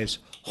realize,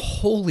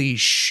 holy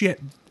shit,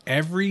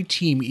 every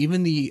team,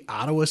 even the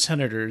Ottawa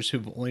Senators,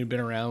 who've only been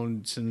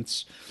around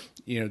since,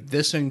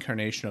 this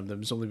incarnation of them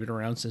has only been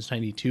around since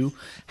 92,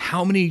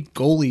 how many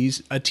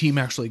goalies a team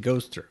actually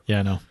goes through. Yeah,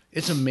 I know.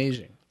 It's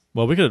amazing.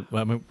 Well,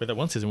 that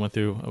one season went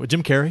through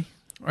Jim Carrey.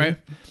 Right.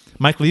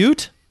 Mike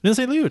Liut. Didn't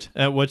say Liut.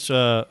 Which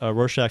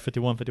Rorschach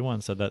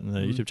 5151 said that in the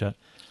YouTube chat.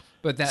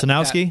 But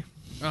Sanowski.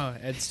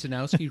 Ed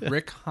Stanowski,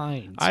 Rick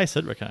Hines. I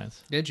said Rick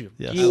Hines. Did you?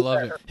 Yes. I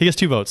love it. He gets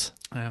 2 votes.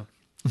 Wow.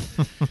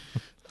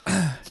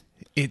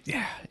 It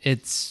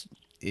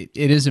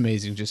is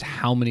amazing just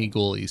how many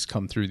goalies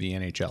come through the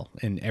NHL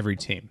in every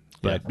team.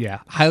 But yeah,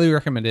 highly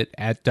recommend it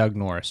at Doug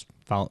Norris.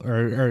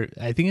 Or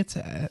I think it's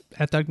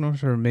at Doug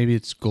Norris, or maybe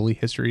it's Goalie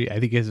History. I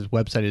think his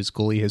website is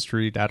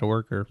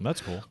goaliehistory.org or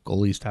That's cool.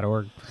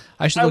 goalies.org.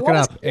 I should look it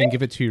up and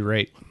give it to you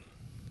right.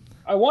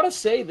 I want to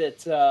say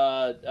that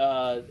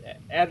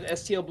at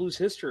STL Blues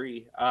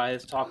History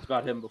has talked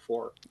about him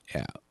before.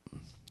 Yeah.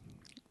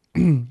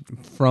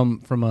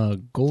 From a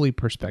goalie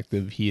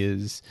perspective, he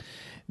is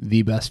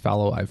the best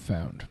fellow I've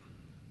found.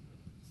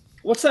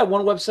 What's that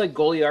one website,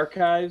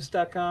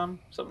 goaliearchives.com?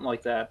 Something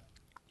like that.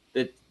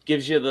 That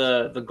gives you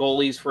the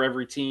goalies for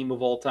every team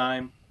of all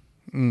time.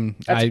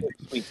 That's a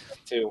pretty sweet thing,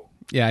 too.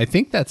 Yeah, I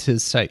think that's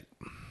his site.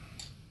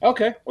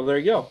 Okay, well, there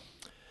you go.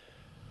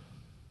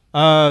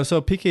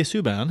 So PK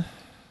Subban,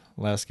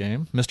 last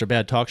game, Mr.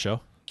 Bad Talk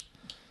Show.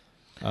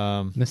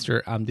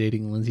 Mr. I'm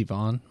Dating Lindsey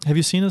Vaughn. Have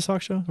you seen his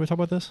talk show? Have we talked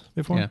about this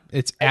before? Yeah,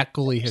 it's at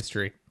Goalie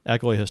History.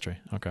 At Goalie History.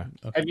 Okay.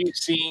 Have you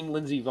seen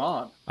Lindsey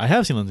Vaughn? I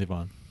have seen Lindsey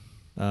Vaughn.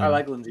 I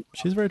like Lindsey Vaughn.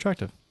 She's very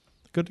attractive.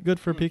 Good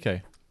for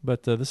PK.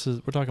 But we're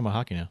talking about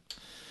hockey now.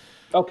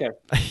 Okay.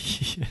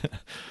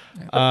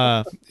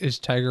 Is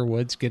Tiger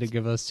Woods going to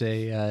give us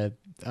a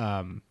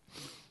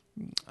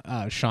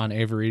Sean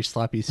Avery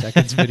sloppy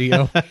seconds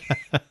video?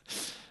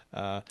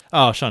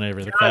 Sean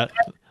Avery,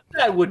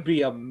 That would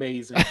be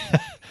amazing.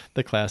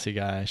 the classy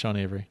guy, Sean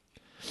Avery.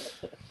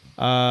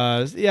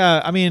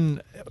 Yeah, I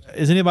mean,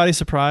 is anybody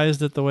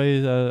surprised at the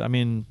way?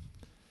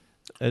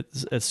 At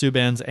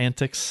Subban's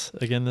antics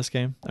again this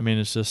game? I mean,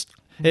 it's just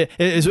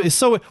it's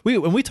so.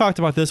 When we talked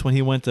about this when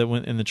he went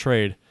in the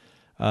trade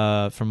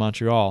from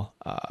Montreal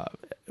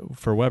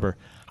for Weber,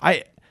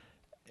 I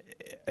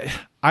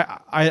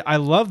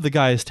love the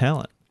guy's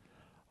talent,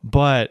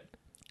 but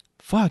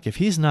fuck if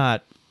he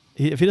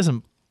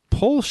doesn't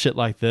pull shit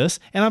like this,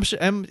 and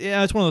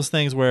it's one of those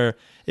things where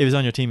if he's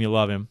on your team, you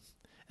love him,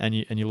 and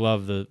you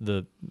love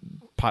the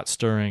pot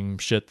stirring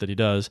shit that he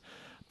does.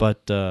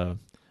 But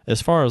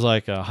as far as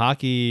like a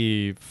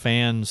hockey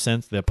fan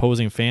sense, the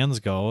opposing fans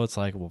go, it's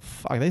like, well,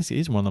 fuck,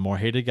 he's one of the more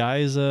hated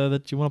guys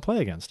that you want to play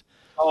against.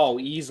 Oh,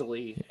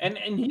 easily. And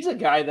he's a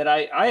guy that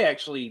I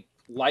actually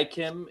like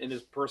him in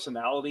his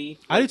personality.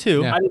 I do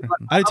too. Yeah.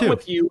 I do too. I'm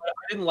with you. I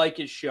didn't like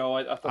his show.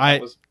 I thought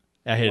that was.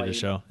 I hated lame. his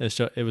show.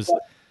 It was.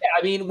 But, yeah,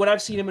 I mean, when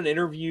I've seen him in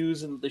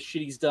interviews and the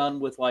shit he's done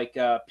with like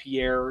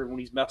Pierre when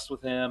he's messed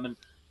with him, and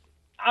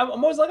I'm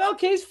always like,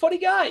 okay, he's a funny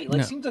guy.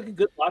 Like, seems like a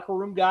good locker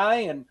room guy.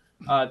 And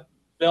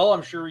Bill,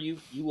 I'm sure you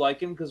like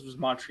him because of his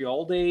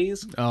Montreal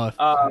days.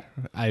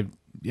 I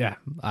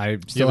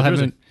still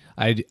haven't.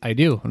 I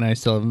do, and I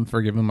still haven't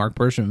forgiven Mark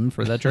Bergman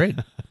for that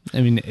trade.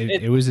 I mean,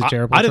 it was a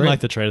terrible. I didn't trade. like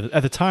the trade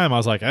at the time. I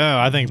was like,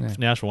 I think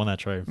Nashville won that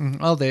trade.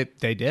 Well, they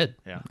did.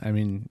 Yeah. I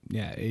mean,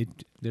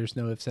 there's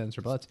no ifs, ands,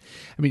 or buts.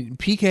 I mean,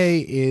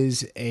 PK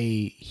is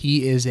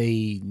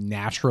a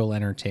natural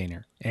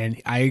entertainer, and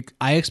I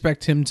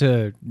expect him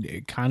to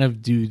kind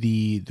of do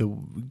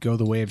go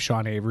the way of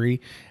Sean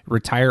Avery,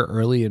 retire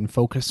early and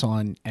focus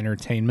on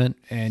entertainment,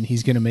 and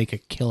he's going to make a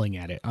killing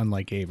at it.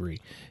 Unlike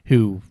Avery,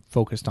 who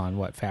focused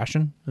on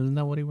fashion. Isn't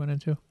that what he went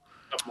into?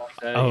 Like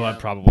that, Oh,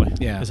 probably.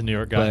 Yeah, as a New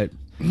York guy.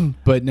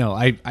 But no,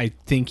 I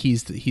think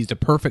he's the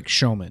perfect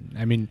showman.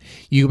 I mean,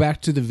 you go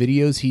back to the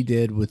videos he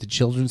did with the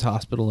Children's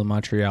Hospital in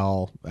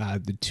Montreal,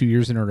 the 2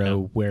 years in a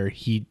row, where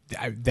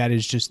that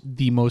is just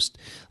the most,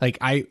 like,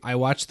 I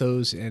watch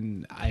those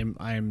and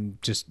I'm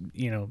just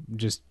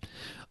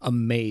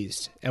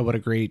amazed at what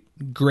a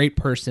great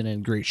person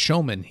and great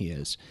showman he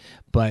is.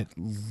 But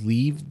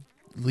leave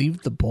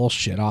the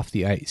bullshit off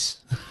the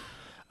ice.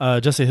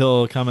 Jesse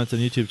Hill comments in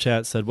YouTube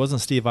chat, said,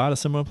 "Wasn't Steve Ott a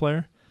similar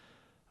player?"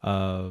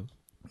 I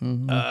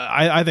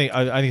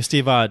think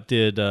Steve Ott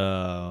did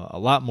a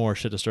lot more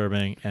shit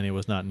disturbing, and he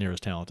was not near as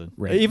talented.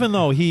 Right. Even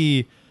though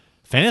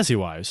fantasy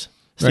wise,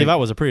 Steve Ott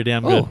was a pretty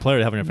damn good player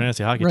to have on your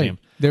fantasy hockey team,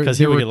 because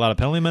he would get a lot of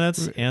penalty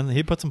minutes, and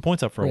he put some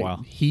points up for a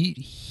while.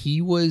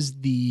 He was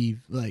he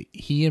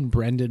and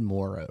Brendan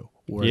Morrow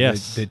were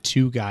the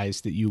two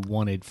guys that you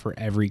wanted for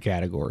every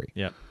category.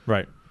 Yeah,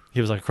 right.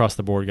 He was like across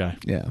the board guy.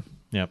 Yeah.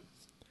 Yep.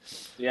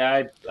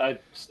 Yeah,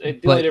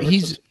 But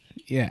he's.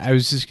 Yeah, I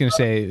was just gonna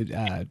say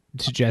to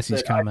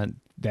Jesse's comment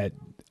that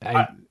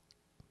I.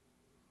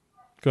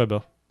 Go ahead,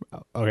 Bill.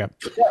 Okay.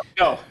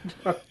 Go.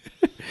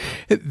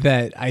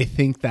 That I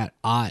think that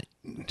Ott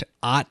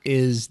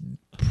is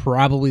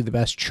probably the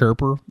best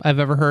chirper I've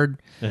ever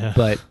heard,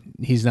 but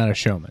he's not a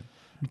showman.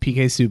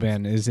 PK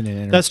Subban isn't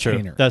an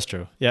entertainer. That's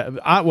true. Yeah,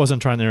 Ott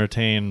wasn't trying to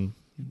entertain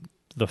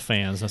the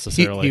fans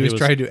necessarily. He was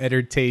trying to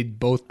entertain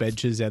both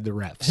benches and the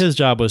refs. His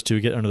job was to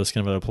get under the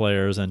skin of other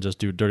players and just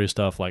do dirty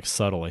stuff like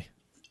subtly,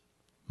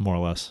 more or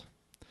less.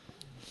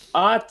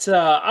 Ott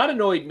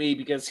annoyed me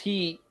because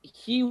he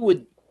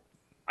would.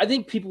 I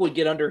think people would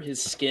get under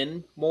his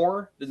skin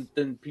more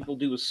than people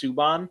do with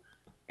Subban,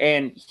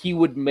 and he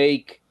would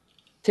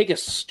take a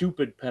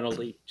stupid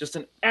penalty, just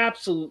an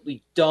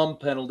absolutely dumb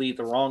penalty at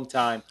the wrong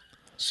time.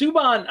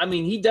 Subban, I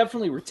mean, he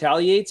definitely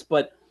retaliates,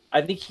 but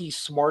I think he's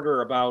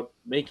smarter about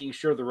making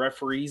sure the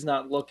referee's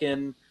not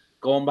looking,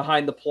 going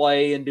behind the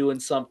play and doing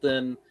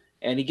something,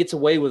 and he gets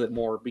away with it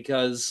more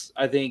because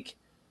I think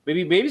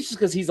maybe it's just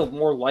because he's a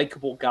more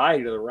likable guy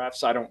to the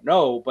refs. I don't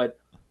know, but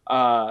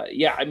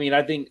I mean,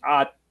 I think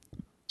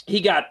he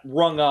got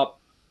rung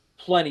up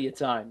plenty of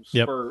times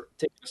for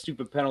taking a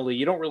stupid penalty.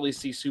 You don't really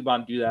see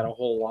Subban do that a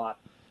whole lot.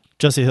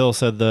 Jesse Hill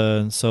said,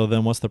 so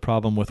then what's the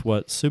problem with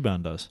what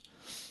Subban does?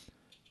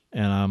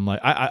 And I'm like,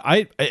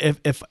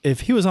 if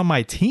he was on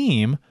my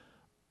team,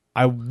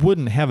 I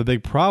wouldn't have a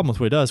big problem with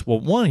what he does. Well,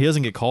 one, he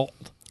doesn't get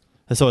called,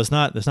 and so it's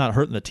not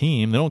hurting the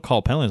team. They don't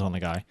call penalties on the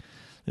guy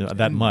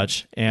that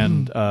much,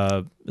 and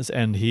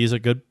he's a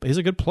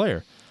good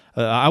player.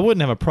 I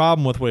wouldn't have a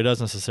problem with what he does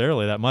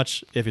necessarily that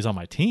much if he's on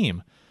my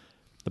team.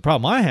 The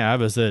problem I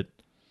have is that,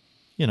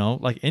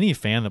 like any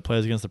fan that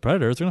plays against the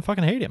Predators, they're gonna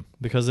fucking hate him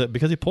because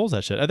he pulls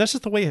that shit. That's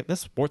just the way that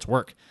sports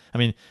work. I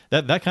mean,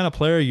 that kind of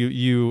player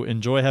you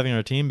enjoy having on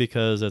your team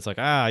because it's like,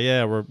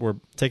 we're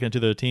taking it to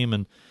their team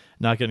and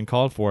not getting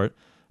called for it.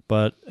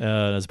 But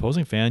as an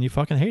opposing fan, you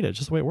fucking hate it. It's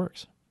just the way it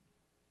works.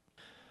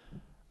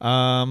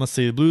 Let's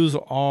see.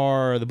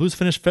 The Blues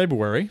finished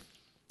February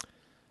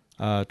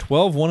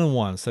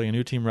 12-1-1, setting a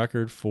new team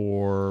record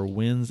for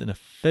wins in a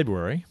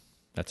February.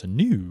 That's a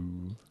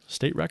new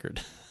state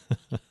record.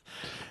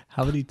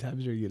 How many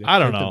times are you going I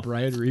don't to know. the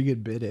Brian Regan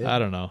bid in? I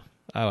don't know.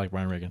 I like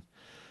Brian Regan.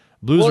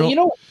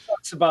 What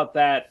sucks about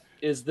that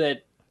is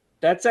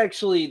that's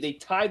actually, they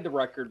tied the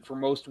record for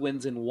most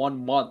wins in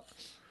 1 month.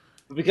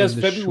 Because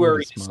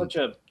February is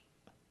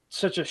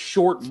such a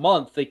short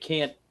month, they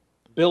can't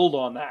build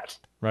on that.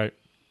 Right.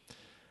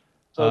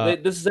 So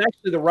this is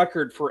actually the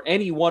record for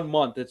any 1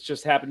 month. It's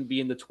just happened to be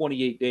in the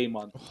 28-day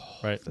month.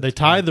 Right. They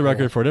tied the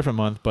record for a different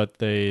month, but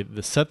they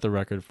set the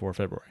record for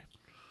February.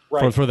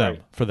 Right. For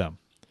them.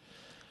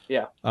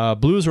 Yeah.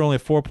 Blues are only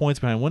 4 points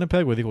behind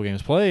Winnipeg with equal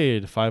games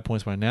played, 5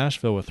 points behind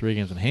Nashville with 3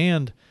 games in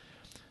hand.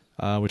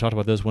 We talked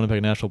about this. Winnipeg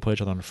and Nashville play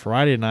each other on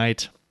Friday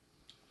night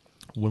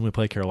when we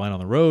play Carolina on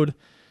the road.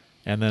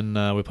 And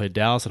then we play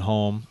Dallas at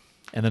home.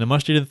 and then a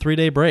much-needed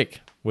 3-day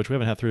break, which we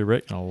haven't had 3-day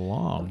break in a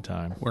long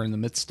time. We're in the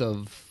midst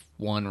of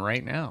one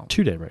right now.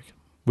 2-day break.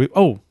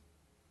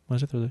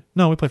 Wednesday, Thursday?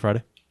 No, we play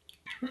Friday.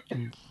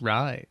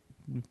 Right.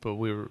 But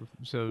we were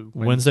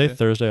Wednesday,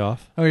 Thursday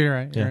off. Oh, you're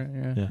right. Yeah.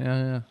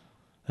 Yeah.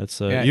 That's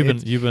Yeah,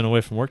 you've been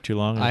away from work too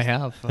long. I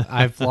have.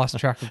 I've lost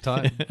track of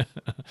time.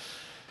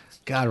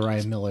 God,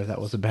 Ryan Miller, that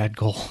was a bad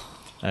goal.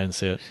 I didn't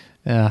see it.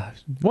 Yeah.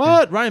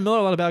 What? Ryan Miller,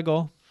 a lot of bad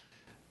goal.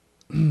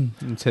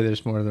 I'd say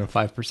there's more than a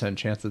 5%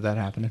 chance of that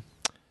happening.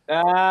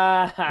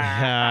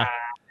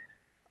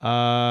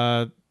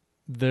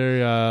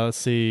 Let's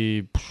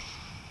see.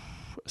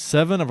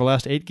 7 of our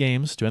last 8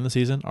 games to end the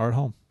season are at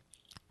home.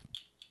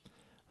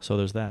 So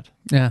there's that.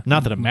 Yeah.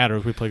 Not that it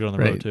matters. We play good on the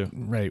road too.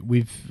 Right.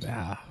 We've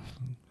a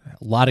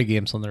lot of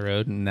games on the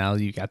road, and now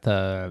you got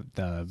the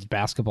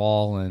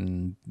basketball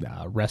and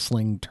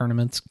wrestling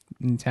tournaments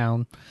in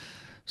town.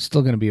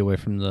 Still going to be away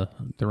from the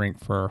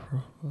rink for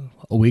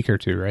a week or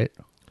two, right?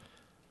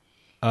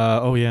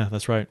 Oh yeah,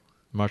 that's right.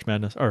 March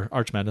Madness or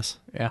Arch Madness.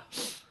 Yeah.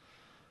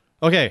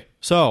 Okay,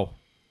 so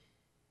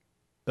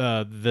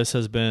this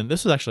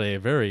was actually a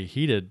very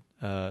heated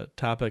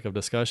topic of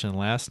discussion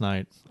last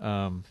night.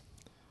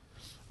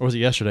 Or was it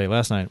yesterday?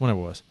 Last night, whenever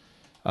it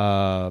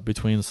was,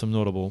 between some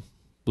notable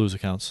Blues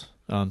accounts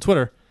on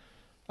Twitter.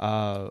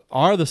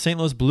 Are the St.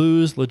 Louis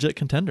Blues legit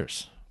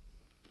contenders?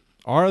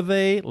 Are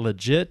they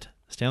legit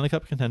Stanley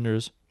Cup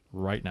contenders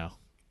right now?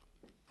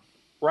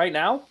 Right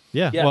now?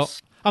 Yeah. Yes. Well,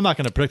 I'm not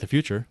going to predict the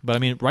future, but I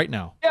mean right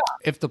now. Yeah.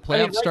 If the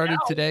playoffs right started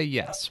now. today,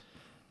 yes.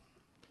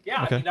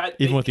 Yeah. Okay. I mean,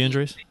 even with the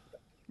injuries?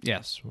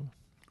 Yes.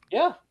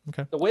 Yeah.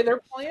 Okay. The way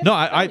they're playing? No,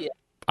 yeah.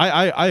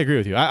 I agree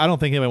with you. I don't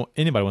think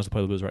anybody wants to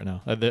play the Blues right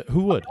now.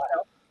 Who would?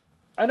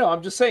 I know.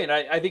 I'm just saying.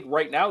 I think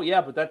right now,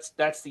 yeah, but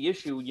that's the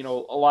issue. You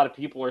know, a lot of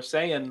people are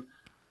saying,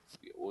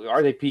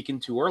 are they peaking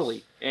too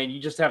early? And you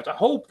just have to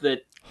hope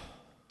that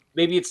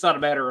maybe it's not a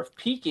matter of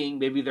peaking.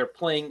 Maybe they're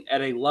playing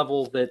at a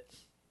level that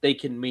they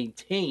can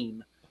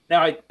maintain.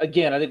 Now, I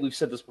think we've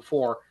said this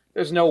before.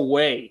 There's no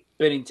way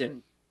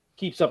Winnington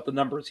keeps up the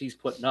numbers he's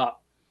putting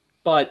up.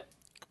 But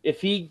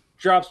if he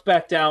drops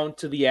back down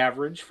to the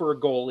average for a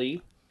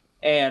goalie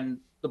and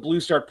the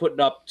Blues start putting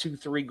up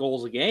 2-3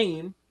 goals a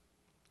game,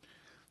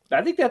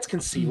 I think that's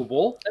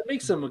conceivable. That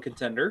makes him a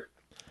contender.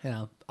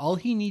 Yeah. All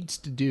he needs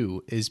to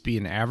do is be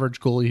an average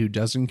goalie who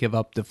doesn't give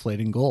up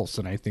deflating goals,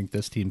 and I think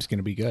this team's going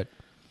to be good.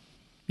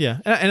 Yeah,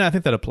 and I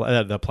think that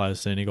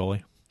applies to any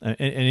goalie.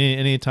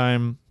 Any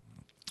time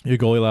your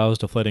goalie allows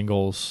deflating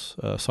goals,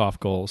 soft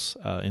goals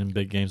in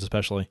big games,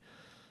 especially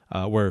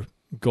where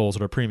goals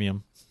are a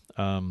premium,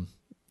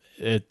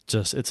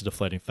 it's a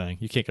deflating thing.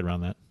 You can't get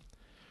around that.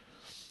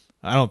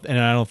 I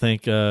don't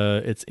think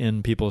it's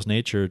in people's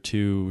nature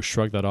to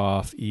shrug that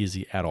off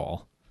easy at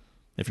all.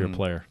 If you're a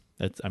player,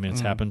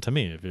 it's happened to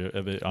me. If you're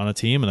on a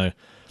team and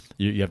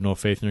you have no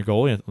faith in your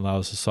goalie, it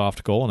allows a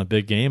soft goal in a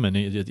big game, and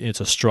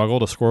it's a struggle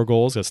to score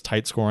goals. It's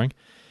tight scoring,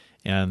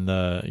 and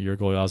your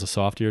goalie allows a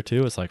soft year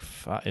too. It's like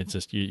it's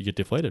just you get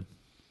deflated.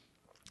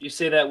 You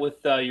say that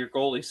with your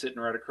goalie sitting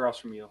right across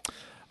from you.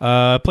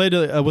 I played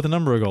with a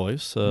number of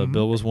goalies.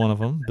 Bill was one of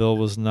them. Bill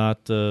was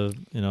not, I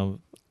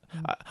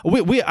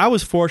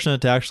was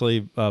fortunate to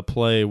actually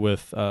play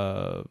with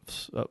good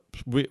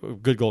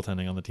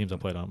goaltending on the teams I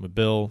played on. With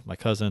Bill, my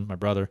cousin, my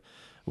brother,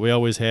 we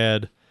always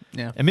had.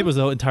 Yeah, and it was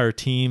the entire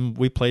team.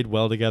 We played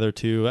well together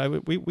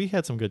too. We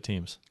had some good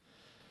teams,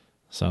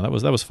 so that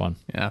was fun.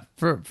 Yeah,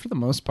 for the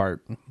most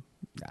part,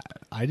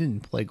 I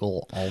didn't play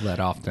goal all that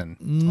often.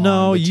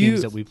 No, on the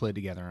teams that we played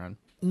together on.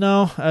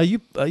 No,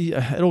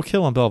 it'll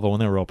kill on Belleville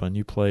when they were open.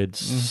 You played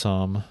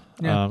some.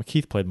 Yeah.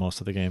 Keith played most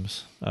of the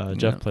games.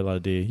 Jeff played a lot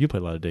of D. You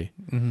played a lot of D.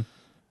 Mm-hmm.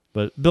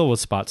 But Bill would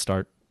spot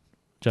start.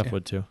 Jeff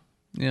would too.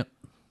 Yeah.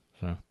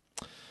 So,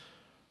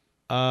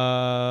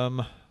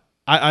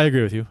 I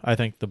agree with you. I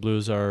think the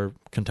Blues are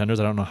contenders.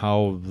 I don't know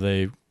how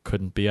they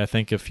couldn't be. I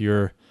think if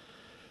you're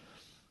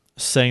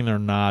saying they're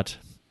not,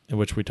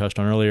 which we touched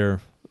on earlier,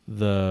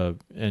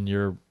 and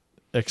you're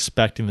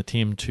expecting the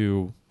team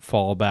to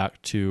fall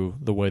back to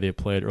the way they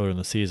played earlier in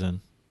the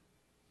season,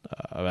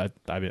 I'm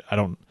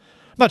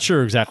not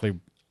sure exactly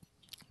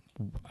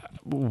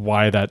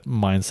why that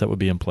mindset would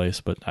be in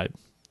place, but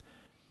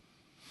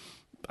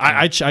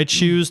I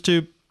choose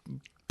to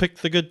pick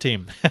the good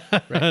team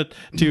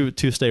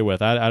to stay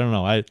with. I don't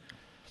know.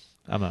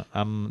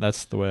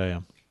 That's the way I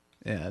am.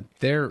 Yeah,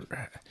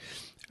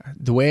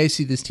 the way I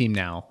see this team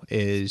now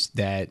is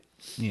that,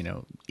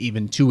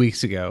 even 2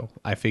 weeks ago,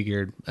 I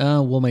figured,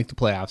 we'll make the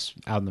playoffs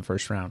out in the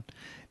first round.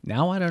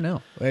 Now I don't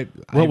know.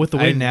 With the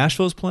way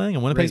Nashville's playing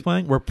and Winnipeg's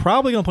playing, we're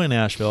probably going to play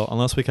Nashville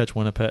unless we catch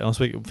Winnipeg, unless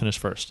we finish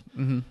first.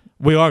 Mm-hmm.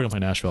 We are going to play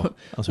Nashville.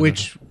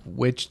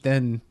 Which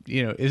then,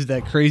 is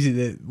that crazy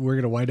that we're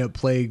going to wind up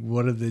playing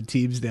one of the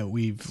teams that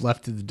we've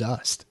left in the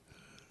dust?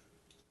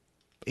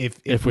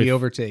 If we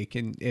overtake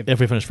and if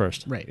we finish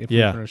first. Right, if we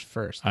finish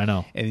first. I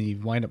know. And you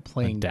wind up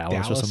playing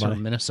Dallas or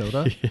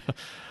Minnesota. Yeah.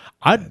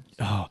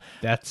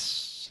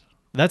 That's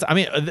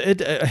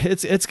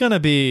it's going to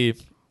be.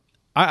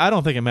 I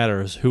don't think it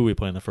matters who we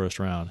play in the first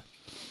round.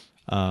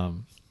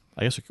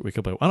 I guess we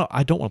could play.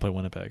 I don't want to play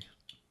Winnipeg.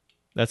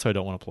 That's who I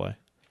don't want to play.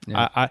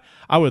 Yeah.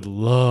 I would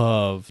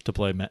love to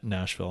play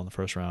Nashville in the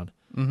first round.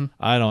 Mm-hmm.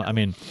 I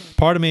mean,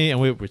 part of me, and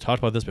we talked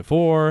about this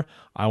before,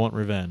 I want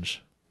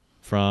revenge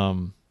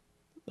from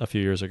a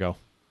few years ago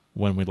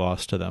when we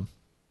lost to them.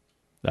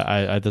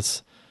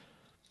 That's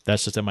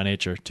just in my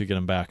nature to get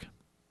them back.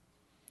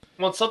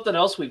 Well, something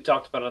else we've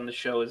talked about on the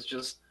show is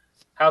just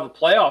how the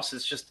playoffs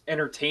is just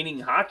entertaining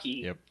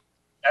hockey. Yep.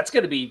 That's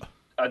going to be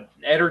an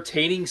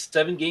entertaining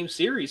 7-game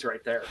series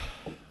right there.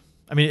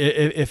 I mean,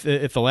 if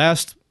the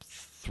last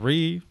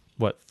three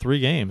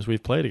games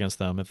we've played against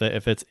them, if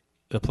it's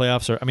the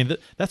playoffs are, I mean,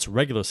 that's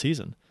regular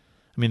season.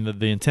 I mean,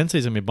 the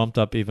intensity's gonna be bumped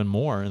up even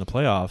more in the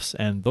playoffs,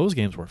 and those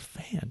games were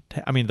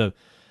fantastic. I mean,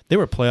 they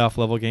were playoff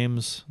level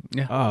games.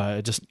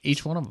 Yeah, just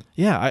each one of them.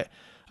 Yeah,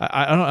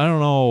 I don't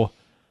know.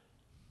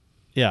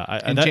 Yeah,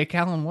 and Jake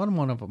Allen won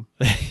one of them.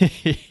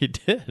 He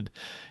did.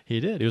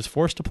 He was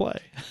forced to play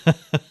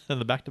in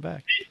the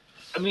back-to-back.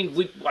 I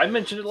mean, I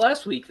mentioned it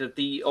last week that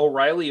the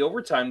O'Reilly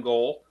overtime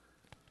goal,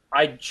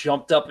 I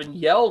jumped up and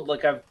yelled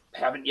like I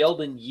haven't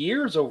yelled in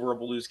years over a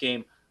Blues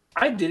game.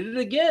 I did it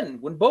again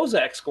when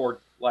Bozak scored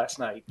last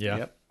night. Yeah.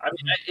 Yep. I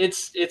mean,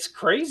 it's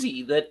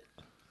crazy that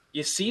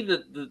you see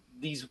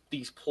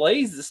these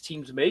plays this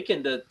team's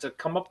making to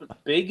come up with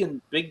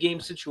big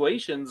game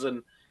situations,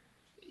 and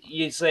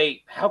you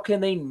say, how can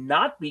they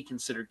not be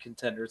considered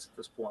contenders at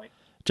this point?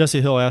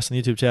 Jesse Hill asked in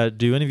the YouTube chat,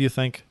 do any of you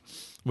think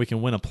we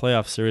can win a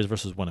playoff series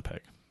versus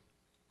Winnipeg?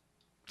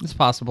 It's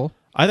possible.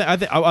 I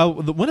think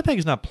the Winnipeg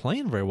is not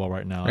playing very well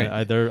right now.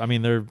 Right.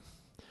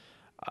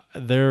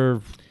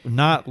 They're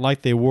not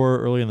like they were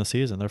early in the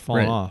season. They're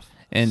falling off.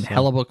 And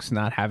Hellebuck's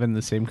not having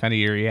the same kind of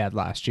year he had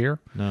last year.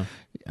 No.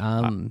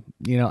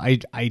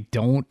 I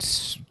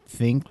don't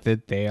think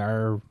that they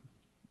are,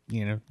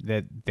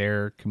 that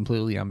they're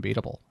completely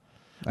unbeatable.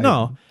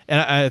 No,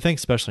 and I think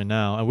especially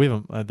now,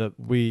 and I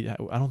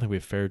don't think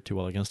we've fared too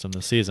well against them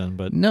this season.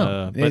 But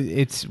no,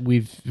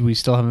 we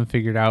still haven't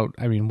figured out.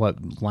 I mean,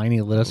 what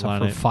Liney lit us up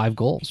for 5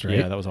 goals, right?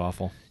 Yeah, that was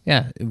awful.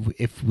 Yeah,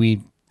 if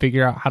we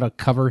figure out how to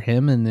cover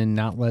him and then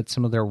not let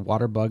some of their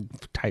water bug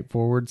type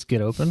forwards get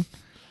open.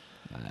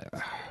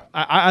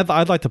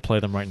 I'd like to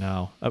play them right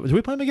now. Do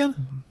we play them again?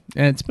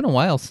 And it's been a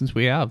while since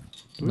we have.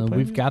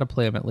 We've got to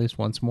play them at least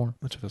once more.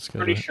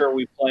 Pretty sure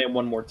we play them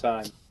one more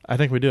time. I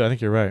think we do. I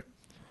think you're right.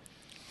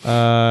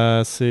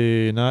 Let's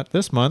see, not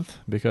this month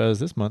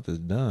because this month is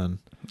done.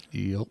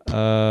 Yep.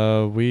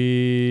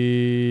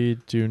 We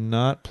do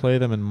not play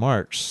them in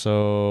March,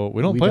 so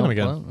we don't play them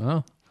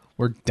again.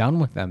 We're done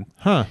with them.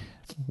 Huh.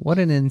 What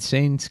an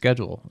insane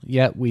schedule.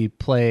 Yet we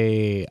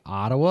play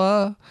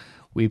Ottawa,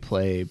 we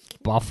play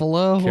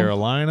Buffalo,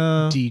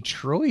 Carolina,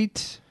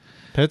 Detroit,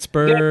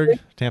 Pittsburgh,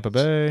 Tampa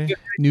Bay,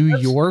 New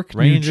York,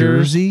 Rangers. New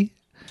Jersey.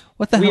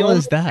 What the hell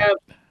is that?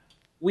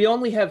 We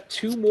only have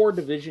 2 more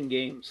division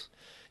games.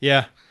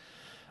 Yeah.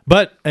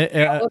 But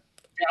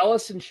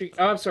Dallas and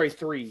I'm sorry,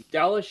 3.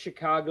 Dallas,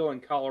 Chicago,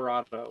 and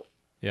Colorado.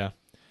 Yeah.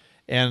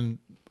 And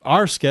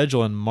our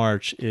schedule in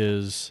March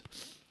is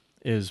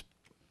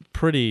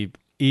pretty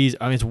easy.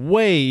 I mean, it's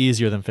way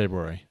easier than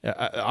February.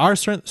 Our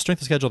strength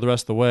of schedule the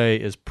rest of the way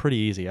is pretty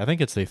easy. I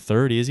think it's the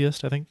 3rd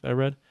easiest, I think I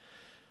read.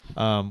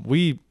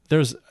 And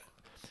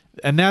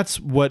that's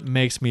what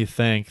makes me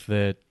think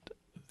that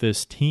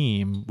this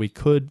team, we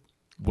could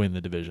win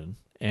the division.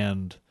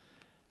 And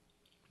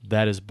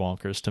that is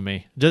bonkers to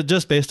me,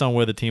 just based on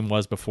where the team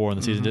was before in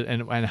the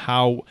season, and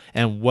how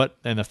and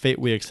the fate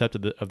we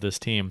accepted of this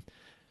team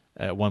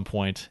at one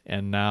point,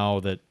 and now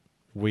that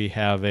we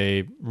have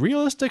a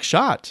realistic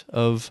shot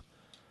of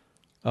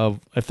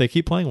if they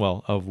keep playing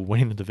well, of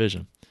winning the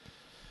division.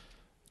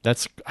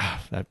 That's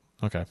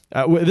okay.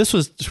 This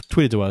was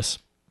tweeted to us,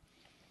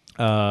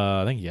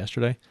 I think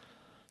yesterday.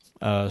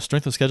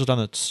 Strength of schedule down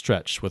the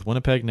stretch with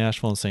Winnipeg,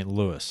 Nashville, and St.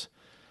 Louis,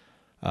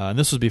 and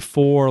this was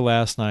before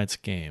last night's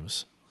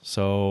games.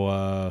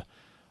 So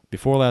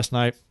before last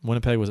night,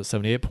 Winnipeg was at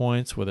 78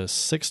 points with a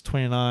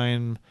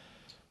 629.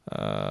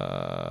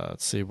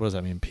 Let's see, what does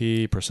that mean?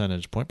 Point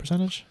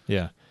percentage?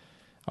 Yeah,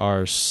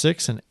 are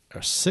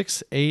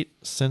 6-8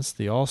 since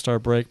the All-Star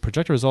break.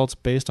 Projected results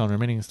based on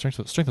remaining strength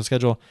of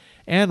schedule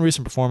and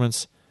recent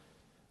performance.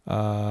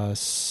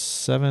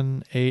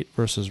 7-8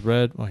 versus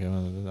Red. Okay,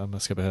 I'm gonna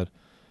skip ahead.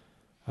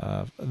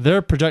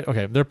 Their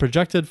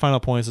projected final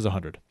points is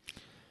 100.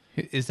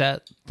 Is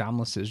that Dom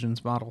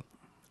Luszczyszyn's model?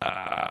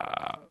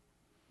 I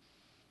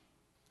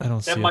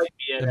don't see it.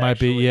 It might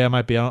be. Yeah, it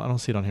might be. I don't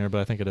see it on here,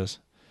 but I think it is.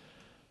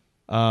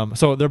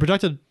 So their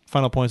projected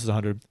final points is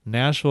 100.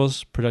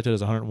 Nashville's projected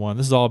as 101.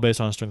 This is all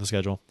based on strength of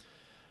schedule.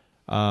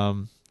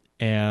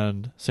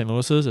 And St.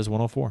 Louis's is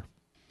 104.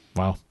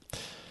 Wow.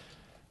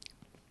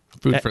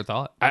 Food for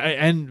thought.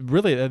 And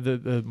really,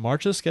 the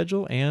March's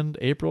schedule and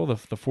April, the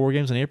 4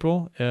 games in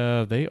April,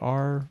 they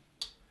are,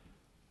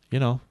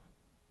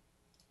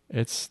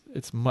 it's.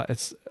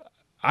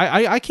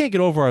 I can't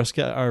get over our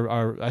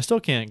I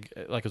still can't,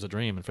 like it was a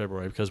dream in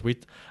February, because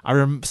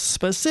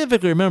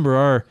specifically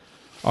remember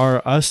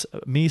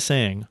me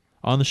saying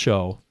on the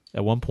show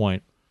at one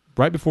point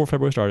right before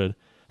February started,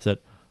 said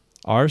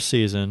our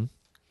season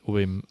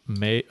will be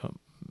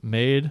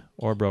made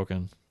or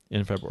broken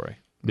in February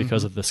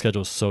because of the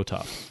schedule is so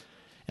tough.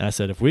 And I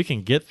said, if we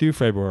can get through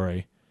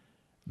February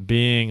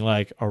being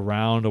like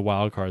around a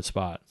wild card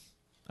spot,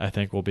 I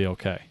think we'll be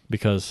okay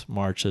because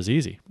March is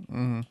easy.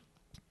 And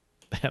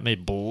they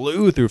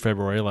blew through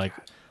February like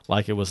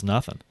it was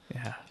nothing.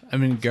 Yeah. I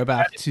mean, go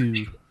back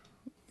to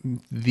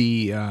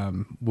the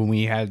when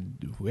we had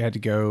to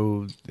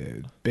go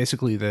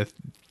basically the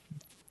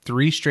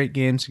 3 straight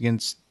games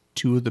against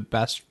 2 of the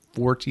best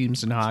 4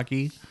 teams in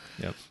hockey.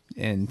 Yep.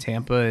 In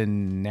Tampa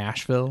and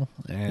Nashville,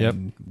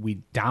 and we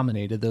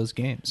dominated those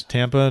games.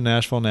 Tampa,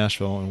 Nashville,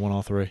 and won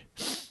all 3.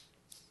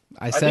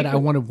 I said I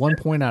wanted 1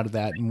 point out of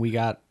that, and we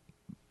got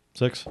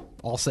 6.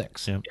 All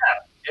 6. Yep.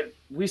 Yeah,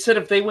 we said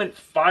if they went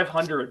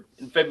 500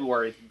 in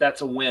February,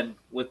 that's a win.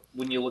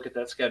 When you look at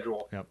that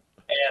schedule. Yep.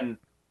 And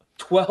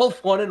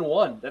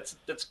 12-1-1.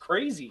 That's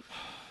crazy.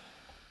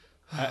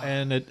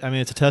 And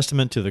it's a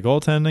testament to the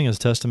goaltending. It's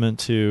a testament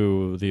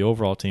to the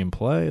overall team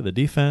play, the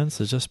defense.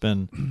 It's just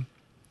been,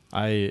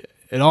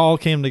 it all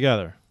came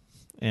together,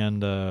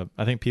 and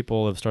I think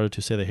people have started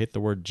to say they hate the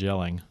word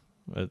gelling,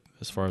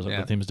 as far as what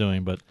the team's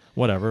doing. But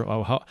whatever.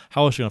 How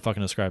else are you gonna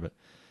fucking describe it?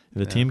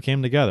 The team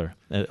came together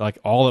like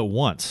all at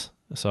once.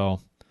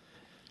 So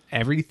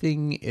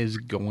everything is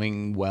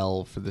going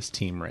well for this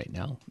team right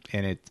now,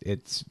 and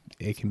it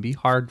can be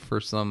hard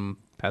for some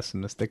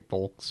pessimistic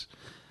folks,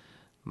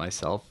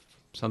 myself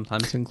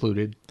sometimes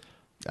included,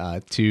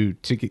 to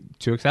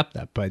accept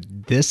that. But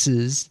this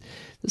has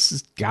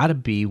got to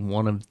be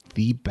one of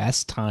the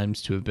best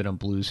times to have been a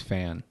Blues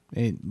fan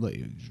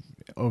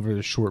over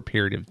a short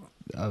period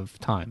of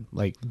time.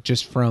 Like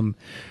just from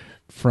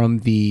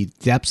the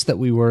depths that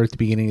we were at the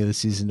beginning of the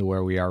season to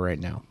where we are right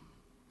now.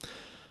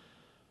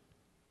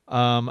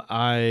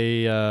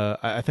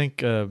 I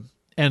think,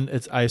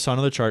 and I saw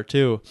another chart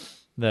too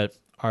that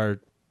our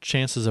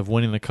chances of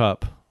winning the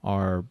cup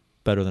are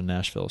better than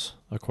Nashville's,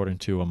 according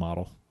to a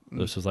model.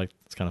 This is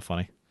it's kind of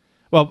funny.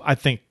 Well, I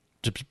think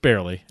just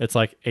barely. It's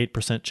like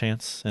 8%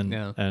 chance,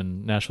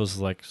 and Nashville's is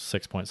like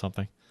 6 point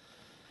something.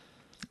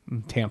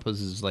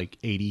 Tampa's is like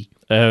 80.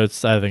 I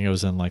think it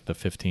was in like the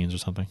 15s or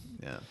something.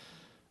 Yeah,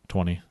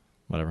 20,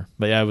 whatever.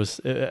 But yeah, it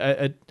was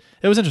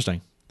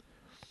interesting.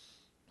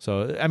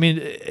 So I mean,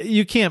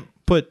 you can't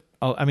put.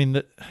 I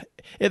mean,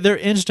 they're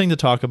interesting to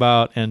talk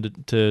about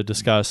and to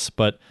discuss,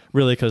 but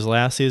really, because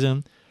last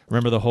season,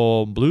 remember the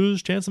whole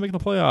Blues chance of making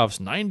the playoffs,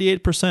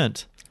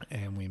 98%.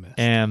 And we missed.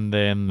 And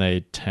then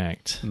they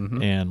tanked,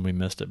 and we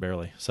missed it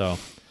barely. So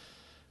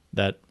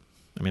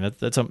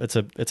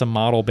it's a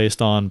model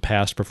based on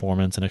past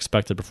performance and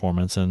expected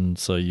performance, and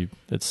so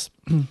it's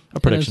a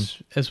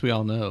prediction. As we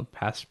all know,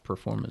 past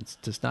performance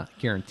does not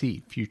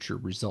guarantee future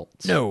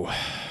results. No.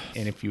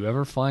 And if you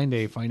ever find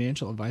a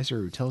financial advisor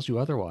who tells you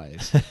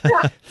otherwise,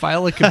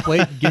 file a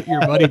complaint and get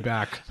your money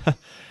back.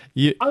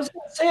 I was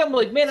going to say, I'm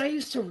like, man, I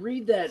used to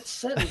read that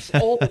sentence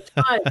all the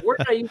time. Where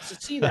did I used to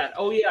see that?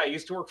 Oh, yeah, I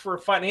used to work for a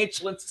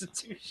financial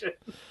institution.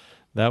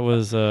 That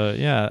was,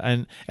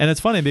 and it's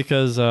funny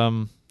because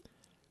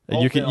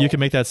you can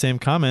make that same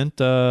comment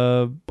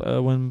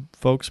when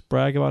folks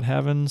brag about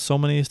having so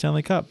many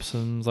Stanley Cups,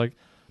 and it's like,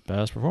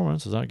 past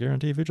performance does not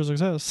guarantee future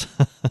success.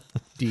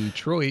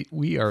 Detroit,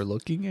 we are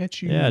looking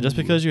at you. Yeah, just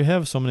because you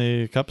have so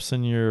many cups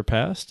in your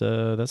past,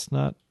 that's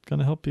not going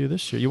to help you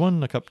this year. You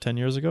won a cup 10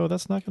 years ago.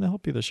 That's not going to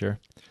help you this year.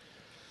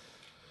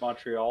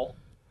 Montreal.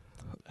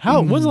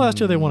 When's the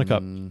last year they won a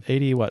cup?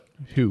 80 what?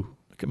 Who?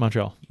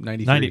 Montreal.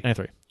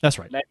 93. That's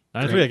right.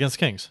 93 against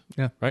the Kings.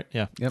 Yeah. Right?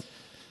 Yeah. Yep.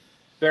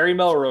 Barry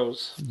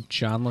Melrose.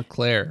 John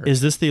LeClaire.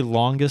 Is this the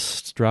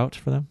longest drought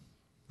for them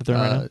that they're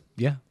in right now?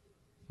 Yeah.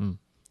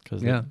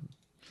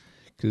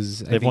 Because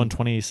they've won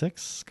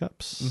 26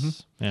 cups.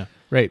 Mm-hmm. Yeah.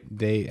 Right.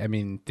 They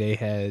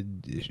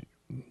had the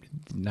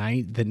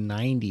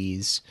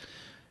 90s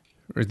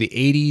or the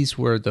 80s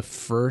were the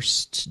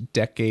first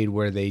decade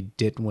where they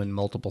didn't win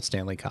multiple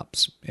Stanley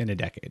Cups in a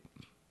decade.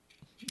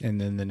 And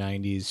then the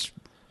 90s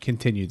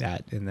continued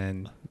that. And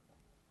then,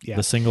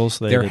 the singles,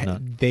 they did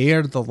not. They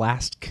are the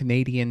last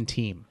Canadian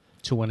team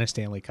to win a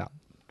Stanley Cup.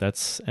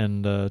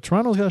 And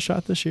Toronto's got a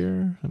shot this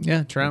year.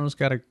 Yeah, Toronto's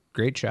got a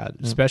great shot,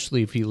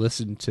 especially if you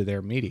listen to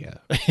their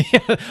media.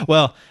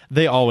 Well,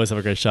 they always have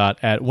a great shot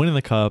at winning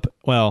the cup.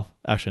 Well,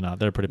 actually not.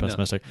 They're pretty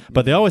pessimistic. No.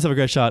 But they always have a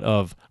great shot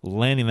of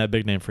landing that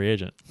big name free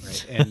agent.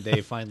 Right. And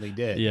they finally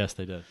did. Yes,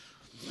 they did.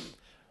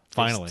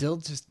 Finally. They still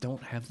just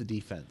don't have the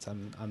defense.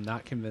 I'm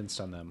not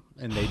convinced on them.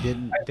 And they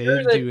didn't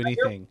do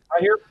anything. I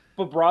hear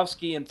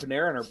Bobrovsky and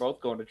Panarin are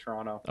both going to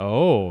Toronto.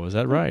 Oh, is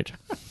that right?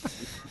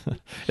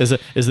 Is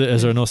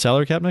there no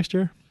salary cap next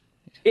year?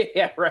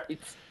 Yeah, right.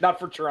 Not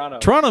for Toronto.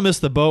 Toronto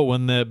missed the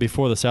boat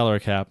before the salary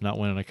cap, not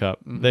winning a cup.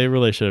 Mm-hmm. They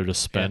really should have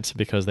just spent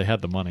because they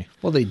had the money.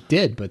 Well, they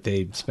did, but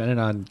they spent it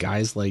on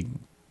guys like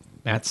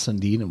Matt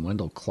Sundin and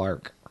Wendell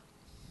Clark.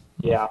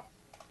 Yeah.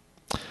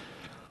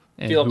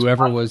 And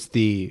whoever was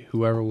the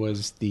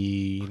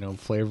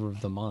flavor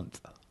of the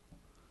month.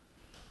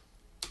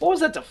 What was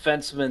that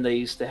defenseman they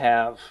used to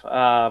have?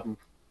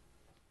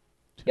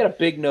 He had a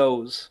big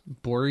nose.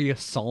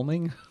 Boreas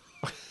Salming?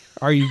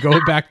 Are you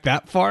going back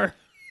that far?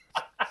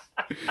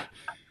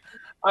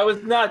 I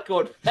was not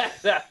going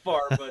back that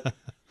far, but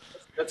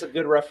that's a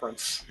good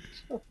reference.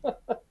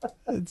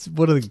 It's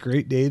one of the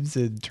great names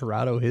in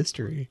Toronto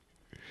history.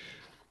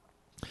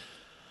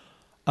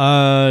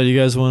 Do you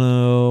guys want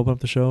to open up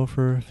the show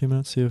for a few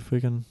minutes, see if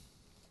we can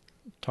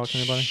talk to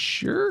anybody?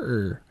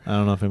 Sure. I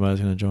don't know if anybody's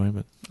going to join,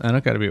 but I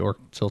don't got to be at work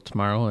till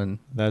tomorrow, and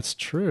that's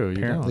true. You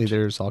apparently don't.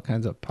 there's all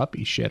kinds of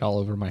puppy shit all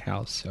over my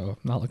house, so I'm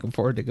not looking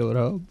forward to going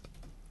home.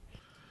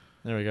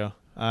 There we go.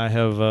 I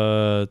have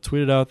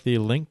tweeted out the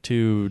link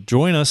to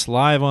join us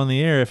live on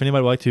the air. If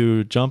anybody would like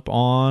to jump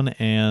on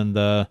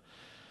and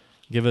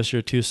give us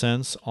your 2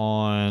 cents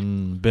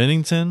on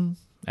Winnington,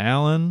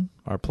 Allen,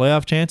 our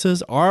playoff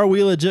chances. Are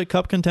we legit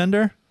cup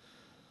contender?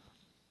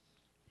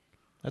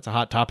 That's a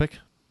hot topic.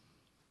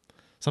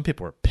 Some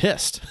people are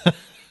pissed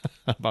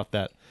about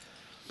that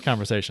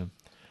conversation.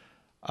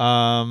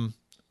 Blues,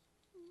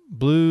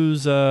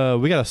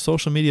 we got a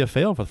social media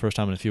fail for the first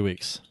time in a few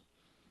weeks.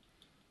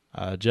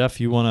 Jeff,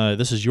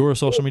 this is your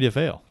social media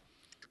fail.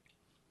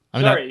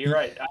 Sorry, you're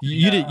right.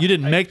 You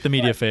didn't make the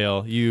media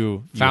fail.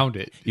 You found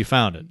it. You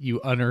found it. You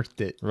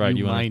unearthed it. Right.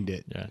 You mined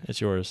it. Yeah,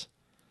 it's yours.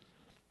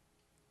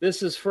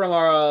 This is from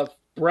our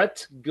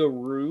Brett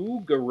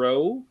Garou,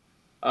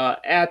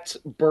 at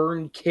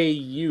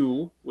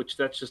BurnKU, which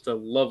that's just a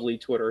lovely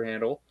Twitter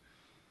handle.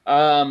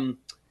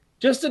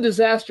 Just a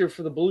disaster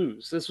for the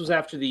Blues. This was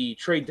after the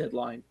trade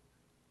deadline.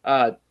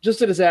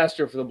 Just a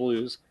disaster for the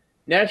Blues.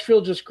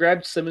 Nashville just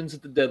grabbed Simmons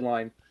at the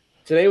deadline.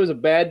 Today was a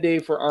bad day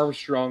for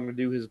Armstrong to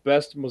do his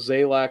best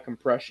Mozeliak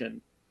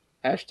impression.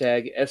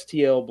 Hashtag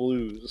STL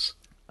Blues.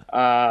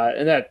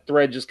 And that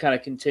thread just kind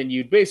of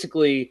continued.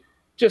 Basically,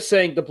 just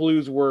saying the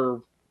Blues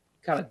were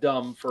kind of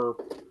dumb for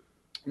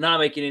not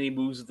making any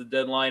moves at the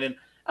deadline. And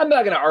I'm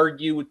not going to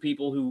argue with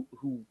people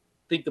who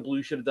think the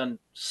Blues should have done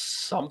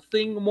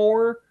something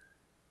more.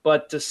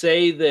 But to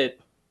say that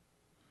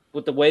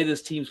with the way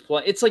this team's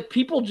playing, it's like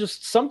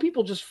some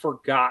people just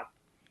forgot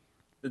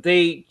that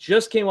they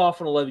just came off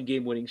an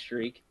 11-game winning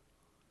streak.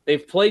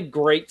 They've played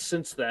great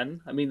since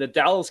then. I mean, the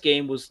Dallas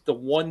game was the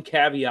one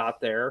caveat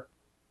there.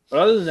 But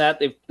other than that,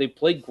 they've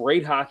played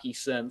great hockey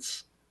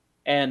since.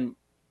 And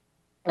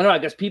I don't know, I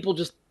guess people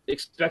just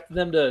expected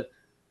them to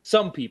 –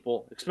 some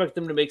people expect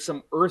them to make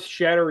some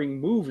earth-shattering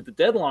move at the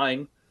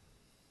deadline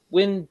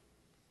when,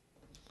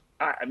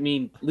 I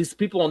mean, at least the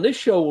people on this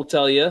show will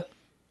tell you,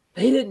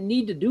 they didn't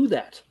need to do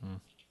that.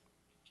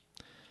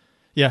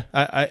 Yeah,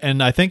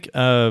 I think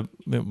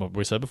what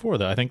we said before,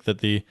 that I think that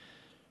the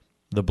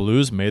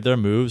Blues made their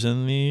moves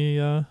in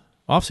the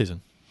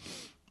offseason.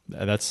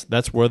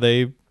 That's where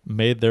they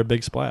made their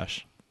big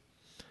splash.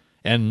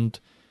 And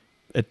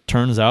it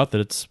turns out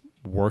that it's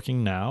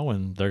working now,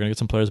 and they're going to get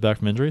some players back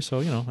from injury.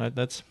 So,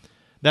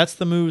 that's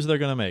the moves they're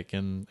going to make,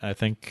 and I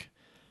think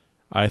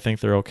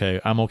they're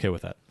okay. I'm okay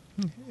with that.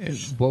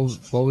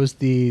 What was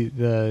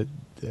the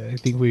I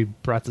think we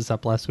brought this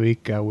up last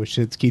week.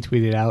 Wyshynski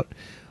tweeted out,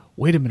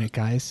 "Wait a minute,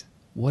 guys.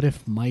 What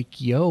if Mike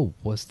Yeo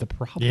was the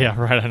problem?" Yeah,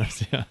 right. I know.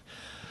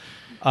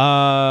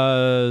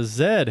 Yeah.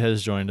 Zed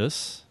has joined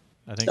us,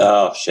 I think.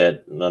 Oh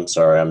shit! I'm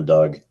sorry. I'm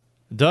Doug.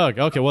 Doug.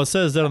 Okay. Well, it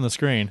says Zed on the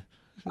screen.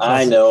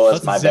 I know.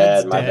 It's my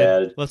bad. My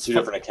dead. bad. Two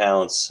different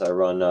accounts. I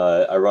run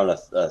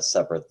a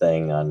separate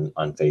thing on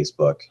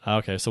Facebook.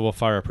 Okay, so we'll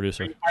fire a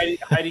producer.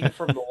 Hiding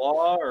from the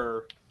law,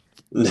 or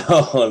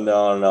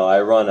No.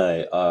 I run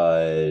I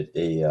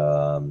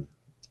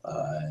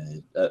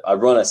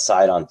run a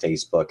site on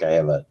Facebook. I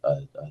have a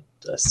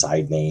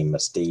side name, a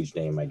stage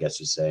name, I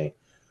guess you say.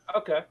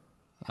 okay.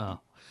 Oh,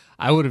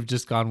 I would have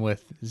just gone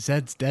with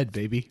Zed's dead,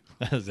 baby.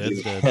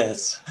 Zed's dead.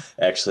 Yes,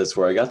 actually, that's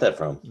where I got that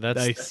from.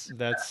 That's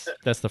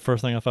the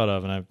first thing I thought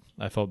of, and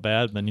I felt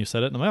bad. And then you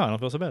said it, and I'm like, oh, I don't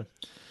feel so bad.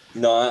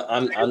 No,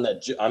 I'm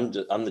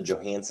the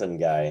Johansson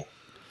guy.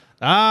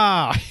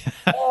 Ah.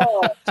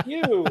 Oh, it's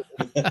you.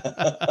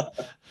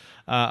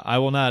 I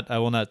will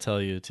not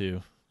tell you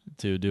to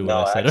do No,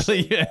 what I said.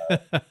 actually,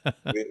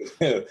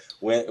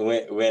 when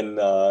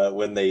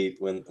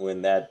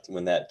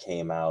that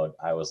came out,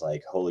 I was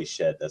like, "Holy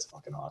shit, that's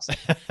fucking awesome!"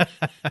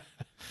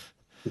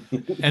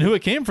 And who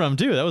it came from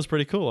too. That was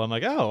pretty cool. I'm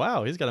like, oh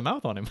wow, he's got a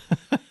mouth on him.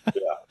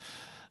 Yeah.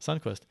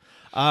 Sunquist.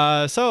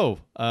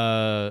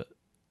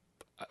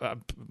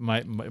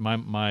 My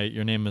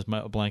your name is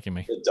blanking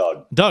me.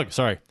 Doug.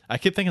 Sorry, I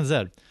keep thinking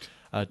Zed.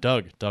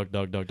 Doug.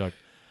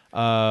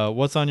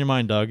 What's on your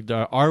mind, Doug?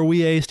 Are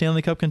we a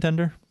Stanley Cup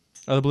contender?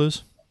 Are the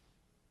Blues?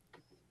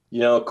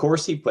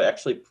 Corsi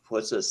actually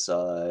puts us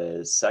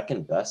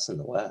second best in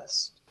the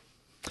West.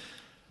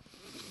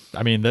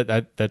 I mean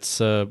that's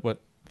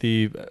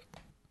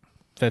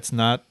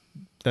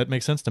that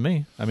makes sense to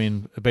me. I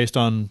mean, based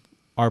on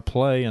our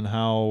play and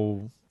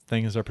how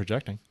things are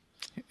projecting.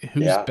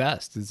 Who's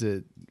best? Is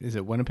it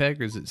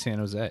Winnipeg or is it San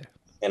Jose?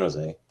 San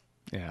Jose.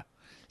 Yeah,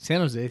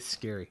 San Jose is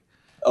scary.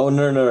 Oh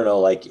no!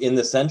 Like in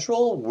the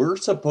Central,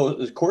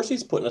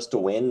 Corsi's putting us to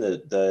win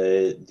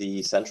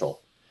the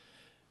Central.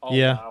 Oh,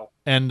 yeah, wow.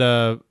 And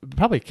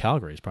probably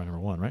Calgary is probably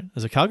number one, right?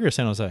 Is it Calgary or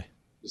San Jose?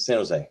 San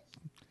Jose.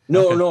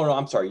 No.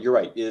 I'm sorry. You're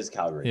right. It is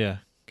Calgary. Yeah,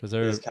 because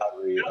they're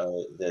Calgary.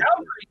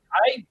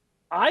 Calgary,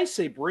 I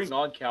say bring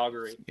on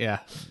Calgary. Yeah.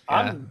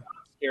 I'm not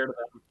scared of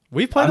them.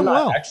 we've played them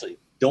well. Actually,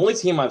 the only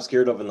team I'm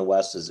scared of in the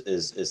West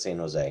is San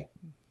Jose.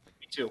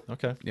 Me too.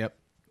 Okay. Yep.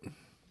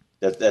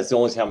 That's the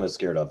only team I'm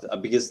scared of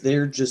because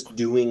they're just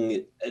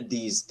doing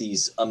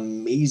these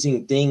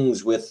amazing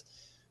things with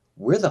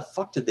where the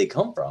fuck did they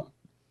come from?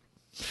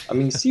 I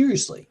mean,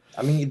 seriously.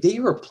 I mean, they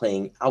were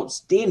playing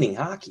outstanding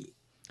hockey.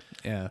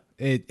 Yeah.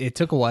 It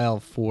took a while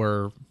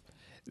for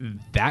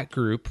that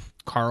group,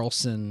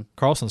 Carlson's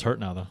hurt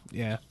now, though.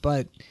 Yeah,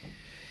 but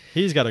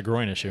He's got a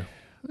groin issue.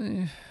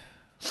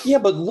 Yeah,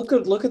 but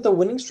look at the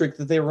winning streak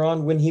that they were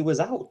on when he was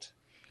out.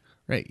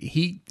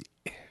 right.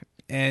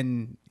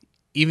 And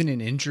even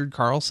an injured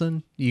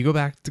Carlson, you go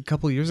back to a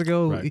couple of years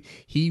ago, Right.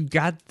 he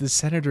got the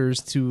Senators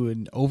to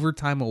an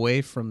overtime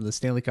away from the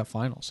Stanley Cup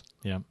Finals.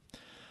 Yeah.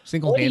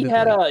 Single-handedly. He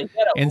had a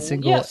and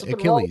single something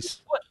wrong with his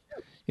Achilles. foot.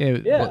 Yeah.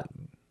 Yeah. Well,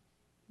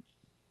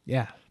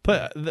 yeah.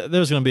 But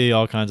there's going to be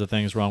all kinds of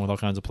things wrong with all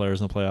kinds of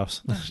players in the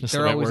playoffs. Just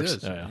There the way it always works.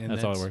 is. Yeah, And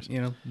that's how it works.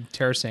 You know,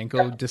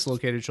 Tarasenko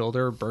dislocated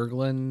shoulder,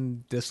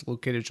 Berglund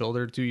dislocated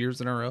shoulder 2 years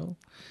in a row.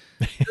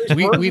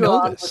 we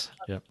know this.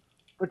 Yep.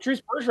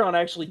 Patrice Bergeron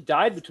actually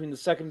died between the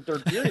second and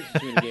third periods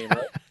between the game,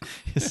 right?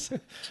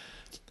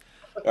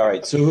 All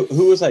right, so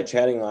who was I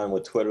chatting on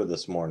with Twitter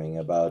this morning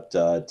about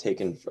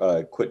taking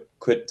quit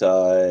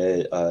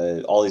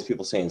all these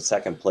people saying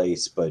second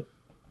place, but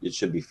it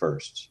should be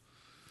first.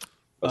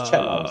 I was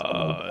chatting on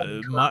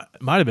someone.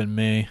 Might have been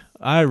me.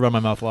 I run my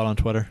mouth a lot on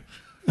Twitter.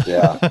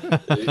 Yeah,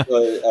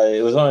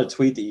 it was on a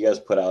tweet that you guys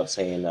put out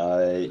saying,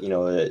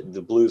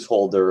 the Blues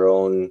hold their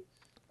own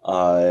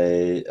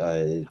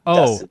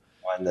destiny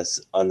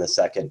on the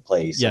second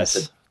place. Yes,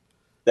 I said,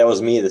 that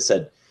was me that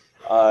said,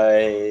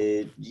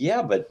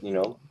 yeah, but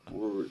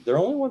they're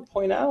only 1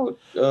 point out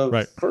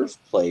of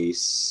first place,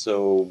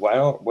 so why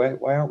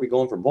aren't we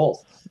going for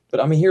both? But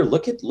I mean, here,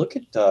 look at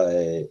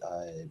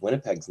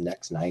Winnipeg's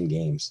next 9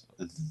 games.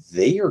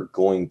 They are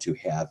going to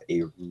have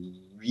a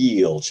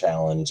real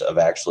challenge of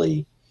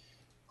actually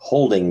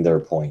holding their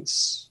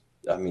points.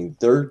 I mean,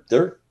 their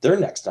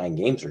next 9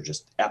 games are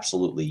just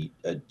absolutely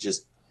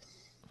just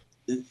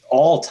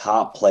all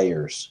top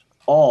players.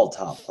 I'm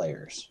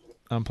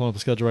pulling up the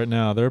schedule right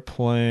now. They're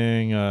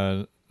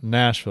playing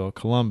Nashville,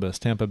 Columbus,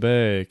 Tampa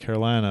Bay,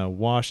 Carolina,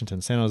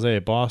 Washington, San Jose,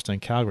 Boston,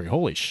 Calgary.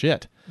 Holy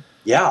shit!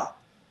 Yeah.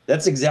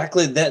 That's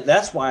exactly that.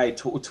 That's why I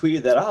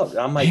tweeted that out.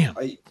 I'm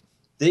like,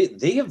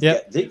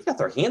 they've got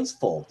their hands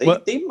full.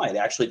 They might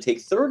actually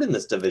take third in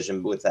this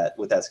division with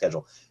that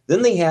schedule.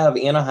 Then they have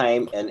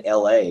Anaheim and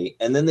LA,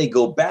 and then they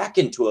go back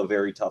into a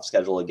very tough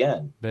schedule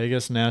again.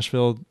 Vegas,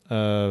 Nashville,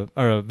 Dallas,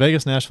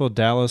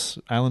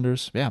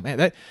 Islanders. Yeah, man.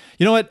 That,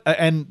 you know what?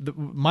 And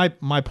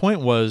my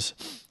point was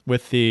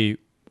with the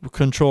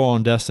control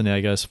and destiny, I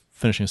guess,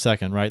 finishing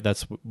second, right?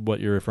 That's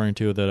what you're referring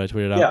to that I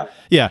tweeted out.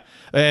 Yeah.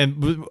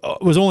 And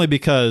it was only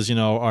because,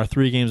 our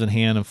 3 games in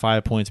hand and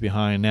 5 points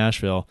behind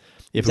Nashville.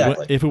 If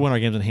we win our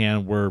games in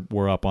hand,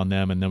 we're up on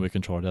them, and then we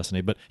control our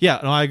destiny. But yeah,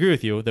 no, I agree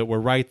with you that we're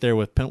right there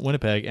with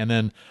Winnipeg. And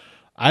then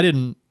I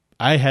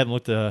hadn't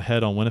looked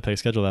ahead on Winnipeg's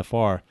schedule that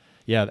far.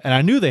 Yeah, and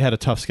I knew they had a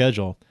tough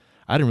schedule.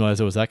 I didn't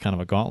realize it was that kind of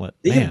a gauntlet.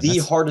 They have the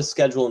hardest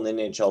schedule in the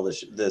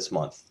NHL this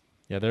month.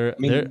 Yeah,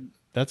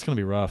 that's going to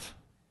be rough.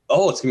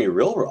 Oh, it's gonna be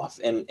real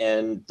rough,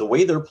 and the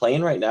way they're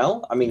playing right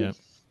now, I mean,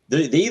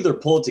 they either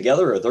pull it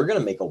together or they're gonna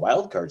make a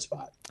wild card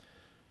spot.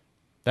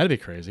 That'd be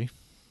crazy.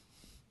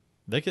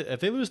 If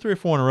they lose 3 or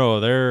 4 in a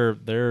row,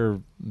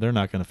 they're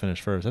not gonna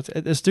finish first.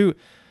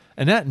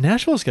 And that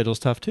Nashville schedule is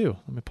tough too.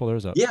 Let me pull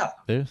theirs up. Yeah,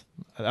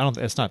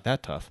 it's not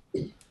that tough.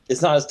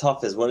 It's not as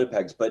tough as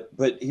Winnipeg's, but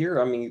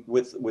here, I mean,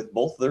 with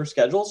both their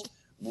schedules,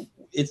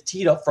 it's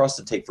teed up for us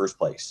to take first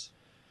place.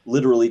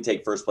 Literally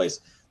take first place.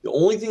 The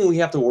only thing we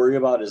have to worry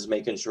about is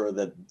making sure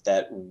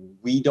that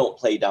we don't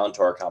play down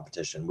to our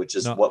competition, which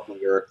is what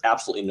we are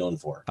absolutely known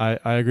for. I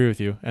agree with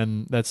you.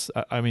 And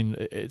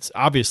it's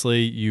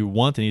obviously you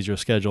want an easier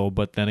schedule,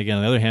 but then again,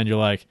 on the other hand, you're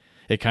like,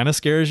 it kind of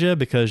scares you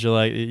because you're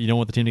like, you don't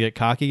want the team to get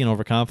cocky and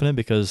overconfident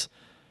because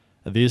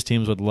these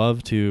teams would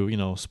love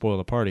to, spoil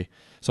the party.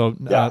 So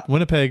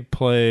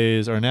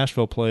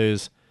Nashville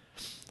plays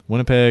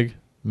Winnipeg,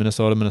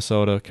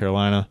 Minnesota,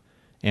 Carolina,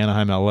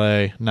 Anaheim,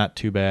 LA. Not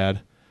too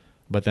bad.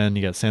 But then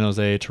you got San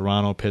Jose,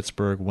 Toronto,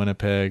 Pittsburgh,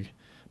 Winnipeg,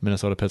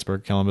 Minnesota,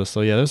 Pittsburgh, Columbus.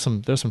 So yeah, there's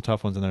some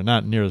tough ones in there.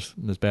 Not near as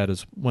bad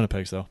as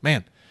Winnipeg's though.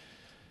 Man,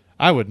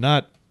 I would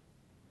not.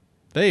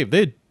 They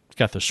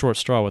got the short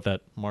straw with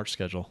that March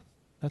schedule.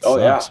 That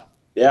sucks.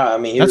 Yeah. I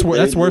mean, that's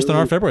worse than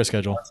our February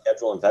schedule.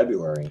 Schedule in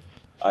February,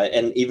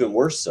 and even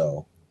worse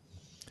so.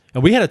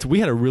 And we had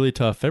a really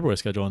tough February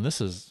schedule, and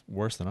this is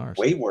worse than ours.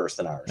 Way worse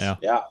than ours.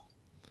 Yeah.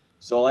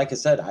 So, like I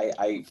said,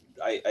 I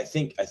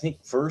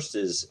think first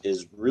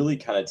is really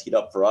kind of teed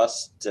up for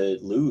us to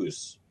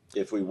lose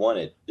if we want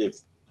it.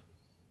 If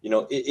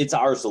it's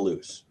ours to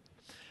lose.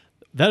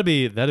 That'd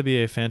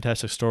be a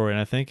fantastic story, and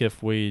I think if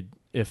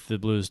the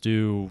Blues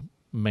do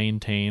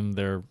maintain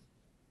their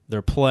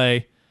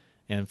play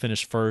and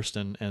finish first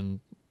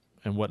and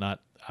whatnot,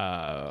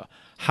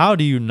 how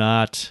do you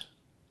not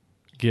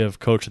give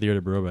Coach of the Year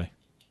to Berube.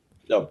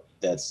 No,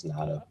 that's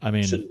not a. I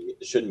mean,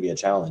 shouldn't be a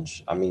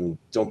challenge. I mean,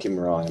 don't get me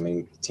wrong. I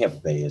mean, Tampa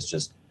Bay is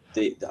just.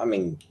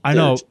 I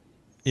know.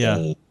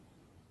 Yeah.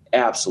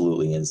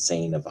 Absolutely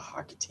insane of a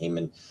hockey team,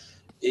 and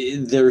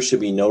there should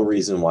be no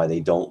reason why they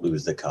don't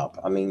lose the cup.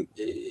 I mean,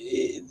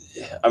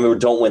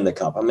 don't win the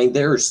cup. I mean,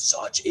 they're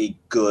such a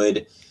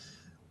good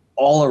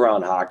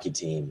all-around hockey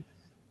team.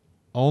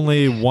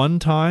 Only one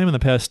time in the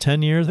past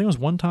 10 years, I think it was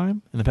one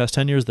time in the past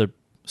 10 years, the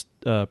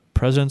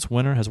President's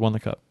winner has won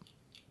the cup.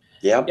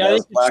 Yeah, I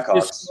think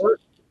Blackhawks.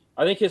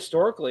 I think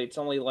historically it's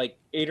only like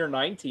 8 or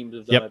 9 teams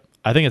have done it.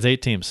 I think it's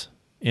 8 teams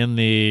in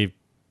the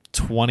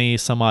 20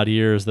 some odd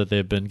years that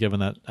they've been given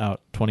that out.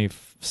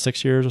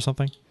 26 years or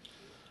something.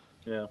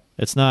 Yeah,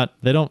 it's not.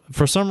 They don't.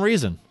 For some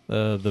reason,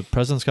 the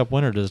President's Cup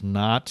winner does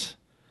not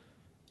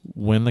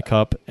win the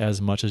cup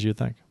as much as you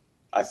think.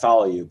 I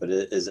follow you, but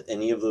is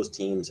any of those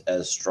teams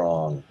as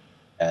strong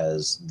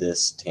as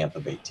this Tampa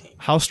Bay team?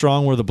 How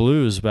strong were the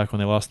Blues back when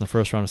they lost in the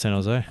first round of San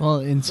Jose? Well,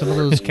 in some of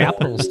those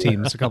Capitals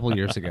teams a couple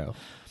years ago.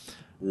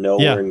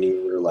 Nowhere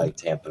near like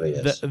Tampa Bay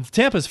is.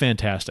 Tampa's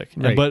fantastic,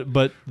 right.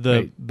 but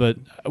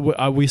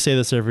we say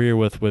this every year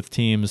with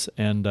teams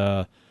and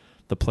the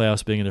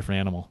playoffs being a different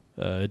animal.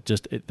 The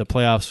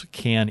playoffs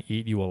can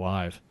eat you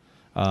alive.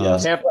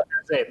 Yes. Tampa,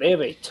 they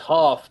have a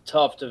tough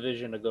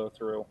division to go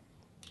through.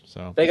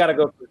 So they got to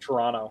go through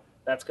Toronto.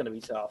 That's going to be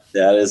tough.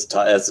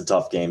 That's a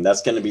tough game.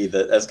 That's going to be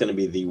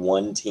the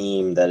one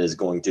team that is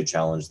going to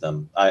challenge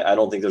them. I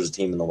don't think there's a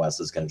team in the West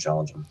that's going to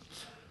challenge them.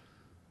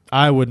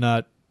 I would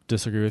not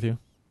disagree with you,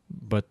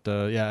 but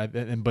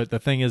but the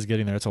thing is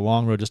getting there. It's a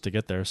long road just to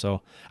get there.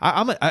 So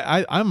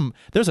I'm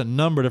there's a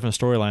number of different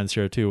storylines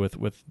here too with the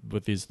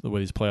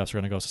way these playoffs are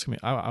going to go. So it's gonna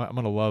be, I'm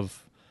going to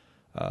love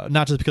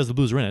not just because the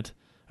Blues are in it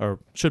or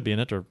should be in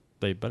it or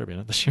they better be in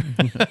it this year.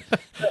 But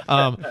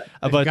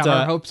got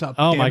our hopes up.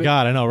 Oh my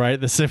God, I know, right?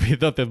 We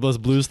thought the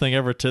Blues thing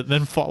ever to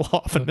then fall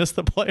off and miss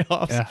the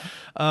playoffs.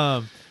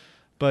 Yeah.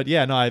 But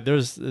yeah, no,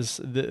 this is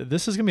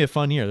gonna be a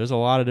fun year. There's a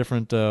lot of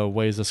different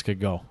ways this could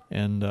go,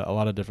 and a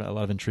lot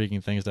of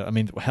intriguing things.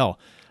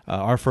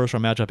 Our first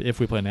round matchup, if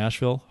we play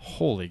Nashville,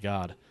 holy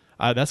God,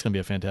 that's gonna be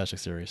a fantastic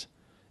series.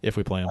 If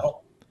we play them,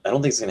 I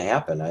don't think it's gonna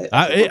happen.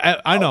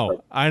 I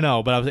know,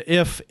 but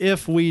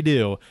if we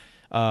do,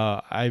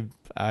 I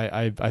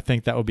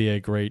think that would be a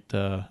great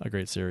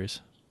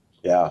series.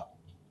 Yeah.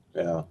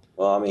 Well,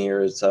 I mean,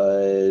 here it's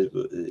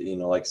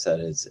like I said,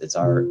 it's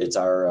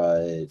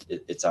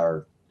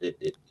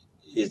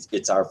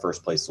our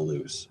first place to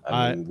lose.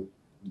 I mean,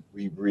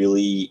 we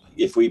really,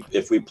 if we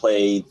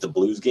play the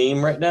Blues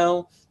game right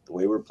now, the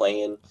way we're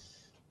playing,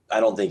 I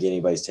don't think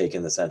anybody's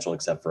taking the Central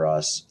except for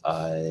us.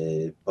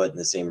 But in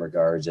the same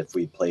regards, if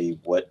we play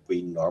what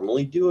we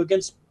normally do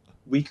against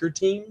weaker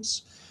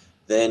teams,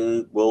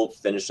 then we'll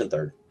finish in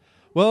third.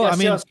 Well, yeah, I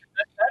mean,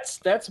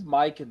 that's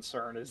my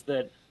concern is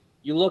that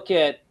you look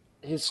at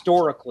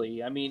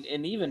historically, I mean,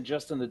 and even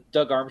just in the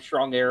Doug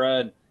Armstrong era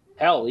and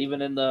hell,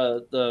 even in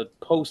the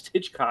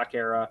post-Hitchcock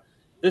era,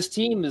 this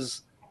team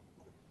has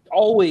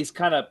always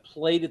kind of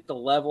played at the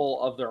level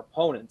of their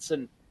opponents.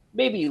 And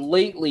maybe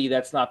lately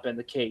that's not been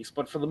the case,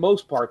 but for the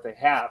most part they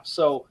have.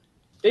 So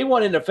they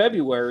went into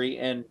February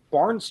and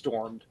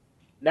barnstormed.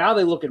 Now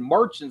they look in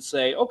March and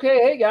say,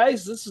 okay, hey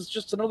guys, this is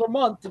just another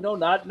month,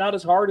 not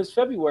as hard as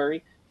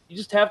February. You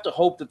just have to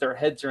hope that their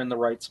heads are in the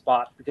right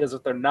spot, because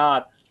if they're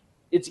not,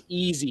 it's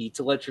easy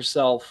to let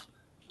yourself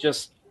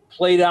just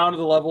play down to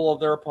the level of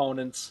their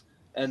opponents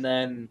and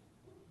then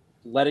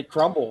let it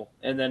crumble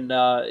and then,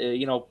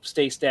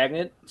 stay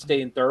stagnant,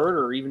 stay in third,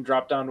 or even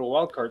drop down to a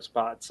wild card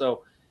spot.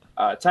 So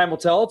time will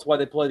tell. It's why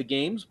they play the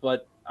games,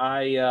 but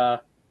I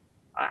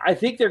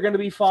think they're going to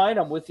be fine.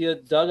 I'm with you,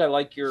 Doug. I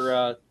like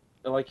your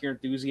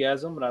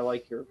enthusiasm and I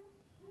like your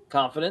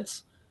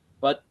confidence,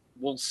 but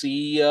we'll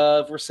see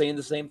if we're saying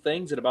the same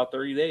things in about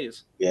 30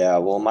 days. Yeah,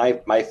 well,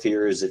 my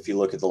fear is if you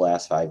look at the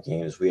last 5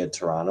 games, we had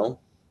Toronto,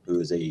 who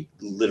is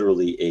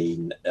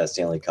literally a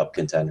Stanley Cup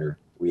contender.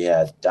 We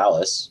had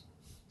Dallas,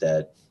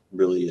 that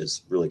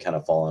is really kind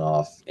of fallen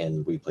off,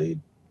 and we played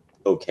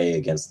okay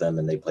against them,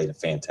 and they played a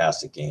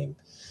fantastic game.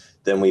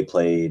 Then we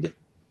played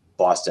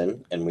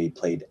Boston, and we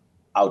played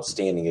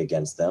outstanding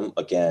against them.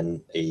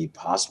 Again, a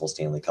possible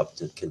Stanley Cup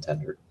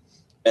contender.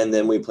 And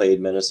then we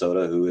played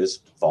Minnesota, who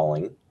is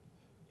falling,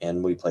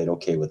 and we played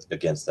okay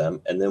against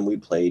them. And then we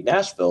played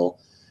Nashville,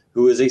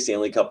 who is a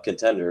Stanley Cup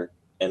contender,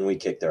 and we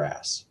kicked their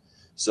ass.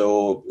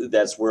 So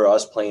that's where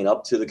us playing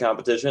up to the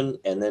competition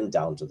and then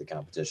down to the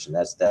competition.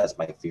 That's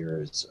my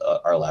fear is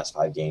our last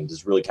 5 games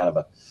is really kind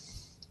of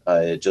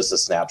just a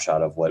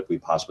snapshot of what we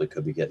possibly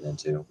could be getting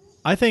into.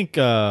 I think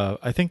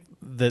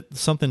that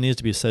something needs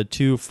to be said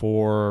too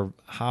for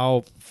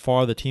how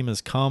far the team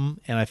has come,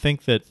 and I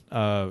think that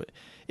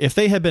if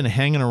they had been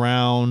hanging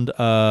around,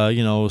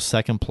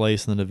 second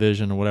place in the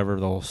division or whatever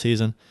the whole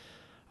season,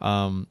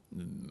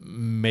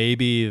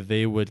 maybe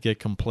they would get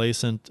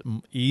complacent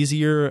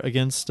easier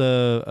against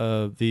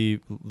the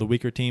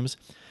weaker teams.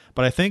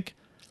 But I think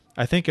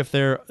if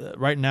they're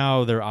right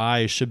now, their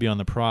eyes should be on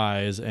the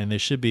prize, and they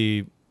should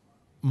be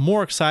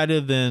more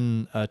excited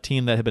than a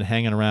team that had been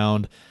hanging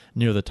around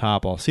near the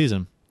top all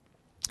season.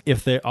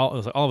 If they all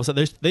of a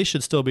sudden they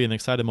should still be in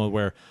excited mode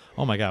where,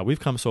 oh my God, we've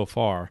come so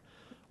far,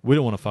 we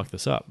don't want to fuck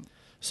this up.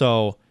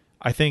 So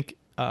I think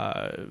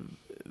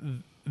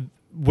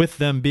with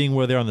them being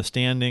where they are in the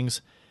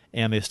standings,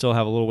 and they still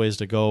have a little ways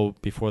to go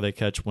before they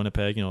catch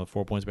Winnipeg,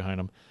 4 points behind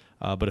them.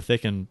 But if they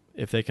can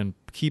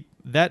keep,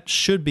 that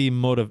should be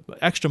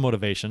extra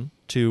motivation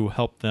to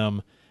help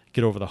them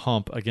get over the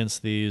hump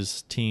against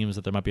these teams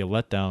that there might be a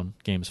letdown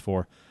games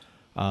for,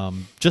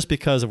 just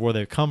because of where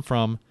they've come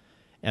from,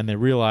 and they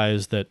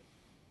realize that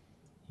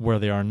where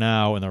they are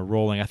now and they're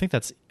rolling. I think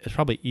it's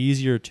probably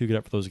easier to get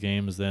up for those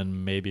games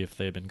than maybe if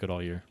they've been good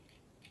all year.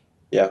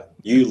 Yeah,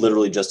 you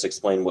literally just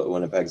explained what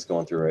Winnipeg's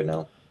going through right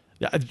now.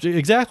 Yeah,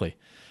 exactly.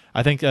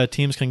 I think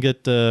teams can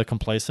get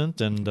complacent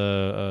and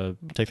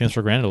take things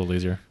for granted a little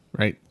easier.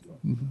 Right.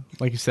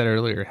 Like you said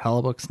earlier,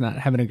 Hellebuck's not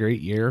having a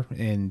great year,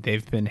 and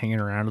they've been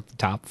hanging around at the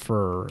top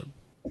for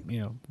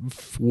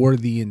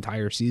the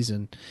entire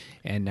season,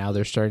 and now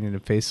they're starting to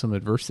face some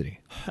adversity.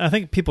 I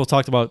think people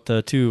talked about,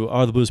 too,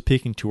 are the Blues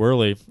peaking too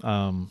early?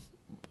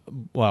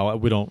 Well,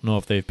 we don't know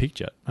if they've peaked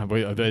yet.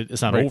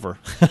 It's not over.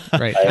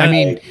 Right. I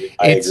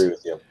agree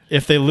with you.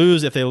 If they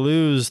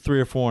lose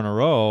 3 or 4 in a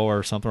row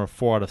or something, or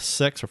 4 out of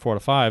 6 or 4 out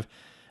of 5,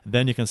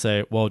 then you can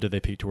say, well, did they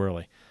peak too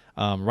early?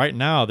 Right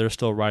now, they're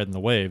still riding the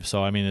wave.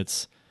 So, I mean,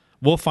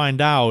 we'll find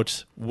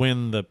out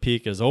when the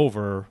peak is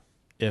over,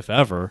 if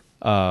ever,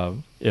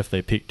 if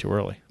they peak too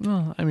early.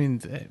 Well, I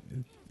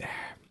mean,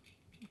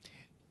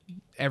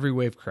 every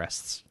wave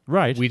crests.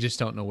 Right. We just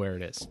don't know where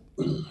it is.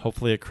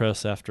 Hopefully it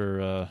crests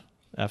after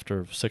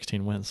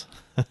 16 wins.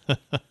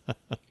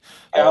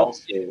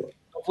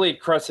 Hopefully it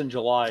crests in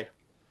July.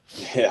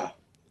 Yeah,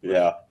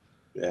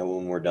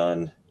 when we're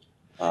done.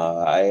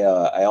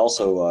 I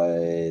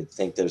also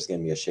think there's going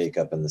to be a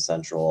shakeup in the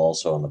Central,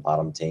 also on the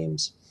bottom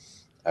teams.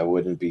 I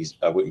wouldn't be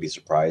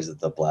surprised if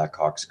the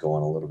Blackhawks go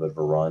on a little bit of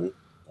a run,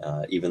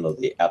 even though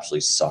they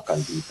absolutely suck on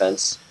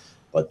defense,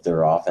 but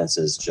their offense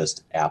is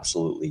just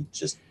absolutely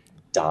just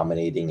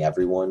dominating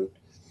everyone.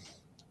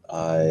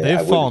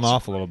 They've fallen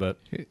off a little bit.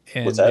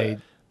 And What's that?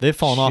 They've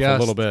fallen off a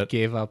little bit.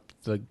 Gave up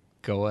the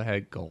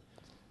go-ahead goal.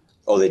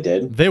 Oh, they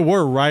did? They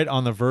were right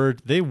on the verge.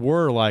 They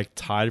were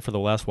tied for the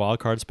last wild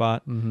card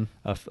spot 4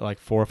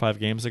 or 5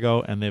 games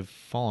ago, and they've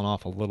fallen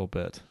off a little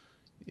bit.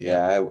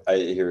 Yeah, I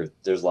hear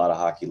there's a lot of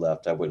hockey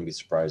left. I wouldn't be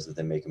surprised if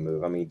they make a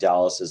move. I mean,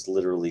 Dallas is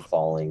literally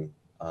falling.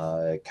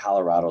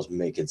 Colorado's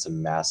making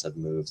some massive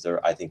moves.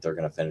 I think they're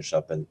going to finish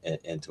up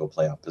into a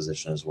playoff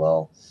position as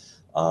well.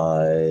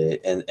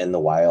 And the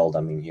Wild,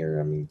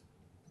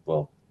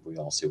 we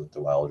all see what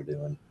the Wild are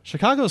doing.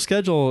 Chicago's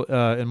schedule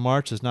in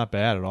March is not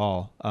bad at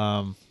all.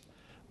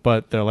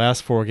 But their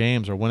last 4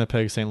 games are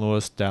Winnipeg, St.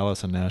 Louis,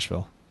 Dallas, and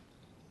Nashville.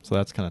 So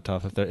that's kind of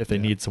tough if they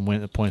need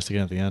some points to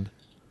get at the end.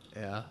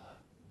 Yeah.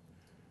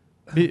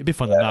 It'd be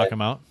fun to knock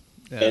them out.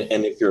 Yeah.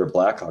 And if you're a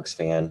Blackhawks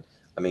fan,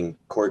 I mean,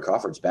 Corey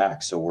Crawford's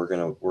back, so we're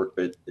gonna work.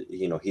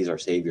 He's our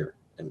savior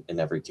in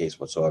every case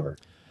whatsoever.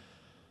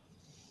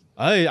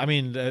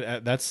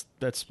 That's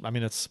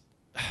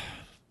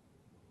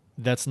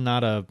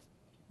not a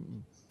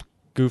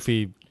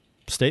goofy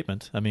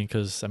statement.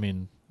 Because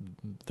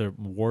their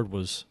Ward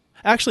was.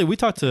 Actually, we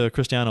talked to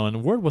Cristiano,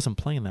 and Ward wasn't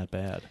playing that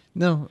bad.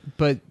 No,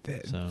 but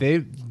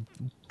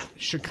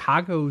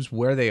Chicago's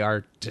where they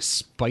are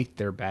despite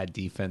their bad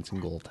defense and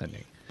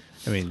goaltending.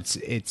 I mean,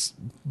 it's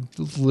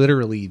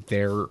literally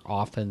their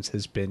offense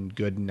has been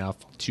good enough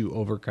to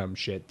overcome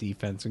shit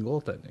defense and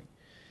goaltending.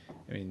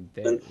 I mean,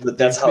 but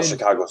that's how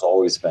Chicago's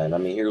always been. I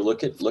mean, here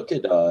look at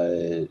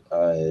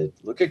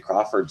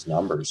Crawford's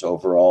numbers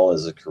overall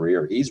as a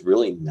career. He's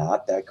really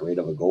not that great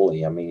of a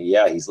goalie. I mean,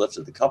 yeah, he's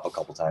lifted the cup a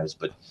couple times,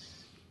 but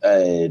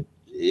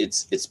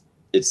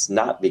it's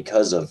not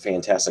because of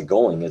fantastic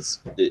goaling.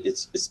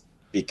 It's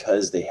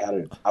because they had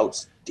an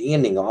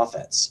outstanding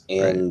offense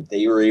and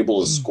they were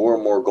able to score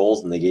more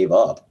goals than they gave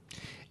up.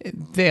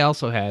 They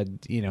also had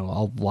a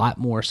lot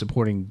more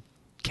supporting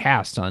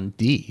cast on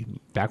D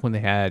back when they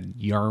had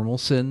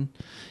Yarmulson.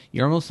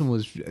 Yarmulson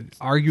was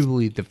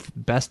arguably the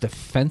best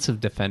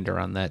defensive defender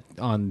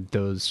on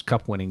those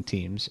cup winning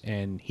teams,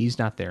 and he's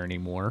not there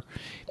anymore.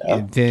 Yeah.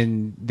 And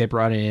then they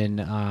brought in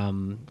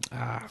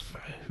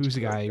who's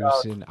the guy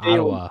who's in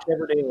Ottawa?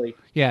 Trevor Daley.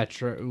 Yeah,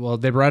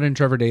 they brought in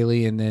Trevor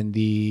Daley, and then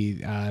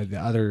the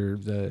other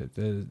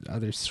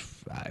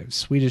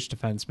Swedish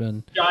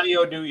defenseman Johnny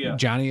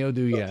Oduya.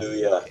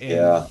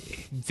 Yeah.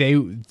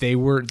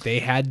 They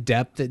had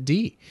depth at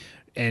D,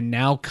 and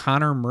now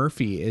Connor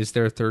Murphy is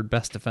their third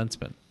best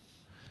defenseman.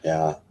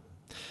 Yeah,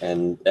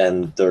 and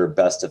their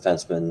best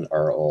defensemen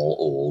are all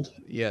old.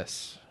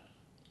 Yes.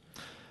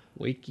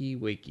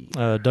 Wakey.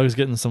 Doug's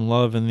getting some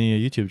love in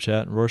the YouTube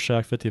chat.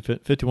 Rorschach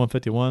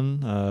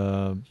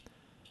 5151.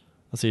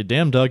 Let's see.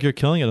 Damn, Doug, you're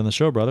killing it on the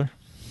show, brother.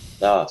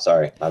 No,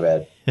 sorry, my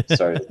bad.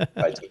 Sorry,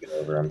 I took it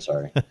over. I'm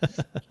sorry.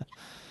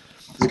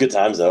 It's good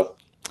times though.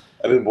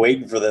 I've been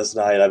waiting for this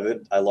night.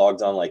 I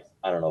logged on like,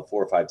 I don't know,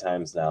 4 or 5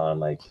 times now. And I'm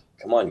like,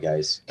 come on,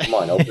 guys. Come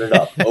on, open it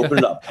up. Open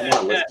it up. Come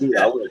on, let's do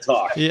that. I want to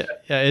talk. Yeah.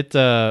 It.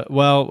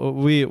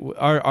 Well,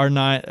 our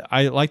 9.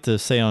 I like to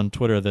say on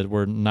Twitter that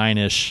we're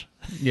 9-ish.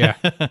 Yeah.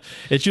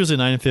 It's usually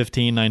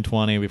 9:15,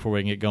 9:20 before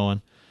we can get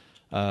going.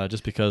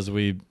 Just because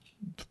I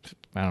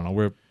don't know,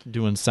 we're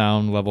doing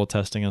sound level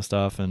testing and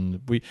stuff, and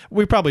we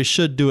probably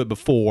should do it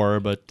before,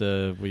 but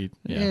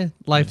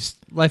life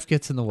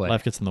gets in the way.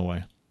 Life gets in the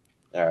way.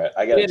 All right,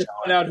 I got to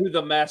find out who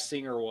the Masked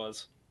Singer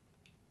was.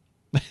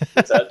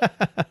 What's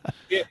that?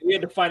 We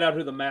had to find out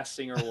who the Masked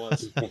Singer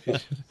was.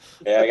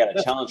 Yeah, I got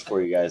a challenge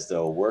for you guys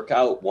though. Work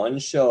out one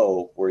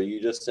show where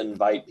you just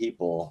invite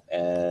people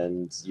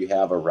and you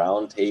have a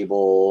round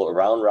table, a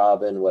round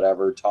robin,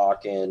 whatever,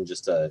 talking,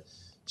 just a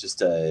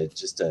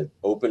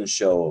open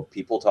show of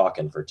people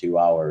talking for 2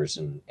 hours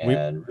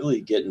and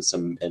really getting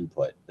some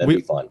input. That'd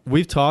be fun.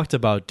 We've talked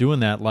about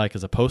doing that like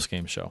as a post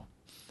game show.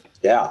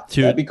 Yeah,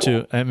 that'd be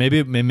cool. Maybe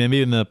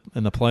in the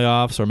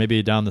playoffs or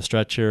maybe down the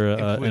stretch here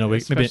in a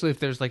week. Especially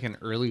if there's like an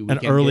early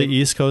weekend game.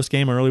 East Coast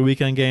game, early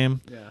weekend game.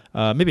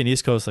 Yeah. Maybe an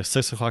East Coast like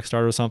 6:00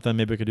 start or something.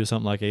 Maybe we could do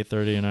something like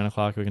 8:30 or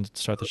 9:00. We can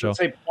start the show.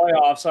 Say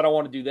playoffs. I don't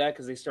want to do that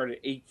because they start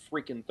at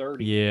 8:30.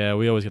 Yeah,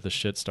 we always get the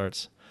shit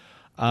starts.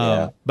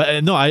 But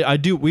no, I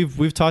do.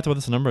 We've talked about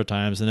this a number of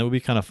times, and it would be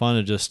kind of fun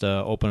to just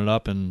open it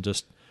up and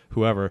just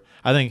whoever.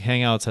 I think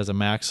Hangouts has a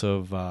max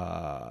of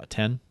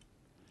 10.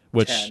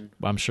 Which 10.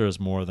 I'm sure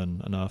is more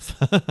than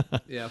enough.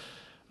 Yeah.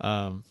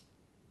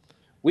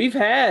 We've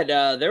had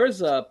there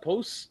was a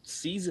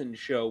post-season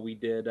show we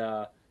did.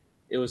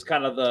 It was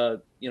kind of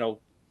the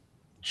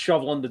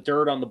shoveling the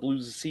dirt on the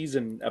Blues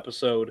season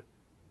episode,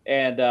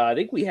 and I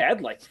think we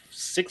had like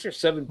 6 or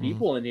 7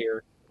 people in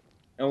here,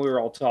 and we were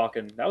all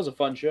talking. That was a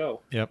fun show.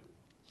 Yep.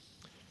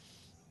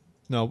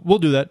 No, we'll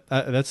do that.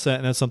 That's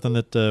something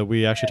that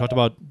we actually talked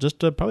about just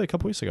probably a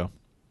couple weeks ago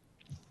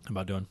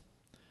about doing.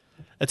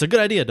 It's a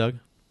good idea, Doug.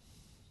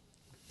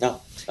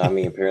 No, I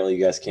mean, apparently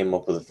you guys came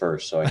up with it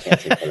first, so I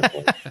can't take credit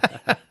for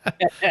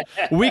it.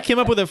 We came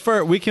up with it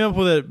first. We came up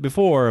with it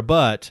before,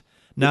 but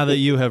now that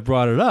you have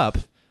brought it up,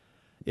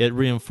 it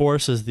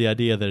reinforces the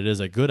idea that it is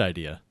a good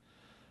idea,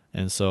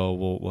 and so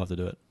we'll have to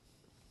do it.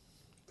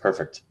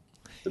 Perfect.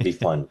 It'd be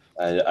fun.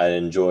 I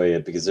enjoy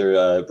it because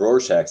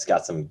Rorschach's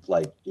got some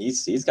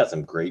he's got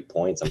some great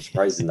points. I'm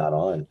surprised he's not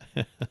on.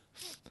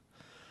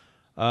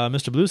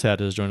 Mr. Blues Hat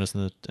has joined us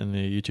in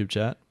the YouTube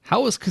chat.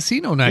 How was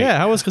casino night? Yeah,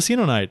 how was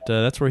casino night?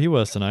 That's where he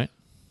was tonight.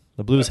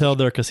 The Blues held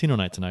their casino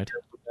night tonight.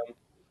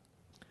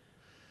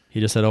 He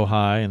just said, "Oh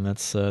hi," and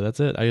that's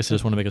it. I guess he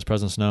just want to make his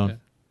presence known.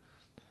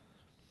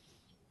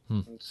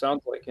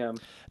 Sounds like him.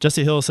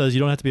 Jesse Hill says you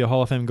don't have to be a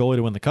Hall of Fame goalie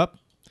to win the cup.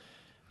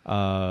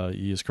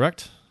 He is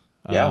correct.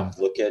 Yeah,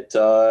 look at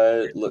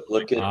Osgood,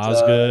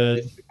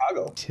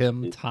 Chicago.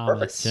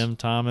 Tim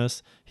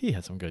Thomas. He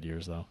had some good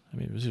years though. I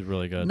mean, he was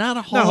really good. Not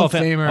a Hall of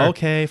Famer.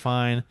 Okay,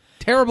 fine.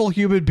 Terrible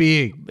human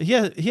being. He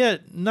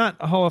had not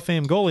a Hall of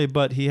Fame goalie,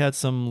 but he had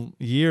some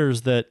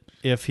years that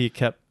if he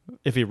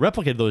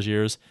replicated those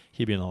years,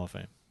 he'd be in the Hall of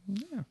Fame.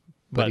 Yeah,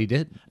 but he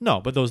did. No,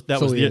 but that was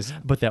the year.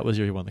 But that was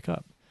the year he won the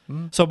cup.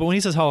 So, but when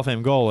he says Hall of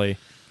Fame goalie,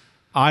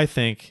 I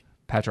think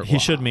Patrick he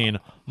should mean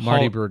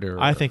Marty Brodeur.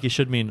 I think he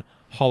should mean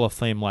Hall of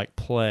Fame like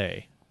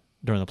play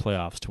during the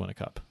playoffs to win a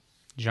cup.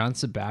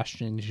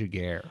 Jean-Sebastian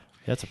Giguère.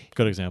 That's a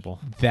good example.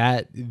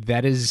 That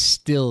is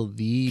still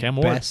the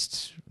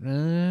best.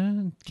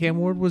 Cam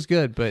Ward was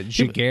good, but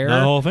Giguère,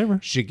 not a Hall of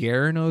Famer.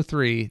 Giguère in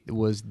 03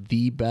 was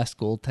the best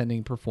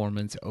goaltending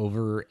performance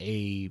over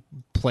a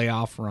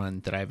playoff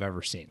run that I've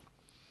ever seen.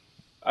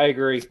 I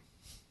agree.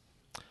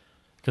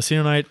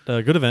 Casino night,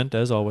 good event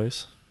as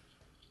always.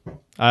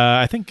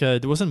 I think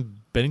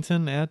wasn't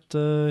Bennington at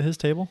his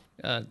table?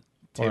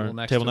 Table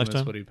next to him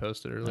is what he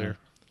posted earlier.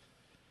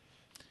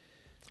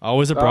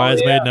 Always a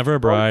bridesmaid, never a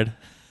bride.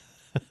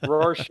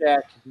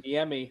 Rorschach,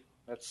 Niemi.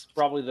 That's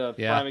probably the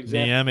prime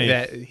example. Niemi.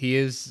 That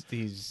he's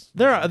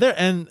there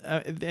and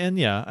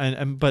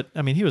but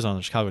I mean he was on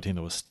the Chicago team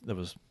that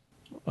was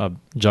a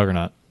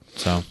juggernaut.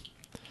 So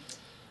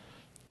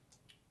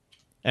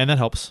and that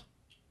helps.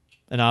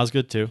 And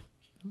Osgood too.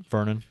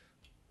 Vernon.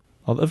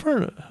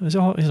 Vernon he's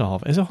a Hall of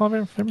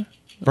Famer?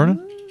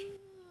 Vernon?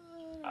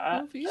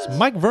 Is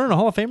Mike Vernon a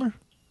Hall of Famer?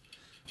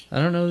 I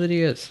don't know that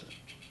he is.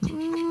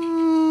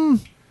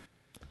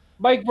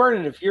 Mike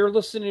Vernon, if you're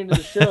listening to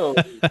the show,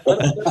 let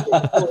us know in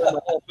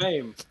the Hall of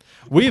Fame.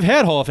 We've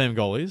had Hall of Fame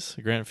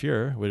goalies. Grant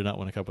Fuhrer, we did not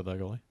win a cup with that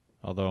goalie.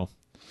 Although,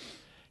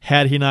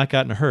 had he not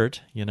gotten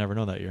hurt, you never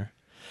know that year.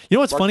 You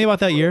know what's funny about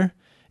that year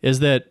is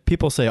that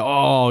people say,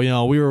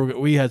 "Oh,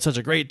 we had such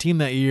a great team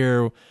that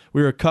year.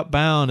 We were cup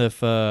bound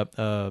if it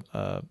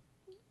hadn't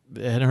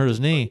hurt his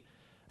knee.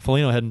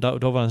 Foligno hadn't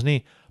dove on his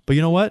knee." But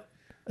you know what?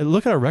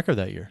 Look at our record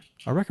that year.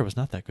 Our record was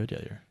not that good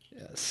that year.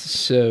 Yes.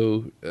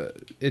 So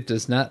it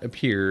does not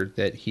appear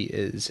that he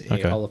is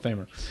a Hall of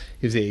Famer.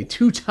 He's a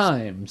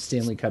 2-time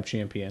Stanley Cup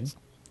champion.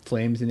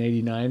 Flames in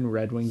 89,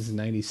 Red Wings in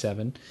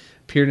 97.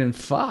 Appeared in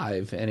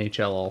 5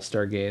 NHL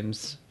All-Star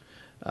games.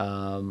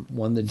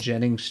 Won the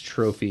Jennings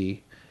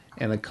Trophy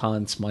and a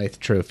Conn Smythe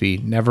trophy.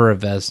 Never a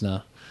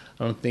Vezina.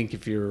 I don't think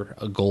if you're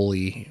a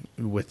goalie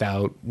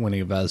without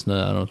winning a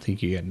Vezina, I don't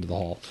think you get into the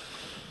Hall.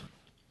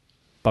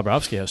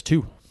 Bobrovsky has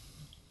 2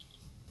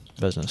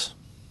 Vezinas.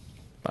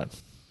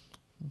 But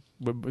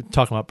we're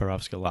talking about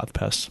Bobrovsky a lot the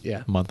past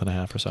month and a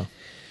half or so.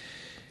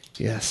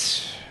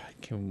 Yes.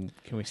 Can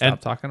we stop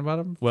talking about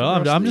him?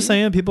 Well, I'm just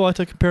saying people like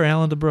to compare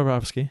Allen to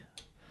Bobrovsky.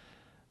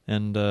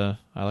 And I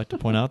like to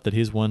point out that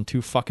he's won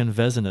 2 fucking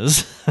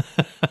Vezinas.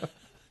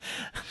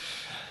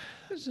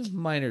 There's just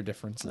minor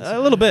differences. A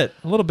little bit.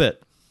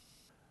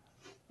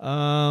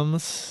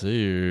 Let's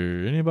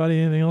see.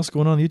 Anything else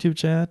going on in the YouTube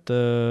chat?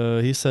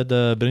 He said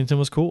Binnington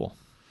was cool.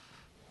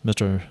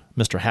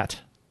 Mr.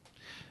 Hat.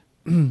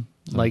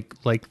 like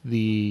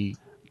the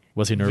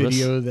was he nervous?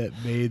 Video that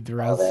made the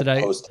rounds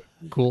tonight.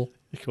 Cool.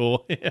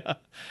 Yeah.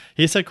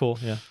 He said cool.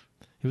 Yeah.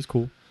 He was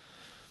cool.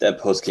 That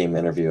post-game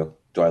interview.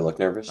 Do I look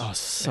nervous? Oh,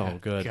 so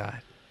good.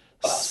 God.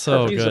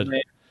 So good.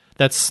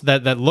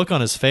 That look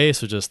on his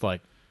face was just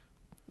like,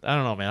 I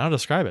don't know, man. How to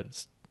describe it?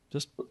 It's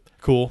just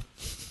cool.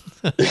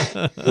 That's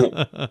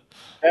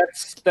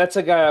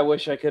a guy I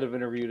wish I could have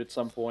interviewed at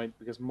some point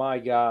because my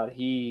God,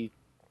 he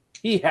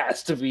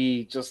has to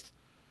be just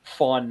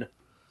fun.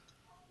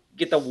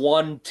 Get the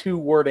 1-2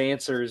 word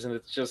answers, and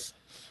it's just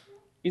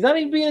he's not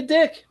even being a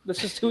dick. That's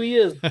just who he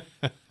is.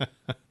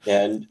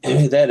 And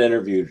that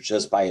interview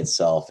just by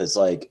itself is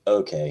like,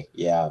 okay,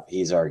 yeah,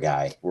 he's our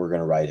guy. We're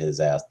gonna ride his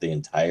ass the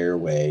entire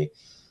way,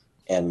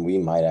 and we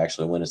might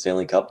actually win a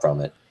Stanley Cup from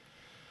it.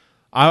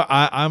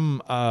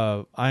 I'm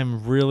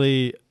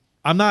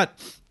not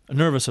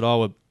nervous at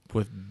all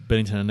with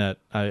Binnington and net.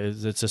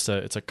 It's just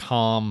a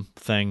calm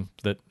thing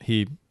that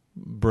he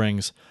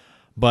brings.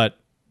 But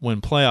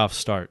when playoffs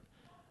start,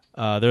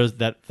 there's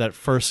that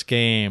first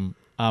game.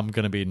 I'm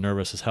going to be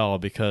nervous as hell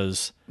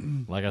because,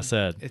 like I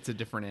said, it's a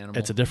different animal.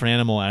 It's a different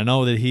animal. I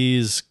know that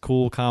he's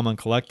cool, calm, and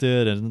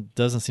collected, and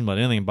doesn't seem like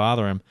anything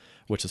bother him,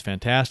 which is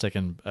fantastic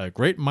and a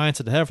great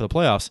mindset to have for the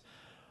playoffs.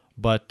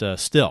 But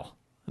still,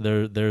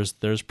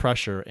 there's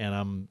pressure, and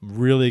I'm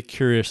really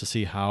curious to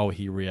see how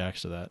he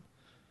reacts to that.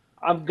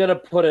 I'm going to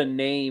put a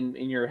name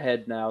in your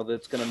head now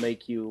that's going to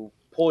make you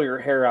pull your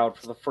hair out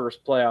for the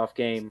first playoff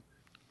game.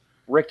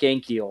 Rick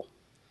Ankiel.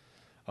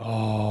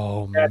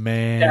 Oh,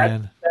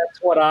 man.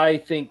 That's what I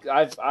think.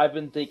 I've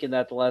been thinking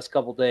that the last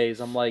couple days.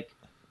 I'm like,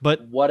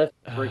 but what if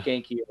Rick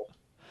Ankiel?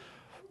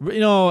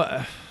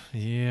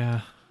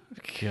 Yeah.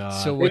 God.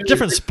 So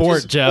different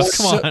sport, Jeff.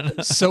 Come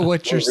on. So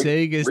what you're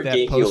saying is Rick that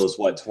Ankiel was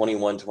what,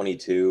 21,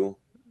 22?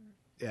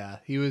 Yeah,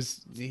 he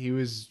was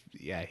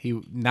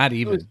not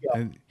even.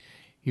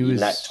 He was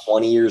not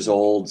 20 years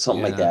old,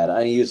 something like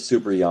that. He was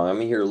super young. I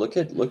mean, here, look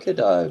at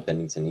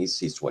Binnington.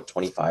 He's what,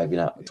 25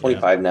 now?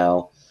 25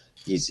 now.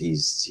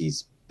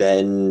 He's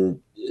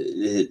been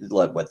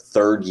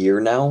third year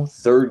now?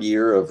 Third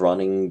year of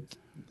running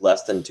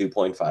less than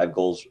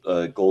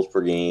 2.5 goals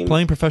per game.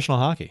 Playing professional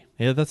hockey.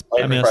 Yeah,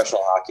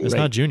 professional hockey. It's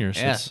not juniors.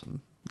 Yeah.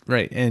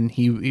 Right, and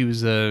he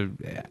was a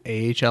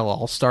AHL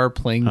All-Star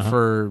playing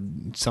for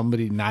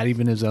somebody not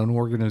even his own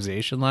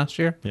organization last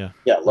year. Yeah,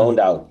 loaned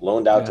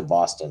out to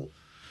Boston.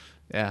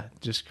 Yeah,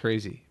 just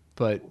crazy.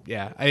 But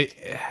yeah,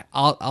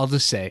 I'll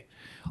just say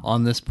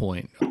on this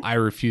point, I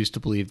refuse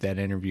to believe that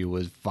interview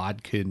was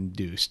vodka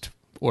induced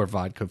or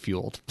vodka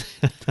fueled.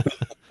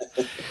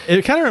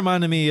 It kind of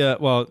reminded me.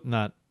 Well,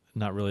 not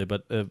really,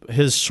 but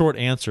his short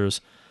answers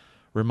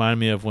remind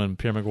me of when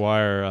Pierre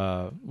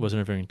Maguire was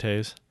interviewing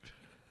Taves.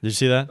 Did you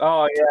see that?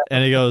 Oh, yeah.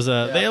 And he goes,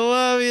 they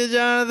love you,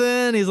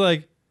 Jonathan. He's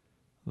like,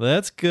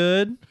 that's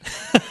good.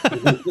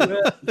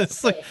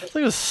 It's like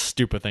a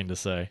stupid thing to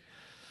say.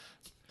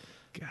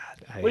 God,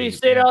 what do you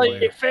say to all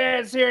your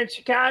fans here in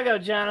Chicago,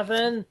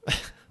 Jonathan?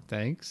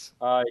 Thanks.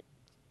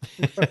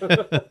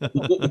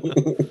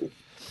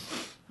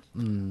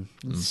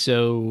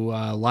 So,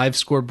 live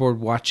scoreboard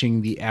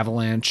watching the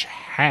Avalanche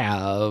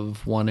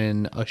have won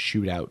in a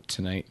shootout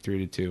tonight,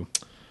 3-2.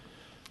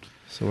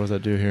 So what does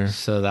that do here?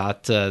 So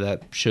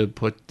that should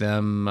put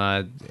them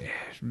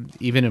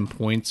even in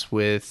points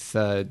with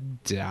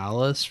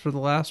Dallas for the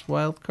last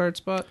wild card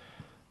spot.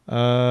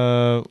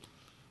 Well,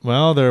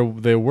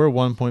 they were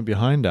 1 point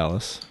behind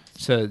Dallas,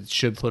 so it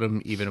should put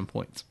them even in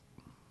points.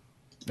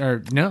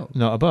 Or no,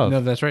 above.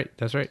 No, that's right.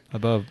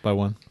 Above by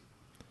 1.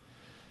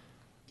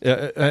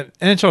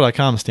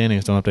 NHL.com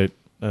standings don't update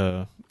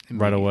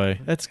right away.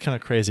 That's kind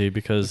of crazy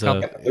because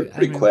they're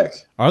pretty quick.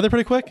 Are they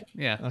pretty quick?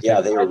 Yeah. Okay. Yeah,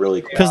 they were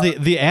really quick. Because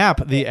the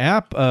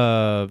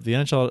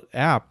NHL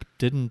app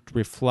didn't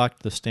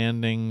reflect the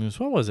standings.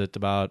 What was it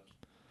about?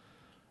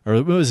 Or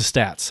it was the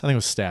stats. I think it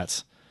was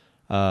stats.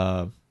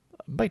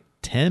 About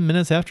 10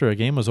 minutes after a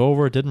game was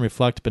over, it didn't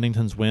reflect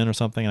Binnington's win or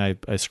something. And I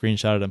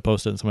screenshotted it and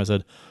posted it, and somebody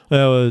said,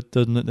 "Oh, it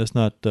doesn't. It's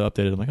not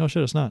updated." I'm like, "Oh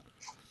shit, it's not."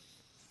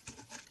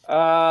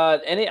 I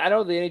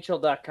know the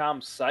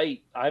NHL.com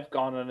site. I've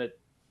gone on it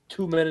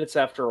 2 minutes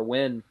after a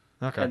win,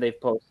 and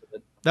they've posted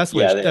it. That's the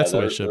way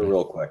it should be.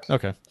 Real quick.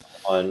 Okay.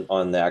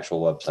 On the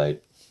actual website.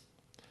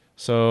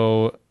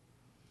 So,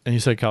 and you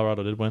said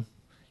Colorado did win?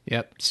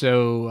 Yep.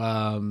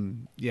 So,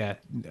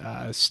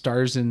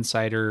 Stars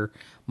insider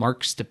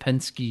Mark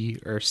Stepneski,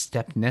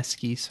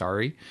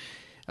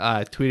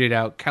 tweeted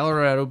out,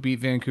 Colorado beat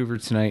Vancouver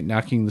tonight,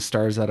 knocking the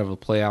Stars out of a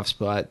playoff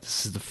spot.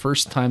 This is the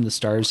first time the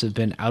Stars have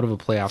been out of a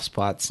playoff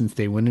spot since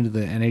they went into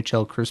the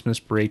NHL Christmas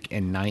break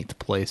in 9th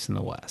place in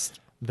the West.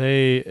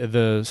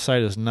 The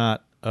site is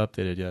not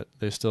updated yet.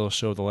 They still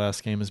show the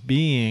last game as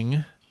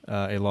being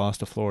a loss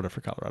to Florida for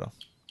Colorado.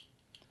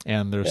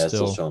 And they're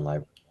still showing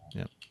live.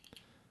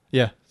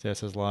 Yeah, it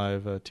says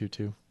live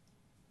 2-2.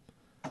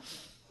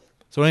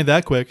 So it ain't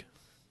that quick.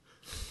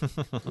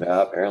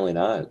 Yeah, apparently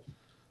not.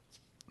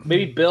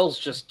 Maybe Bill's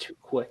just too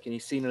quick and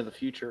he's seen into the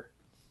future.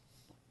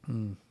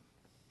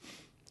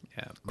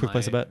 Yeah. Quick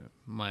place to bet.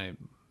 My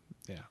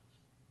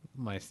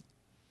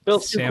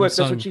Bill's too quick,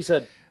 that's what she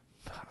said.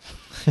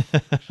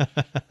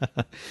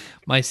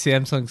 My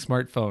Samsung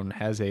smartphone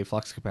has a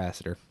flux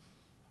capacitor.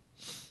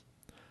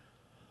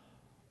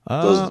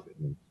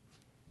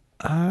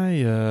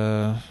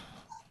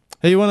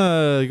 Hey, you want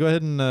to go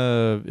ahead and,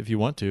 if you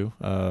want to,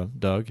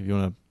 Doug, if you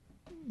want to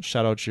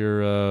shout out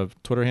your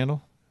Twitter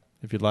handle,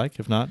 if you'd like.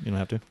 If not, you don't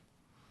have to.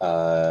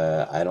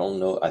 I don't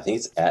know. I think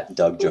it's at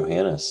Doug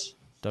Johannes.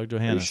 Doug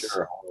Johannes.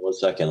 Sure. Hold on 1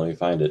 second. Let me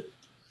find it.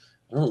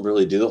 I don't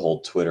really do the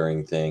whole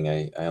Twittering thing.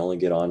 I only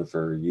get on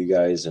for you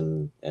guys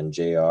and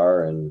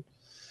JR and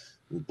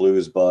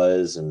Blues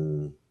Buzz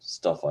and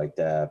stuff like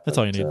that. That's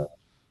all you need.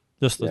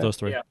 Just those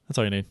three. Yeah. That's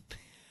all you need.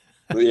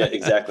 Yeah,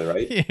 exactly,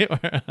 right?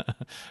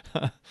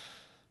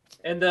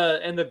 And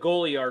the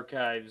goalie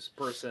archives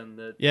person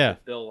that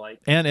Bill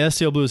liked. And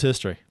STL Blues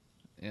history.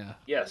 Yeah.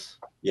 Yes.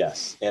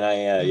 And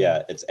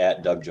it's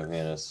at Doug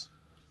Johannes.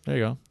 There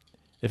you go.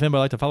 If anybody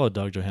like to follow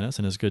Doug Johannes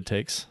and his good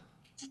takes.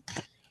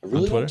 I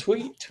really don't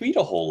tweet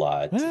a whole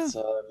lot. Yeah. It's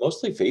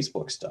mostly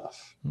Facebook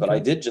stuff. But I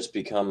did just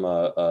become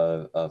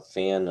a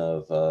fan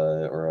of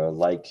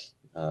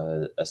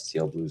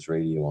STL Blues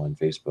Radio on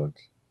Facebook.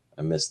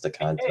 I missed the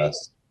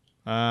contest.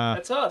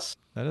 That's us.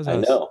 That is us. I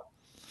know.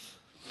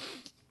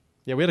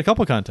 Yeah, we had a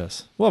couple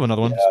contests. We'll have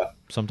another one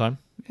sometime.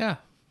 Yeah.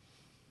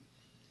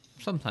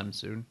 Sometime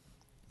soon.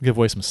 Give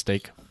away some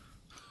steak.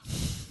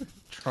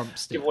 Trump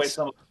steaks. Give away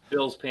some of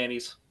Bill's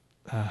panties.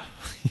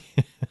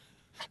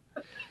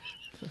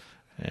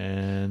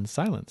 And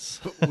silence.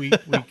 we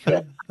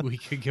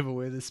could give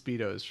away the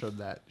Speedos from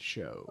that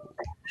show.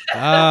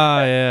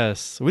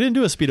 Yes. We didn't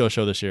do a Speedo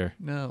show this year.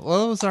 No.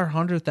 Well, it was our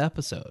 100th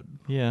episode.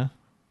 Yeah.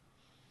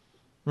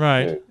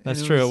 Right.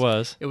 That's true. It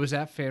was. It was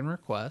at fan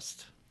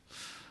request.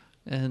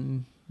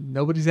 And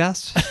nobody's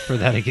asked for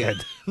that again.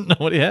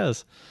 Nobody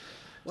has.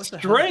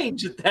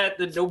 Strange that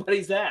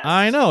nobody's asked.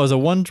 I know. It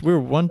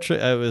was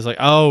I was like,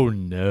 oh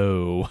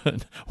no,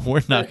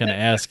 we're not going to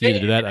ask you to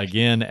do that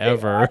again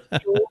ever. I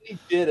actually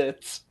did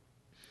it.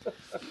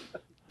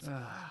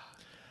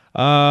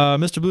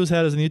 Mr. Blues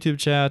Hat is in the YouTube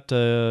chat.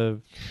 I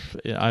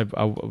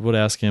would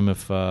ask him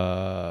if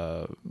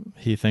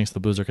he thinks the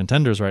Blues are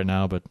contenders right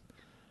now, but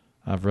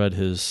I've read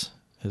his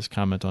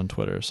comment on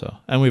Twitter. So,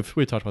 and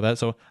we talked about that.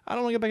 So I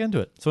don't want to get back into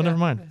it. So never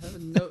mind.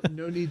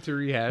 No need to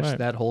rehash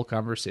that whole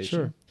conversation.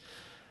 Sure.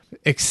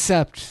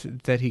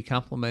 Except that he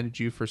complimented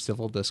you for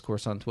civil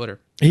discourse on Twitter.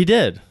 He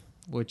did,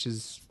 which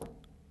is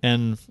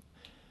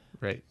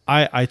right.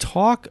 I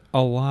talk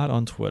a lot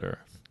on Twitter,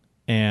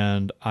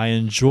 and I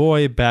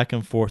enjoy back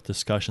and forth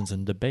discussions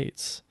and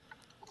debates.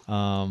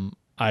 I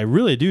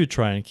really do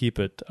try and keep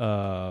it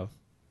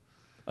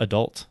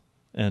adult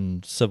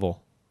and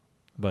civil,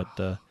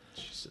 but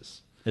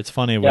Jesus. It's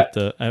funny with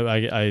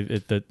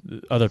that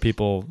other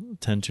people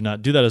tend to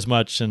not do that as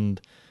much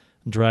and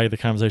drag the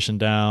conversation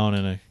down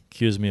and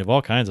accuse me of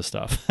all kinds of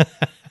stuff.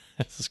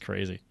 This is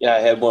crazy. Yeah, I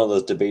had one of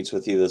those debates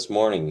with you this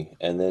morning,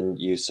 and then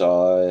you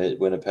saw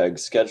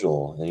Winnipeg's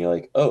schedule, and you're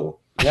like, "Oh,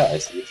 yeah, I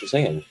see what you're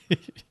saying."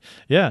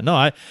 Yeah, no,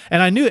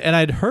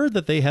 I'd heard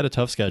that they had a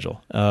tough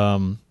schedule,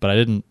 but I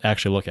didn't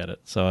actually look at it.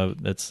 So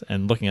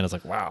looking at it, it's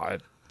like, wow,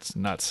 it's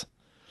nuts.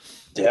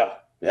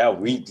 Yeah,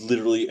 we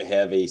literally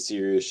have a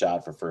serious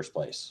shot for first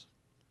place.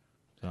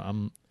 So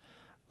I'm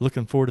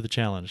looking forward to the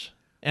challenge,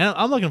 and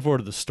I'm looking forward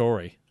to the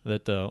story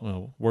that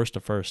worst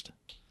to first.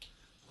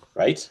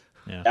 Right?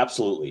 Yeah.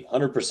 Absolutely.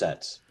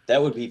 100%. That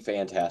would be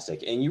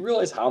fantastic. And you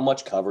realize how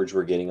much coverage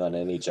we're getting on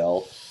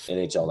NHL,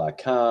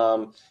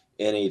 NHL.com,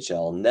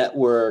 NHL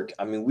Network.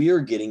 I mean, we are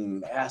getting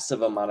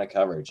massive amount of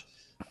coverage.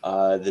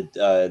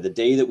 The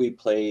day that we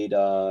played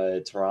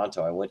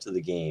Toronto, I went to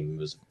the game. It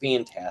was a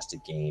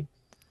fantastic game.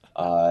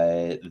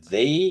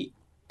 They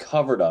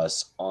covered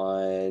us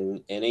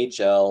on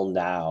NHL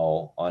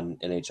Now on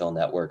NHL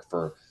Network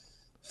for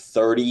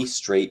 30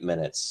 straight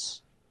minutes.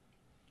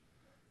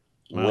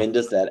 Wow. When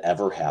does that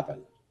ever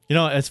happen?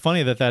 It's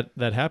funny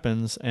that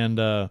happens.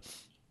 And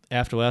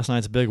after last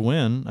night's big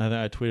win,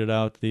 I tweeted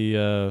out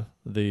the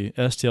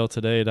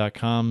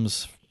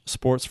STLtoday.com's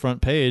sports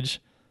front page.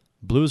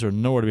 Blues are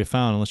nowhere to be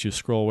found unless you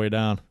scroll way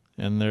down.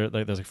 And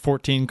there's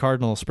 14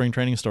 Cardinal spring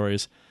training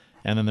stories.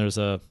 And then there's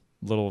a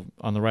little,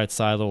 on the right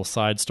side, little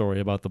side story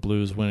about the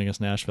Blues winning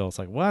against Nashville. It's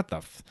like, what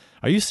the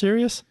are you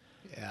serious?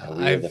 Yeah,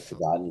 we are the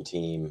forgotten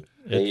team.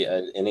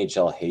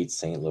 NHL hates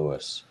St.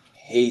 Louis.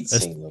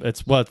 St. Louis.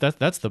 It's what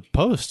that's the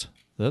Post,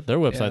 their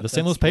website, the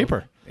St. Louis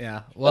paper.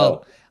 Yeah.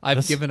 Well,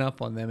 I've given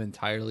up on them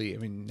entirely. I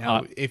mean,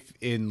 now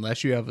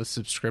unless you have a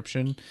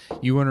subscription,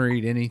 you want to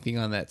read anything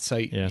on that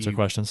site. Yeah, answer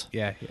questions.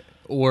 Yeah.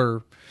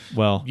 Or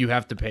you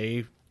have to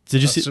pay.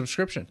 Did you see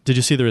subscription? Did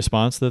you see the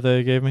response that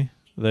they gave me?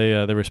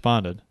 They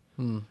responded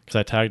because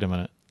I tagged them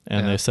in it,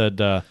 and they said,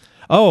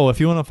 if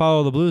you want to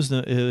follow the Blues,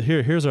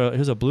 here's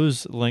a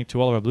Blues link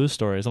to all of our Blues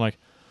stories. I'm like,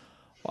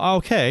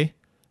 okay,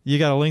 you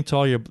got a link to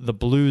all the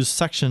Blues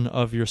section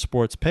of your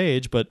sports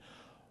page, but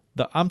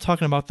I'm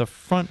talking about the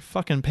front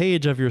fucking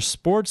page of your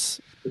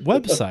sports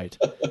website,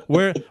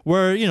 where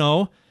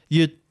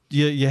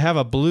you have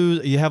a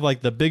Blues, you have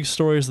like the big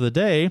stories of the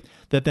day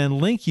that then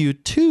link you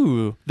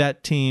to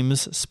that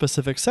team's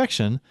specific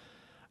section.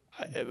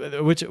 And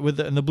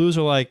the Blues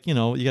are like, you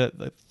got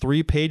like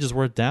 3 pages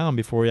worth down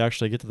before you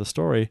actually get to the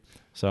story.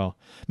 So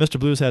Mr.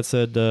 Blues had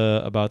said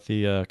about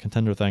the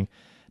contender thing,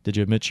 did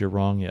you admit you're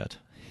wrong yet?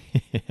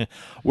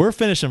 We're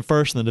finishing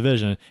first in the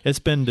division. It's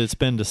been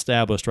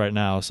established right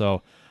now.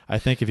 So I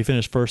think if you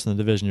finish first in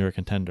the division, you're a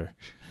contender.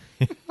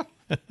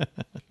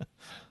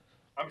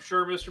 I'm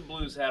sure Mr.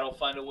 Blues Hat will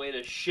find a way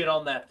to shit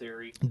on that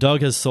theory.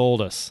 Doug has sold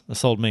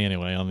me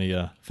anyway, on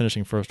the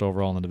finishing first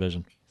overall in the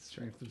division.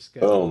 Strength of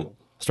schedule. Boom.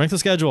 Strength of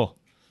schedule.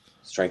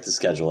 Strength of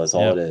schedule. That's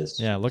all it is.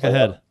 Yeah, look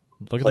ahead.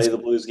 Play the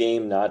Blues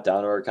game, not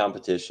down to our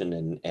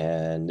competition,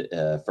 and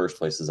first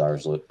place is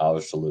ours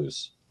to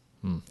lose.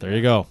 There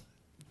you go.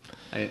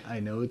 I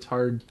know it's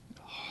hard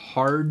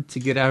to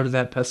get out of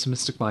that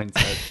pessimistic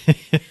mindset.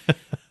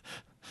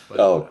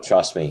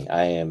 Trust me,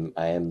 I am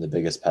the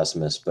biggest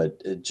pessimist.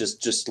 But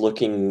just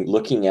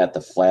looking at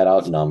the flat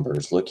out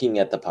numbers, looking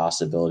at the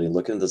possibility,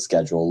 looking at the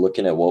schedule,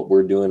 looking at what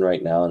we're doing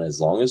right now, and as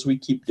long as we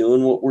keep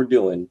doing what we're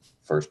doing,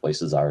 first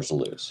place is ours to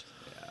lose.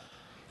 Yeah.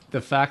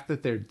 The fact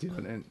that they're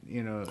doing it,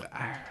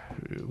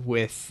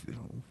 with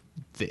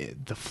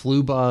the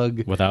flu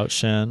bug, without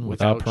Shen,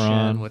 without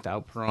Perron,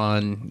 without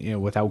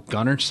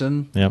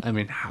Gunnarsson. Yep. I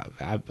mean,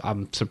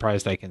 I'm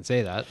surprised I can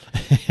say that.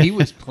 He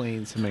was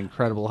playing some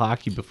incredible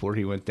hockey before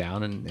he went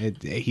down,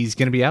 and he's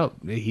going to be out.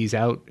 He's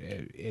out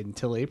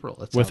until April.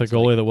 With a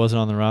goalie that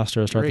wasn't on the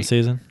roster to start the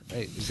season.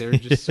 Right. There are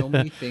just so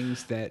many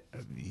things that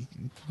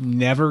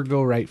never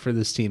go right for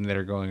this team that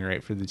are going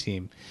right for the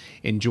team.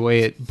 Enjoy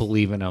it.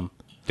 Believe in them.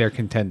 They're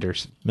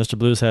contenders. Mr.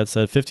 Blues had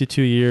said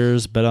 52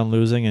 years, bet on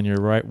losing, and you're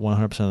right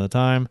 100% of the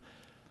time.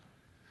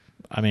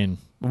 I mean,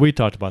 we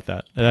talked about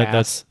that.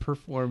 That's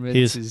performance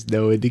is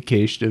no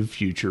indication of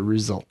future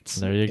results.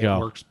 There you go. It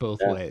works both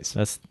ways.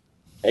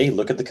 Hey,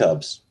 look at the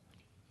Cubs.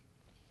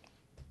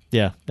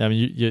 Yeah, I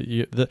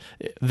mean,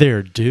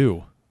 they're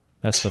due.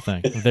 That's the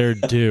thing. They're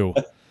due.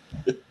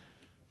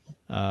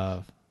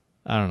 I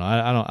don't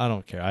know. I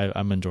don't care.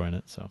 I'm enjoying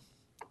it. So.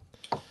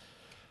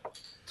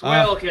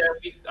 Well, okay,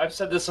 I've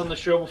said this on the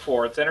show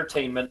before. It's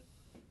entertainment.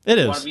 It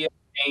is. We want to be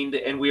entertained,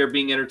 and we are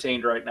being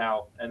entertained right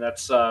now, and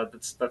that's the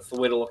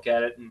way to look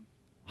at it. And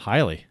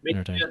highly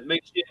entertained.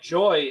 Makes you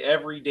enjoy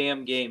every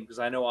damn game, because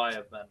I know I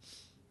have been.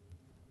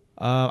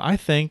 I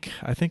think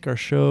our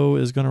show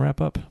is going to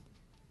wrap up.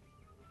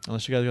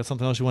 Unless you guys got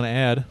something else you want to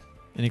add.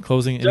 Any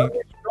closing? Doug,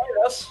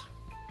 join us.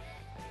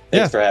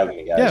 Thanks for having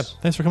me, guys. Yeah,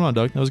 thanks for coming on,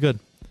 Doug. That was good.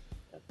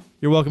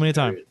 You're welcome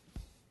anytime.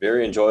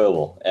 Very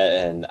enjoyable,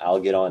 and I'll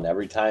get on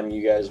every time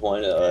you guys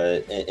want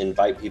to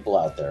invite people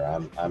out there.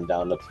 I'm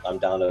down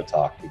to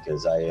talk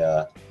because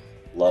I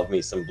love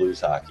me some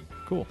Blues hockey.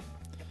 Cool,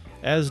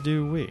 as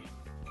do we.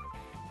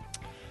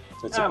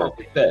 It's a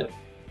perfect fit.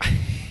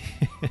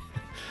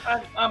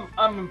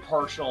 I'm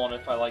impartial on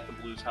if I like the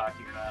Blues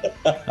hockey or not.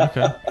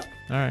 Okay,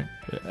 all right.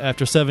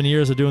 After 7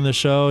 years of doing this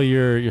show,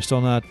 you're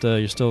still not.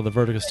 The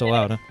verdict is still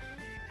out, huh?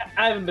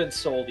 I haven't been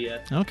sold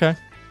yet. Okay.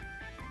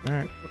 All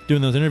right,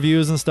 doing those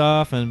interviews and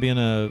stuff, and being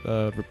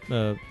getting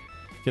the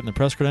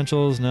press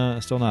credentials. No,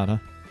 still not, huh?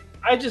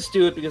 I just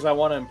do it because I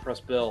want to impress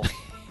Bill.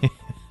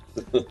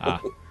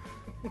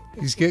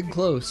 He's getting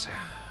close.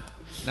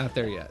 Not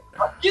there yet.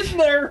 I'm getting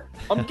there.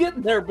 I'm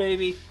getting there,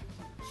 baby.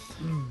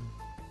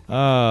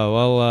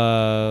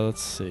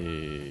 Let's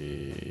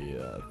see.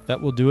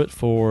 That will do it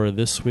for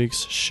this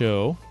week's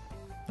show.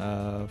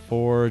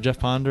 For Jeff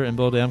Ponder and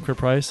Bill Damker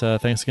Price,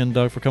 thanks again,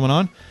 Doug, for coming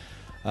on.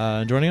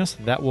 And joining us.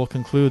 That will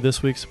conclude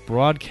this week's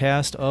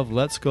broadcast of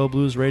Let's Go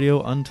Blues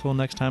Radio. Until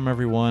next time,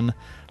 everyone,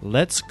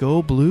 let's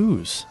go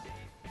Blues.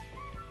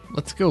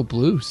 Let's go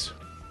Blues.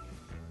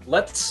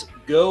 Let's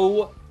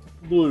go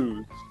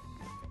Blues.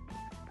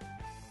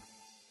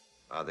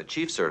 The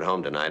Chiefs are at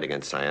home tonight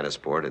against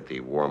Cyanosport at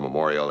the War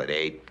Memorial at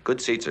 8. Good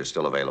seats are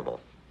still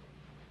available.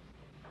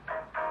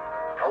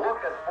 A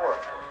look at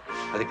sports.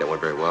 I think that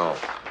went very well.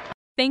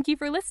 Thank you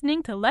for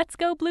listening to Let's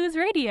Go Blues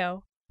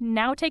Radio.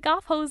 Now take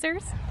off,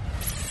 hosers.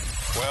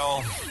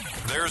 Well,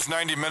 there's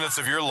 90 minutes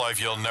of your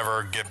life you'll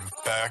never get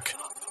back.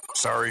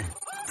 Sorry.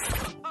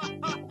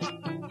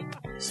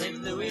 St.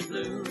 Louis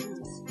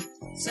Blues,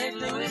 St.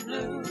 Louis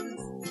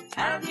Blues.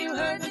 Have you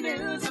heard the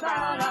news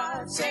about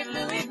our St.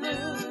 Louis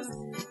Blues?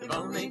 The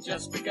only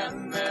just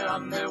begun. They're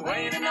on their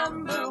way to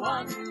number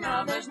one.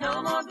 Now there's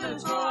no more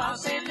blues for our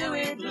St.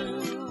 Louis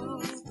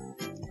Blues.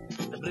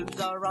 The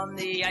Blues are on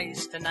the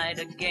ice tonight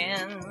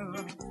again.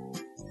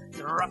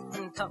 They're rough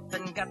and tough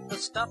and got the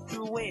stuff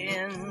to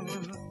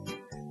win.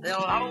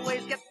 They'll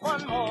always get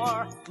one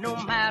more, no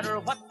matter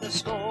what the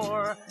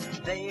score.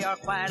 They are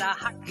quite a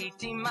hockey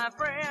team, my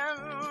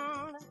friend.